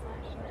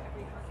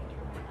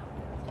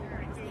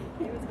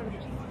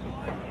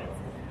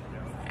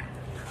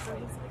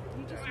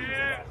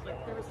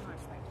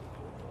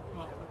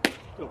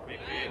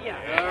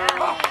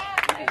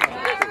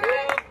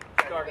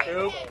 Dark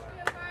soup.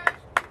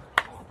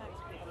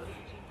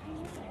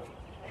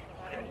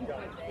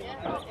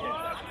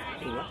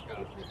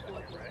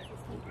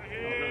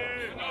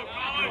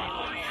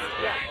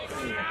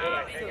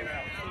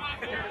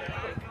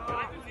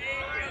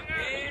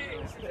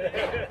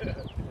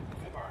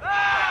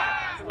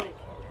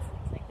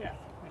 Yeah,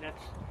 and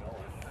that's.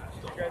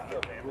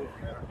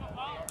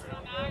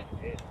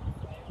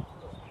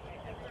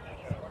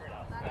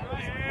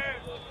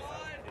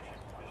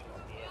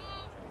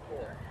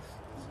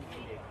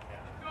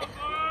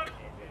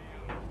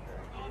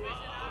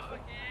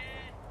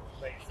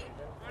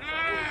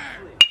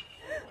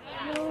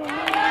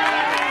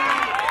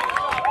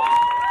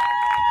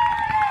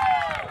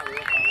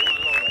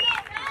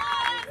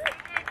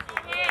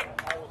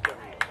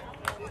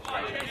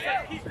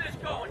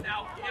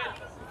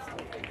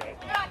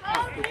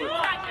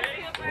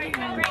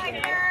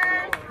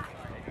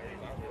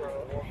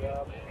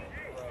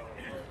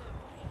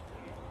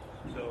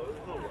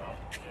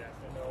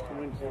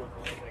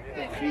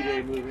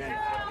 B-Day move in. That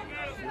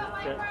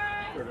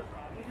sort of.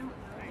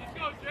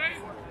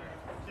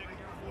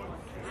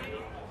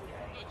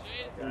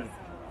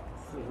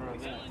 Move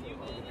around that.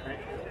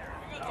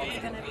 It's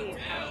going to be...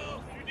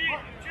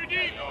 Too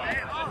deep. Let's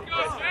go,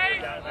 Jay.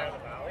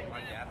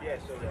 Yeah,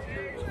 so that's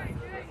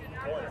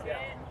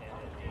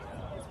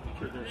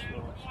Sure, they're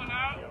slow. One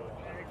out.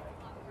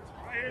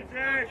 Right here,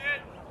 Jay.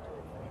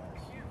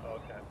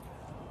 okay.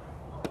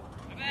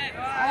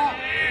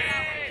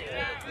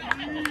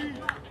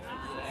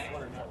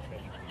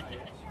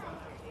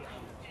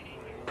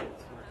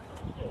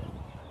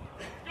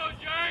 Go,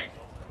 Jay.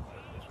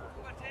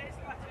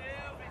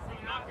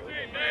 Knock it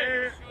in,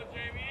 Jay. Go,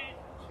 Jamie.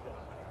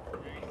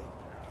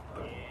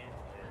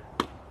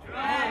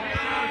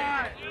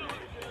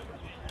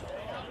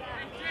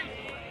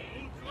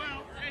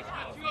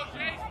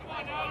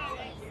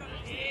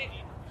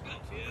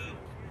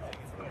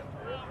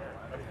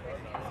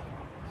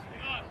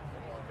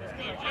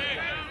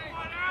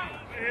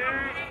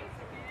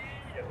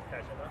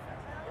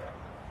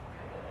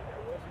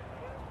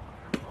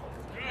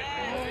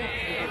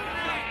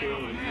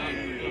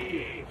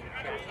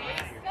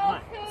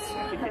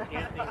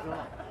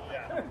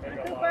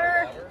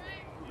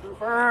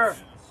 Cooper!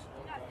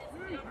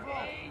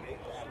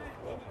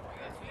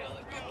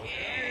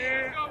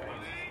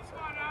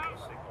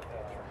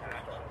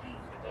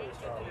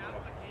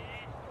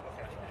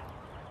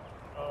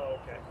 Oh,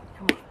 okay.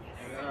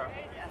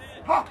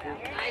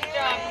 Nice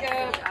job,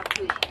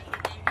 Coop.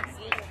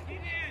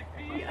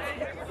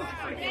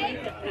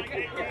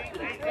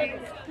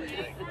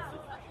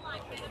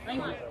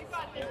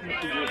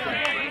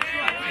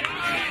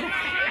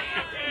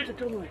 What's it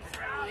doing?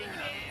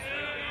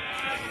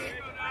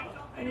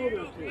 I know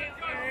those two.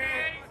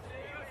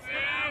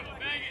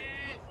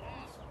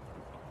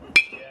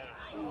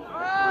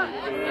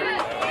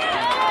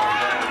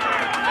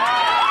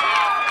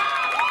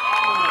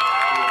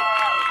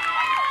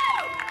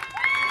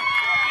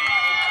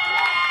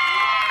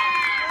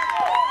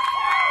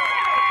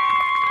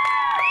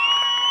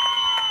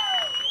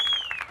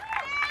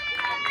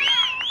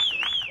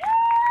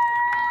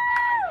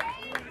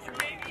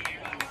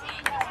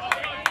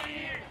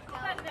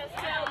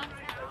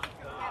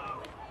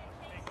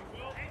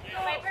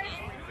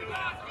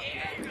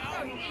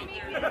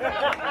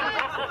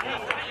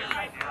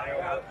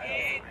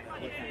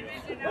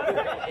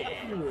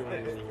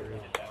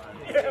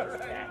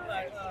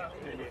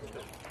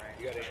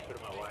 You got to answer to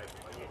my wife.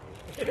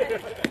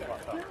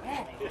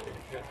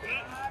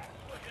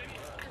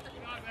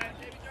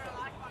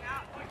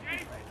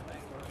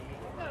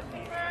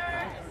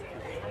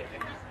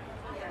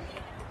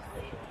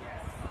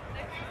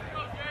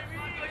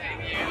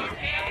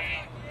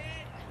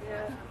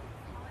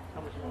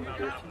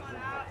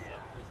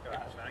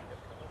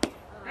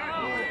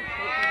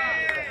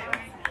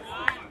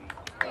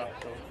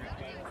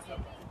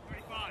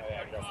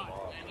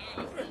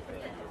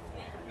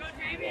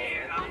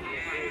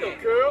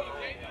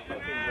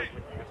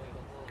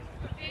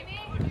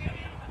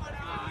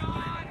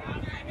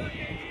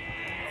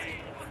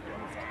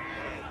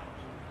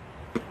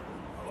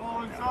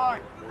 Ball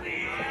inside.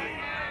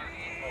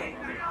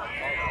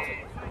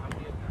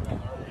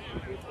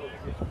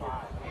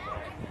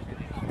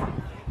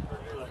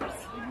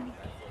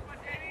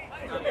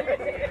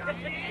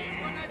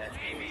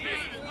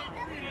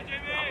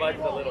 I budged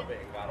a little bit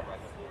and got him.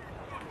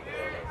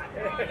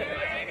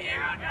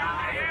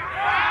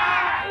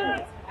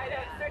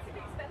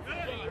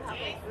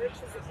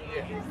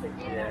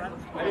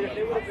 I mean, if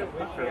they would have been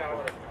with me, I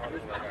would have.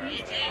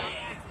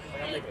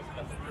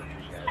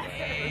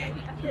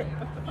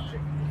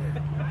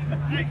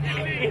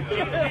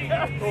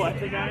 Oh, I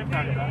think I'm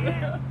talking about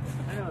that.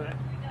 I know that.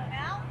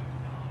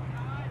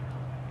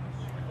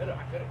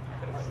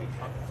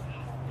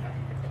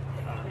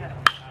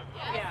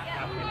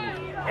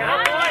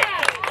 Yeah, boy!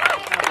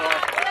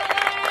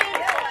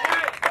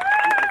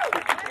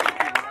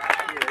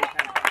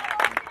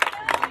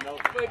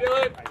 Play,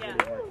 Dylan.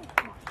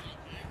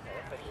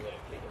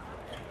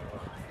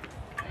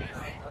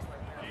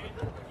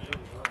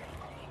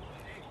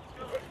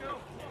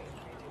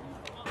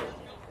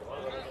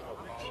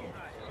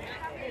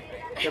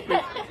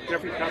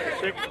 Jeffrey count to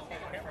 6.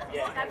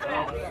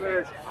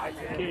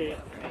 Okay.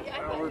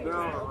 We're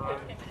down.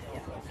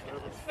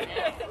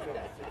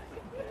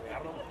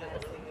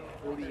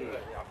 48.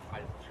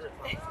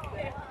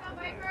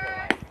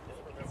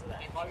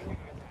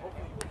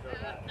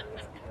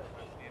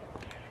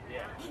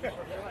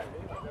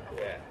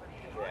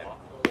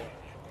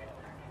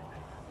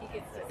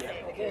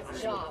 Good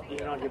job. You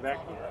don't get back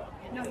to you?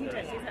 No, he does.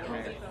 He's at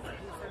home.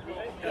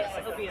 Yes,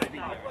 he'll be at the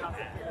hospital.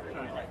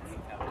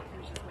 He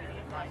was just waiting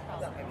at my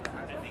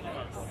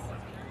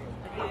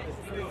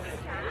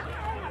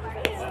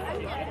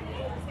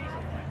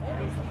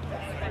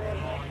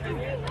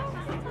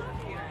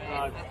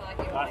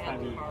Last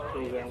time he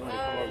stayed there, I wanted to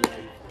come over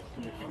and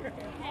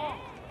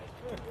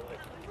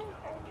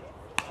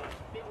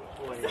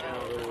boy, now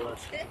a little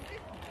less.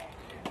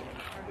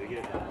 They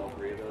get all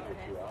 3 of those or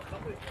 2 out.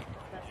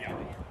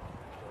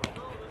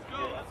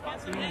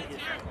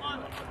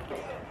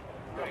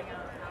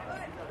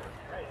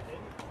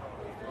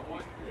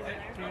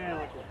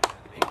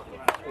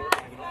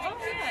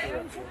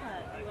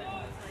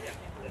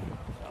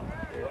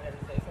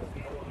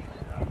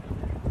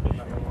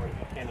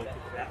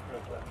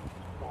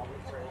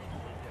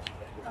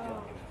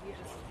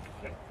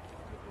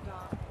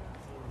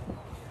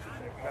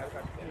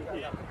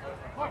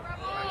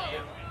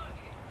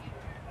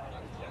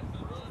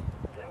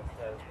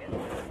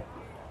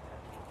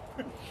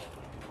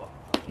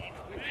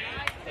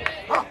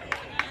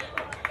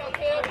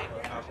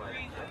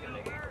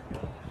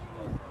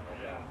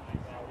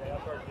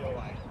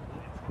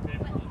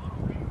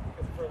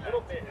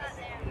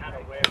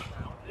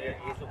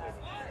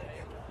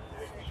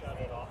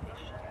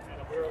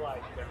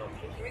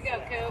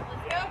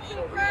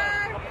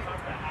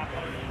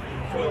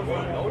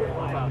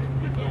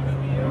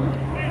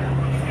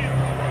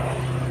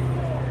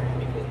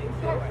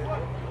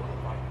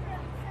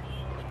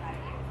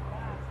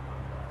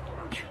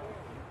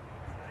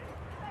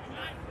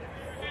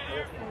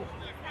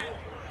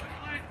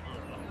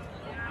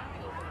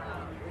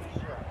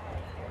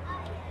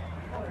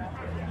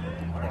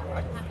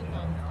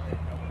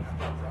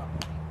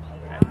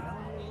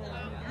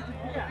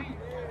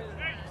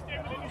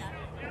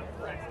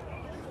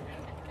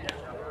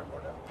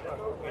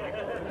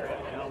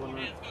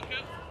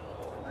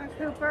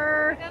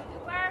 Cooper.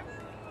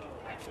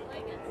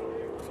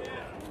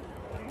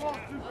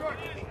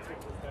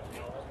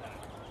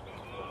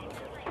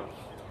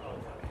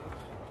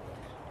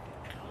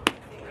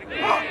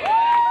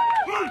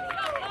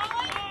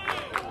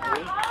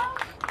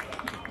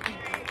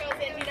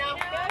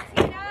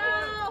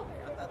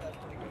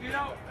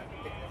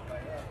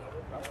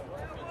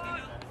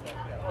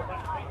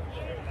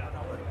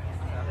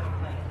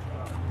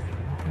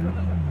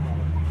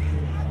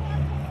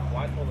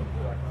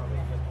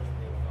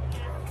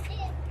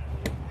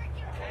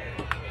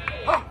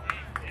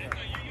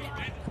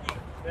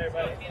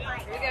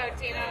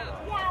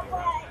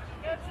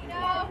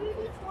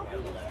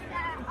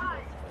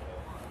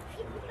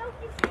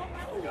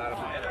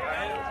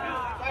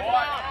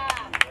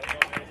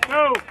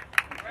 Go!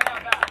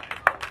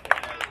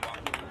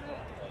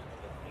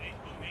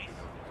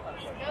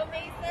 Go,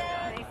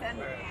 Mason.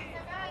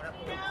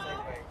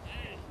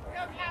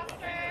 Go,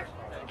 Casper.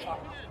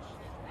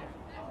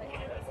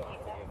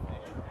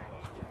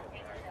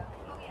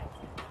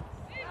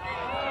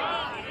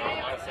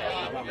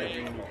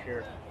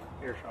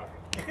 Earshot.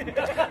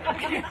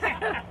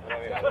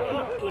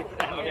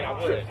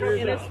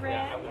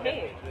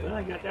 Well,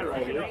 I got that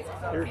right here.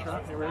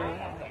 Earshot, they were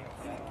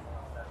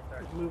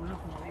it's moving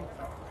up.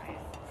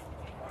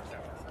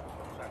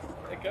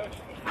 Hey, Coach.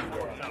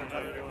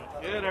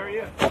 Good, how are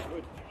you?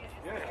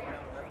 Good.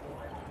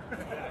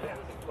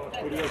 What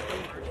do you guys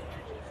think?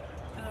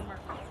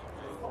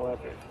 Oh,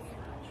 that's it.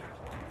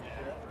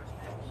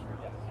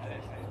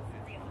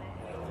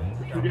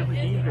 Two different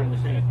teams or the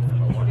same?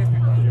 Two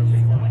different.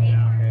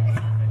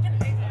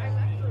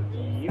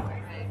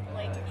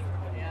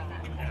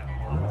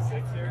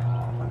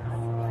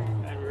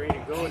 I'm ready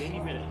to go at any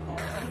minute.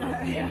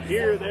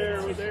 Here, there,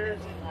 over there.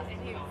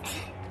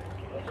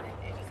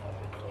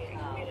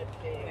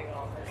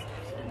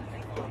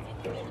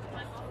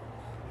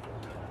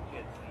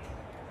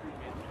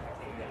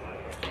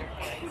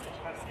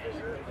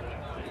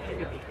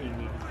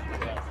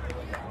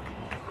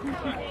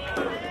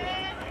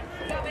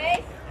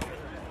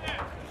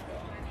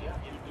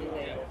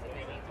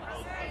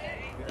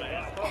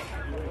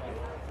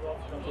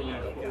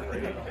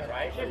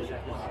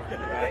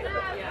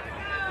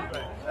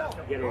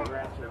 Get over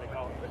after they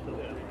call it.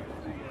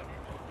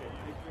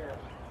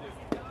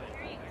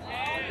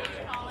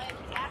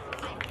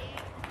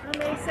 Go,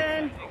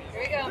 Mason.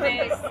 Here we go,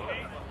 Mace.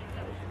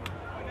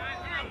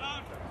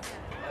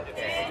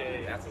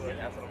 That's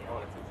an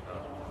opponent.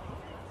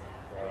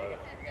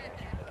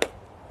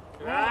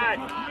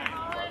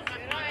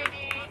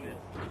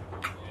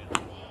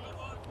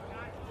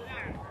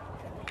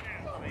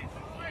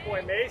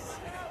 Boy, Mace.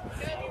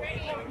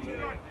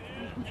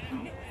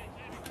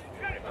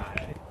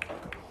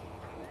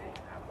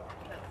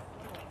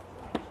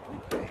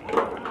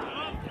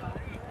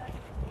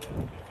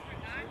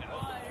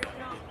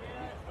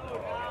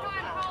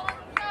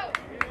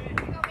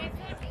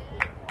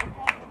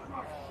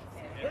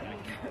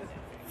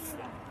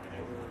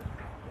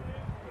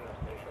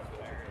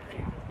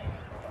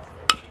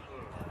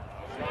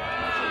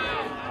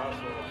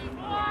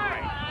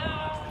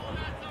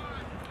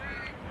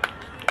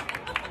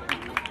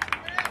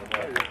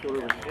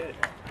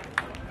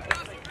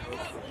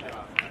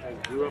 I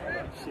grew up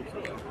about 60.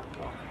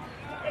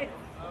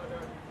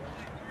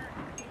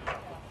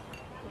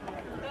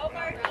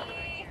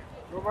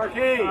 Go,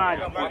 Marquis. I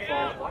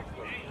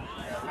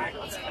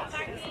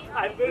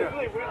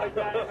literally went like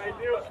that, and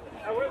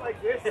I went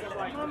like this, and I'm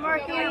like, Go,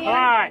 Marquis. All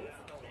right.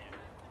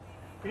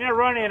 You're not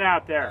running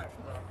out there.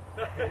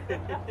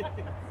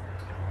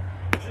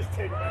 just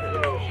take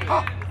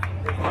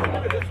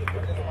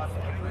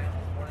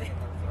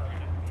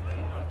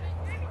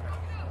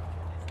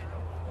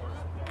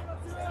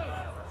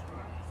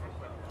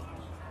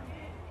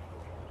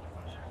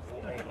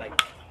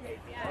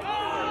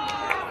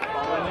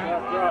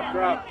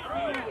Drop.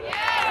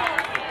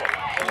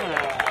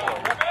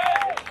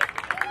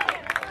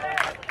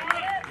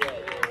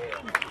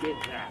 Good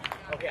job.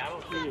 Okay, I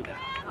don't see you.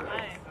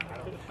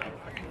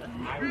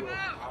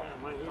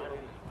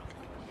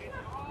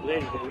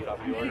 Ladies,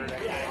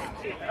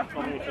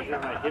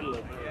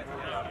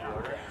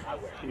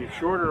 you're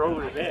shorter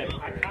over the head.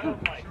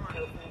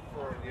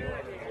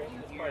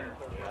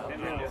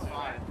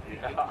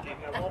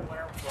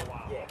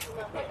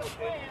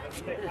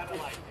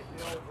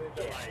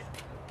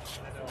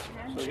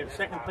 So you get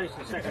second place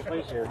and second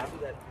place here.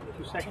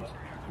 2 seconds?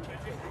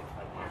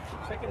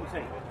 Second and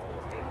second.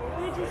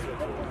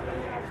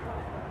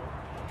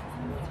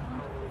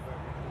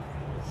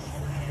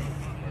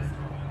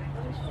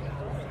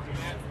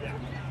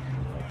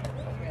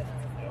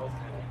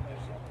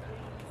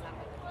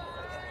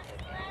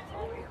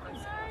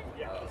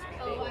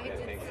 Oh, I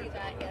did see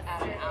that yesterday.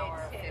 At an hour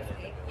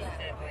 50. Yeah.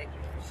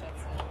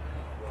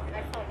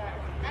 I saw that.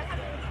 That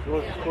happened. What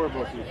was the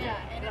scoreboard?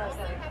 Yeah, and it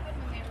also happened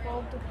when they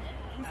rolled the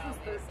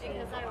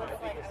because I was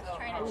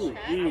trying to Ooh,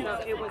 check. geez. So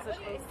it was a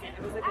close game.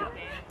 It was a good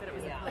game, but it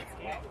was a close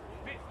game.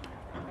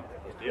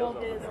 Well,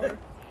 did 12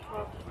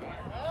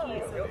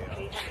 keys, so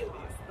they had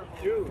lost the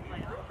whole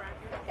playoff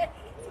bracket.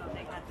 So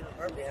they had to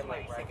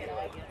take it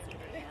all against it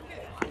again.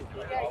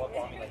 Because the other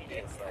team lost.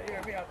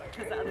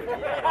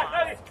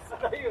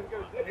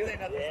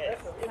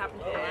 It happened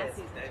to the last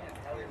season.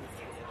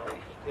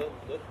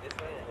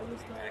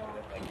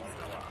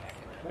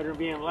 Better than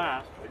being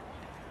last.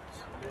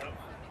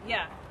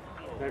 Yeah.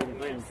 Better than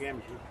playing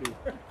championship too.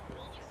 But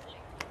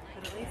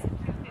at least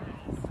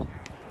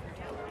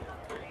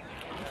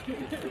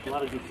There's a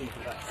lot of good teams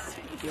for that.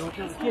 You don't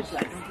tell the kids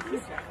that. Don't the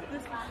kids that.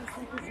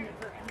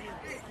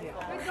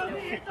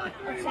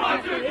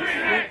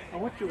 I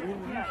want you to win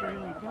the answer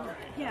and go.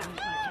 yeah.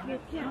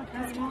 Yeah.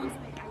 As long as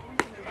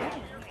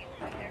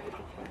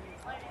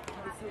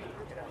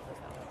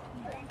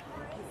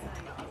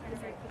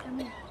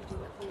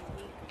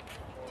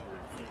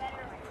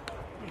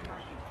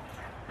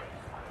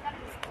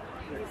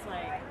it's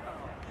like,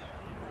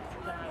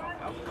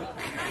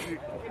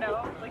 you know,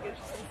 like it's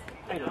just,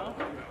 you know.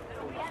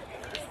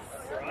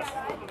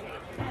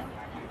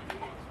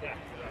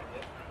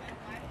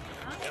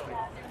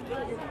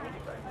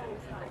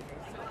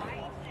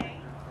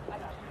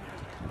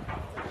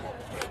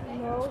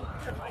 No.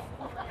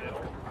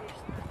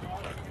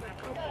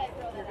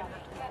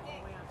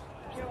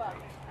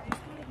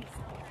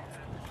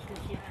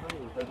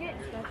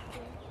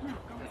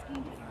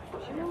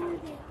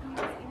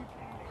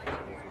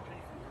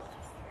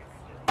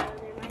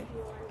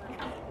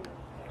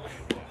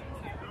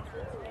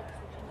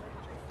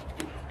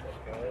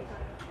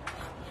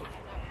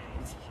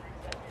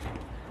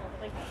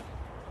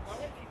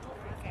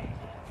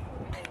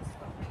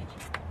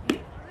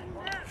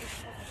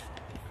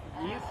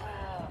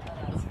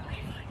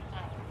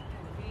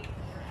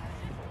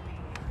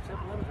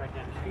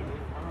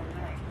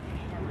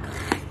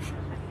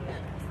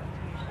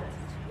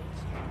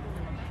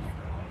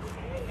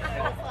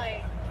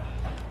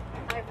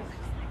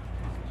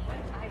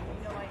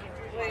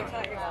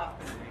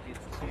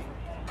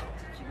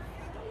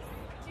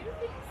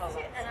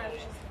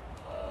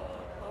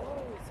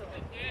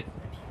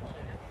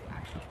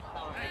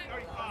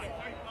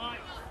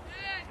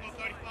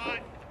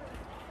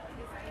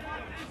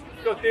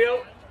 Go,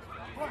 Theo.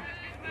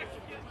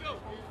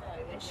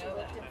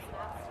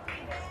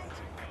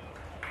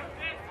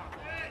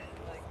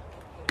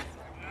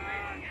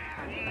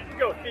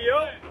 Go, Theo.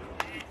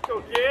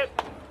 Go, kid.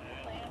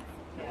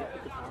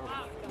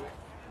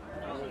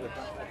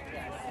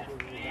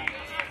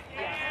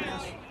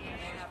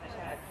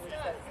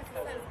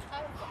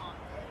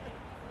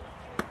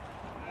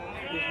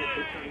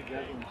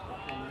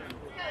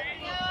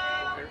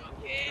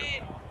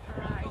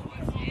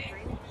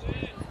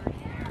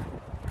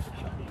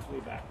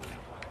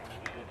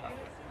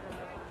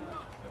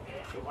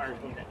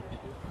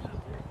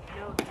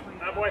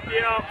 That boy,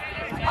 Theo.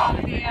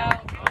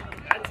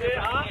 That's it,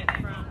 huh?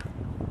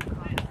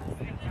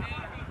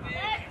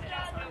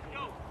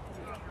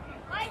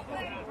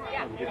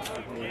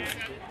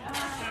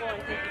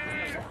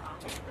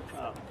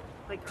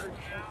 Like urgent.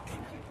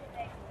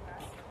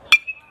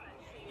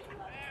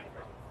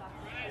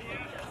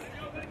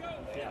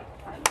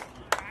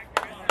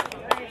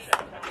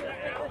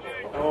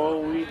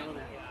 Oh, we know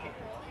that.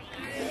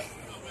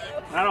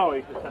 Not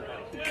always, but sometimes.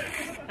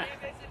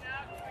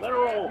 Let her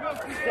roll.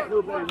 Can't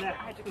do better than that.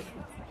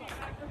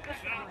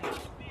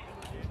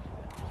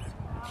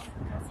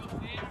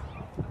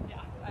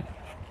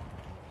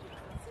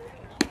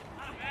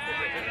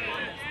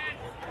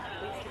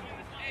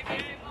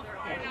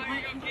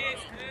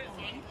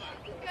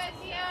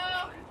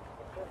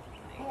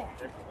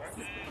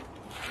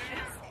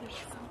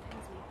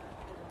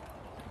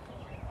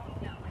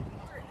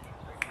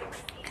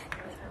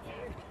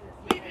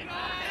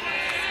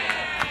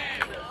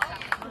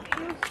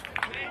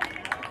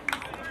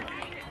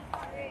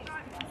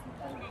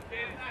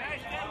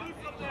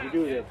 You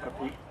do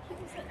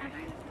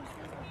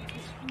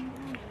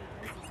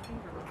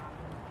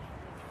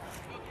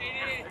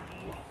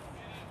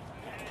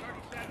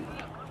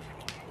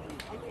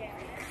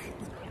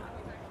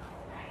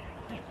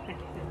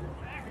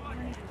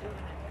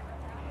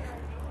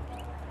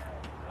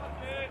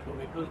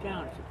goes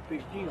down, it's a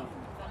big deal.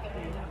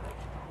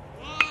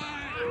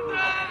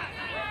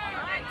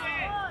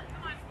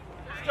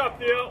 Good job,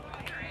 Theo.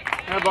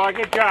 Good boy,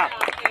 good job.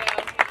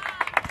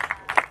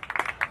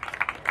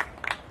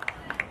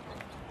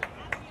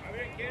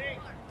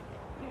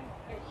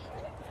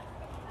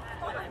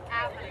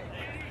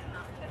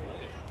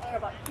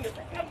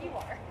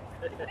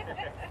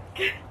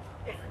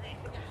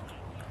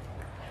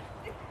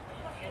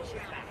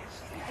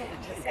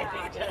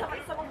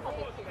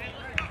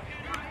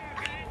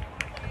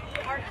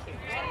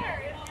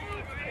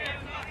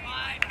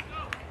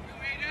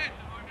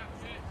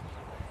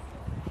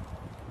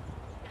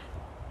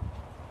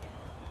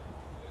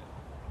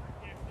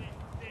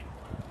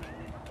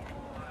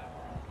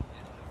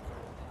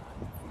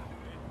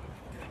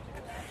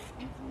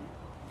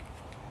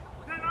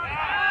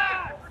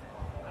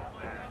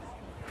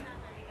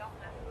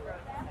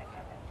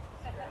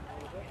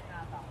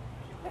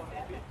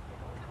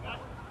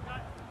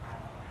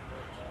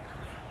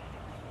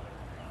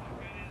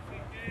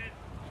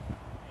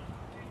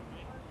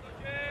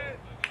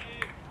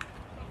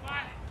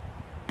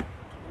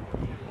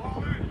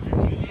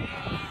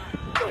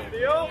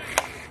 Theo.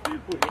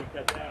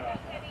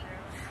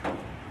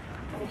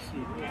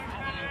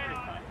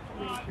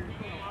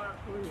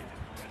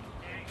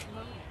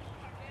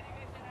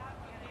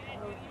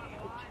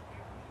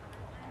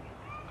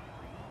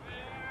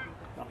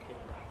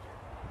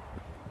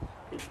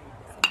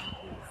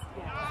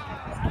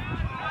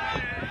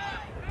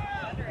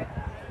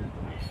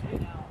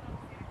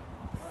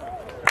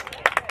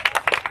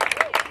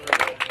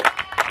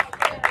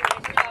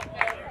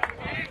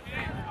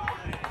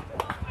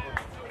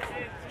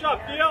 Good job,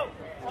 Theo.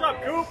 Good job,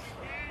 Coop.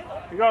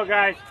 Here you go,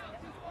 guys.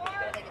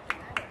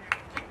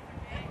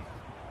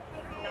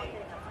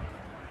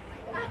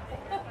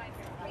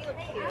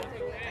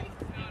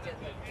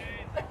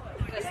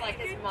 Just like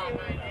his mama.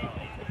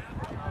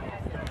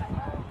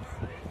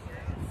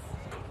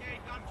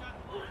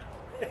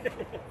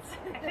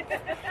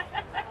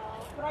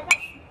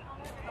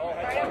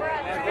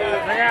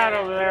 Hang out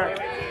over there.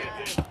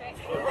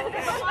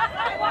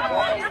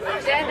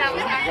 Jen, that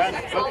was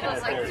actually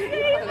almost like 2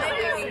 minutes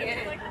leaving in.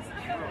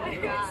 Oh my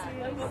God. So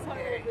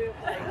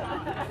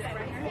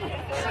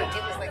it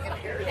was like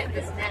at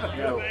this neck.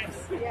 Go.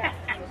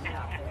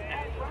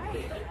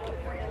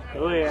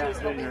 Oh yeah, it's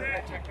in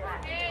there.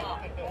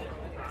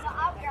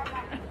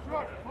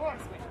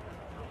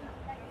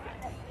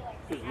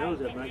 His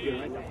nose up, might get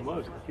right up the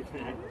most. Nice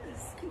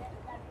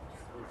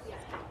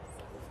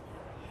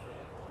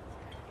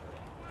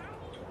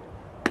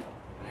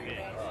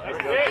job,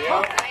 Theo.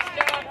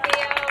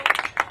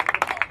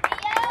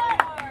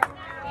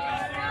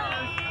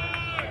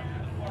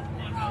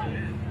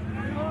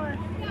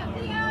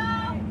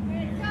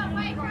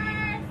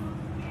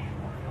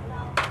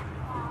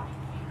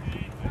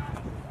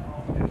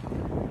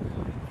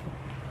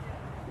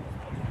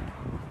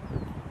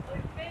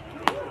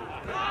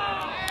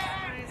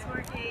 Nice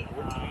worky.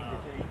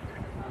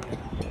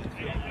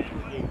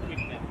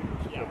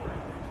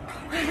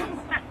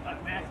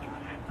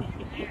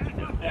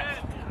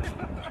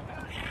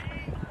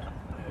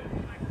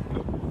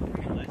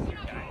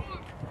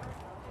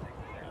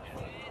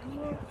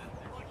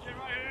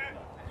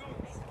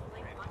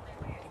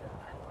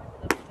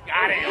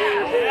 Got it.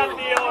 Yeah,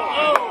 Theo.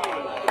 Oh.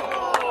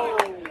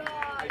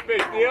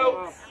 Big Theo.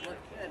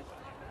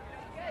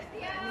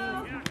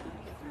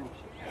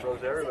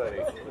 Throws everybody.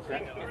 What's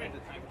that?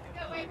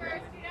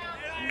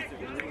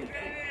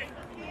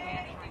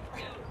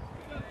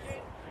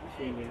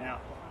 Seeing me now.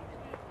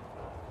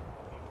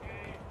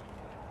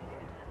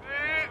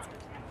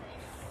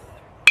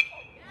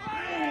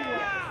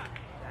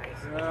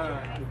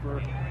 Super.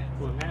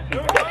 Well,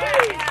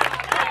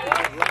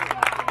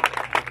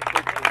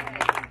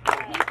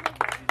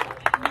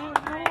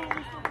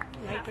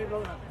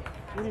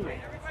 anyway,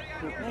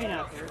 we're playing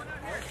out there.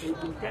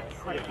 We've got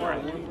quite far.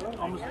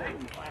 Almost a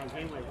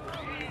game like this.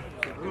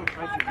 We're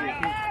trying to do a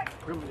huge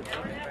perimeter.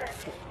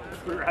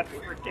 We're out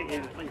there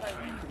taking the place.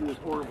 It was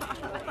horrible.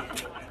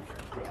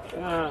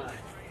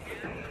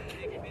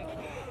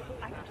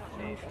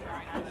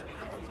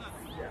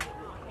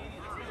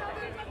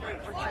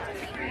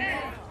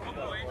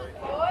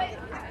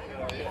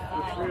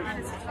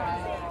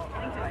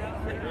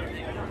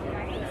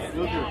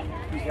 Those are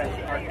these guys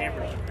are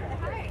campers.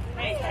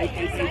 Hey,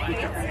 get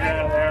your friend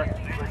out of there.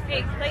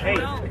 Hey, Hey, no.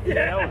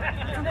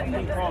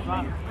 He falls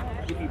off.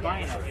 You'd be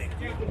buying it.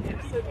 You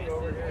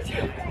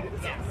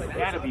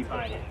gotta be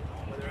buying it.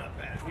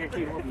 I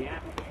guarantee you won't be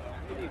happy.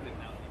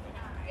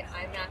 Yeah,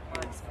 I'm not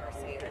Mark's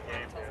mercy. The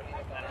guy tells me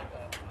to buy it,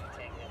 but I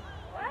take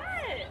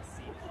it.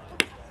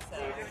 So,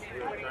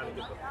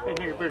 Hey,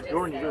 nigga, better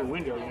door in your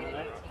window, you know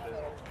that?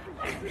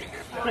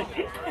 I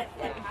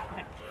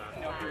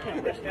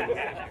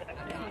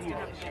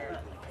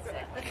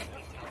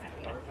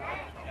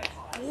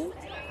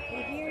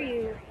hear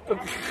you.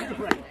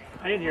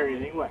 I didn't hear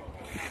anything. What?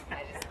 I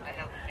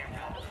don't care.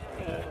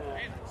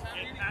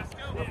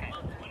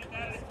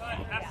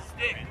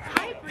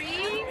 Hi,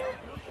 Bree.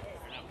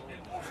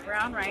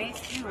 Brown rice.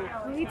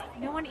 Ew,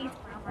 no one eats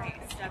brown Right,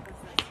 stuck with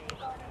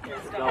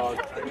It's a dog.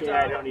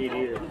 Yeah, I don't eat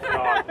either. It's a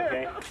dog,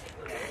 okay?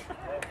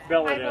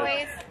 Bella Hi, does.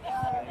 boys.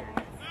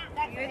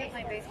 You guys are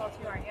playing baseball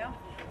too, aren't you?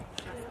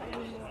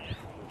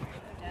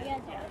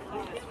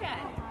 Let's go.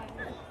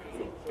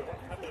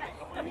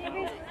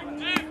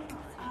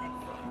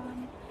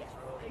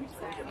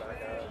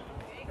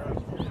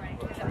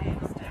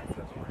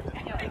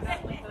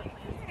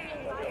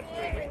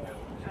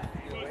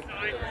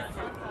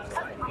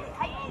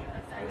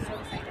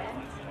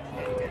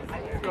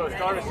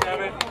 Start at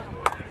 7.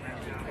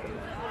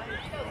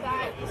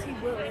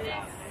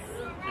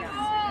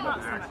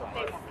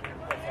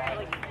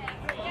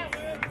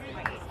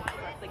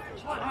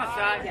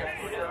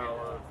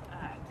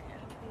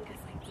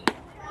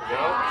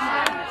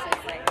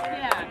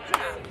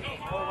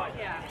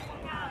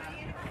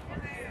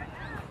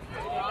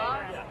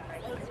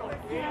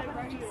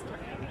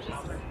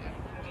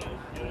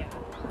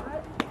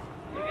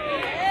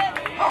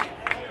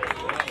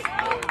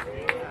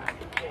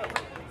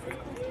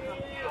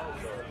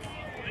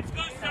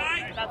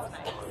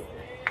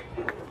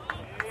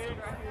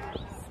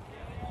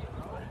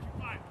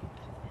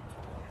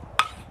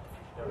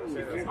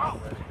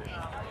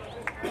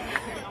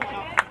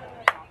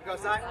 Go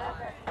side.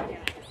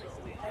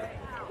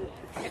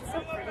 It's so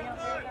pretty out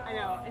there. I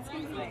know. It's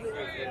gonna be nice.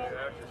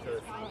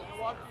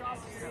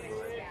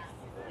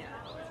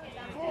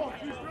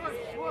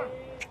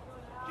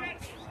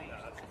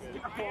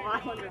 I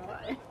wonder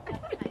why.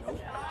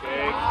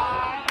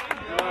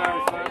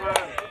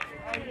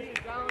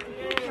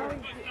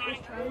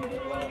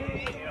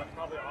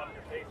 Probably off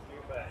your face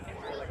too, but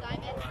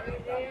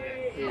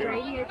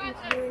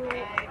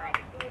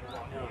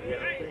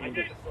I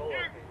get the solo.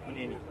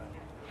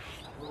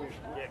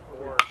 Get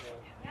core.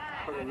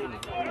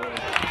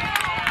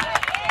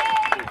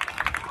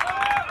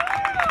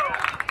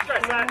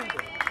 Stress that.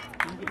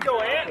 Go,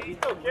 Ant. Let's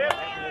go, kid.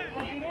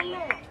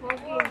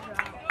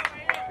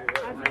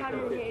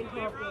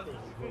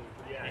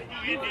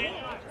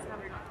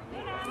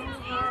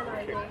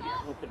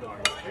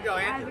 You go,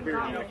 Ant.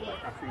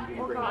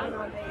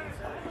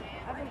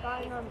 I've been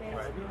buying on base.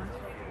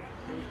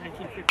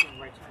 1950 on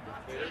the right side.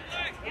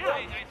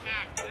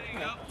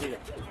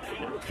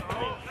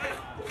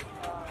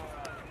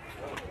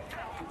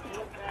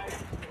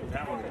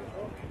 That one.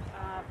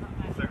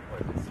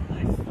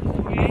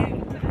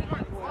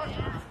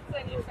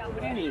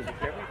 Put in easy,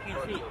 Kevin. You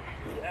can't see.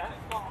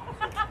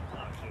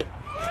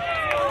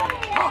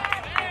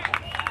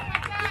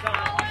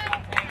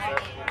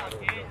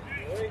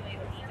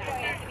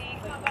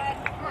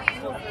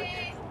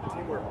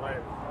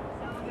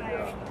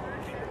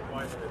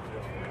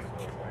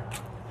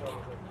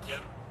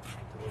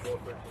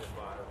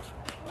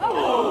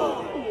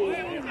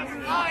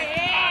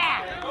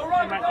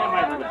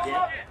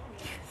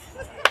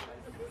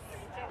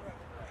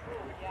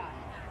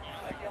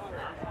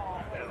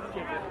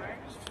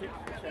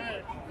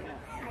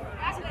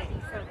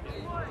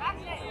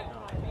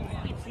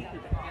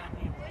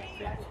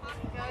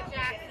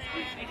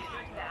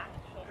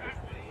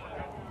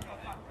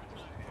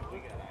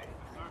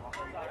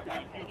 That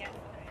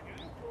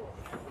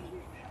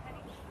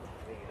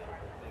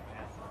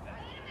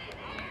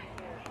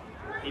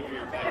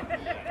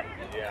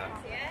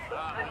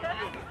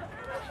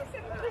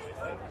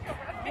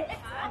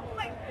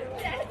might be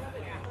legit.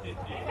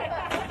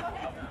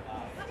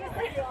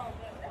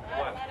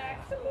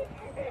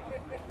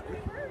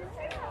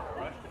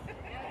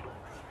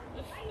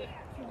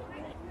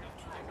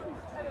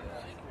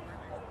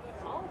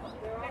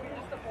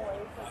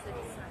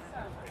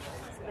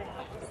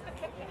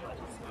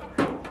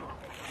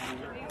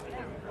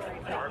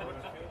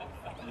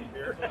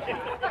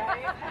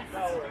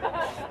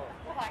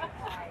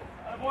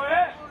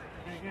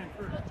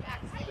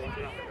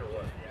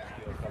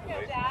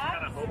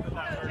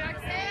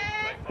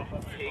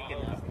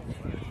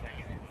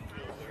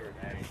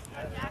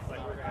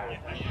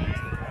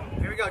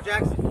 Here we go,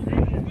 Jackson.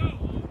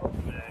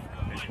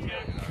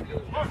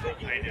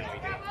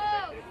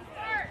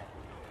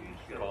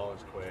 Ball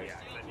is quick.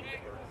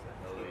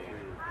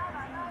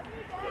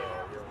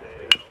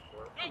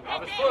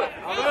 Off his foot.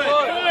 Off his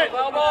foot.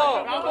 Foul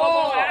ball. Foul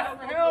ball. Ask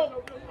for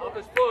help. Off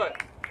his foot.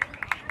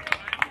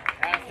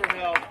 Ask for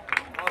help.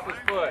 Off his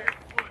foot.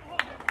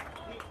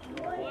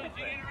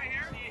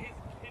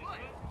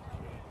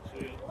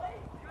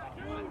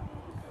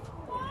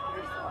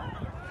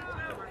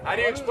 How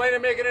do you explain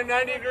it making a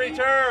 90-degree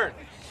turn?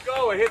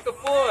 Go and hit the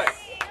foot.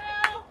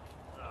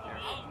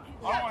 I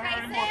don't want to hear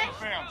any more from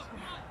fans.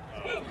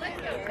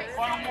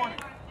 Final warning.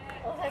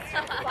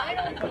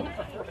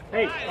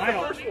 Hey,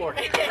 final. First one.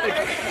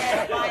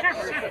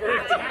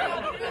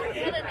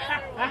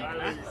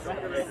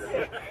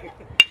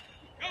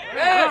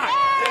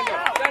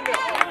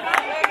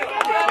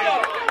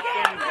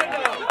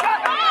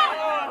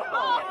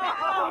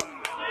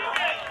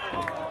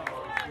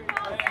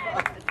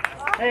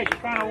 Hey,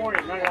 just final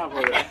warning. Run it off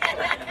with it.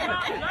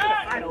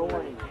 Final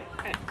warning.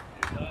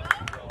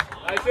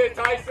 Nice hit,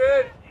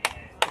 Tyson.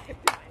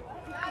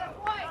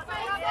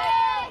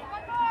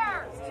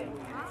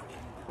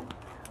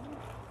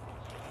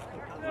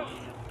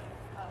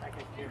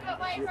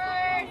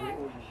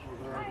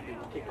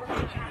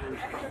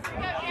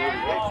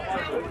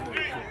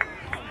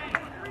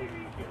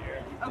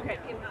 Okay.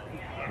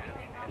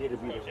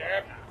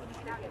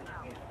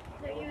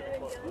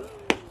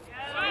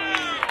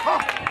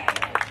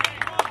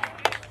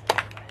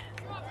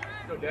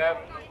 Go, Deb.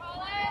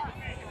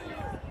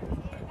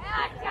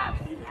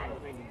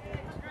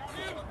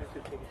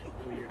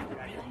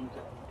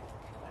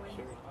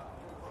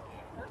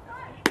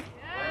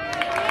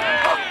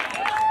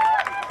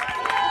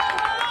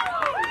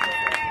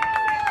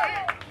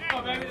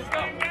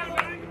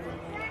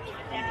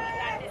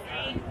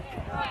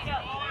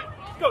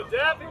 Go,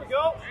 Deb. Here we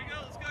go.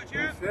 Let's go,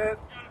 Jared.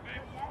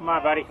 Come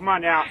on, buddy. Come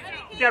on now.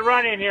 Get that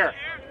run in here.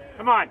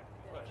 Come on.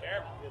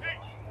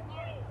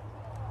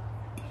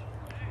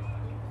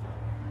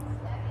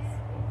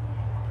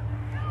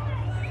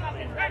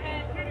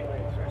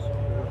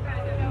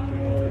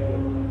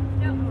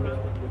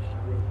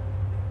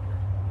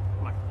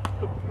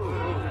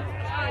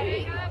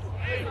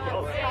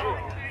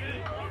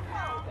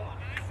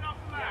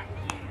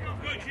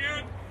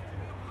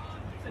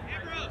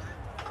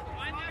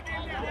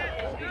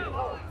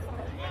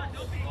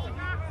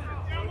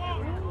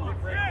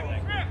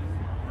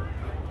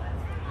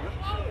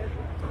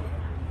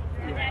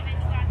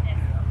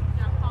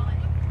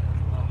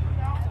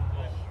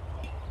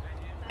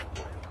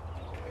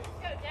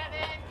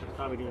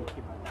 Probably didn't keep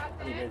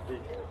you guys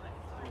did.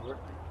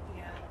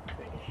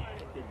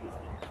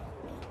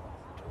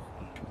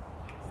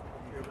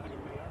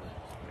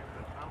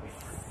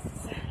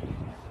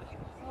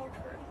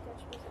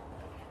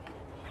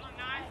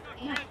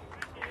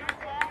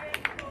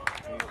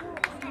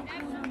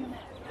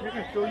 They're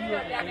going to throw you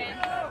out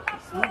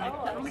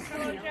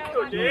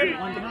Go, Dave.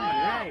 one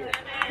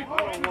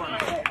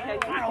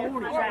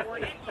time,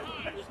 right?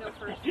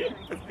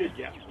 That's good,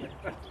 yeah.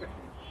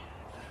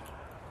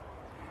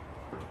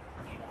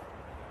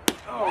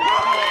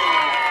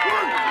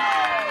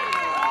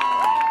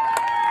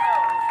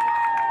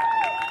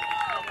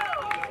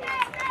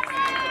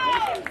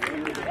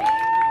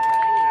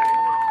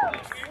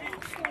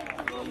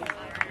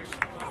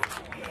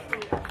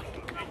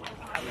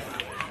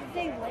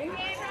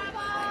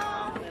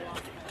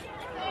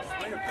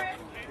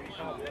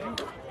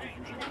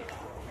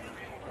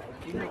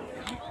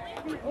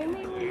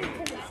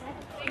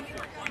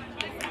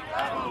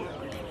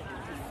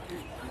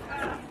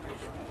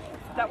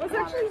 That was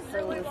actually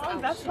really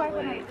long. That's why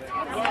when I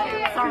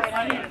sorry,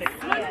 I didn't.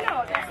 Where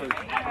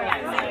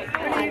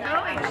are you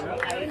going?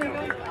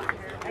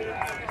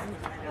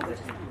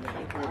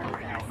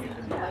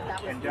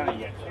 And done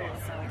yet.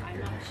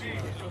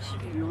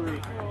 You were.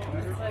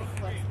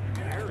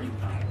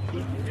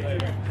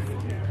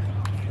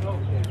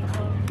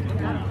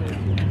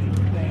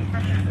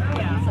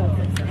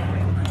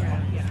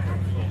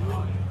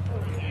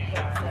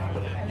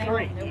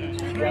 Sorry,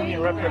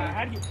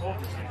 how do you pull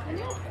this? How do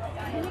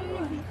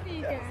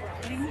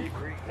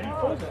you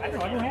pull this? I don't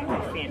know. I don't have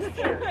any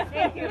fancy chairs.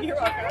 You're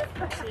welcome.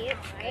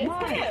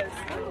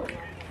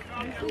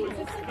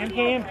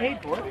 MKM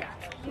paid for it.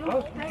 You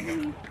don't have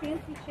any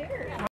fancy chairs.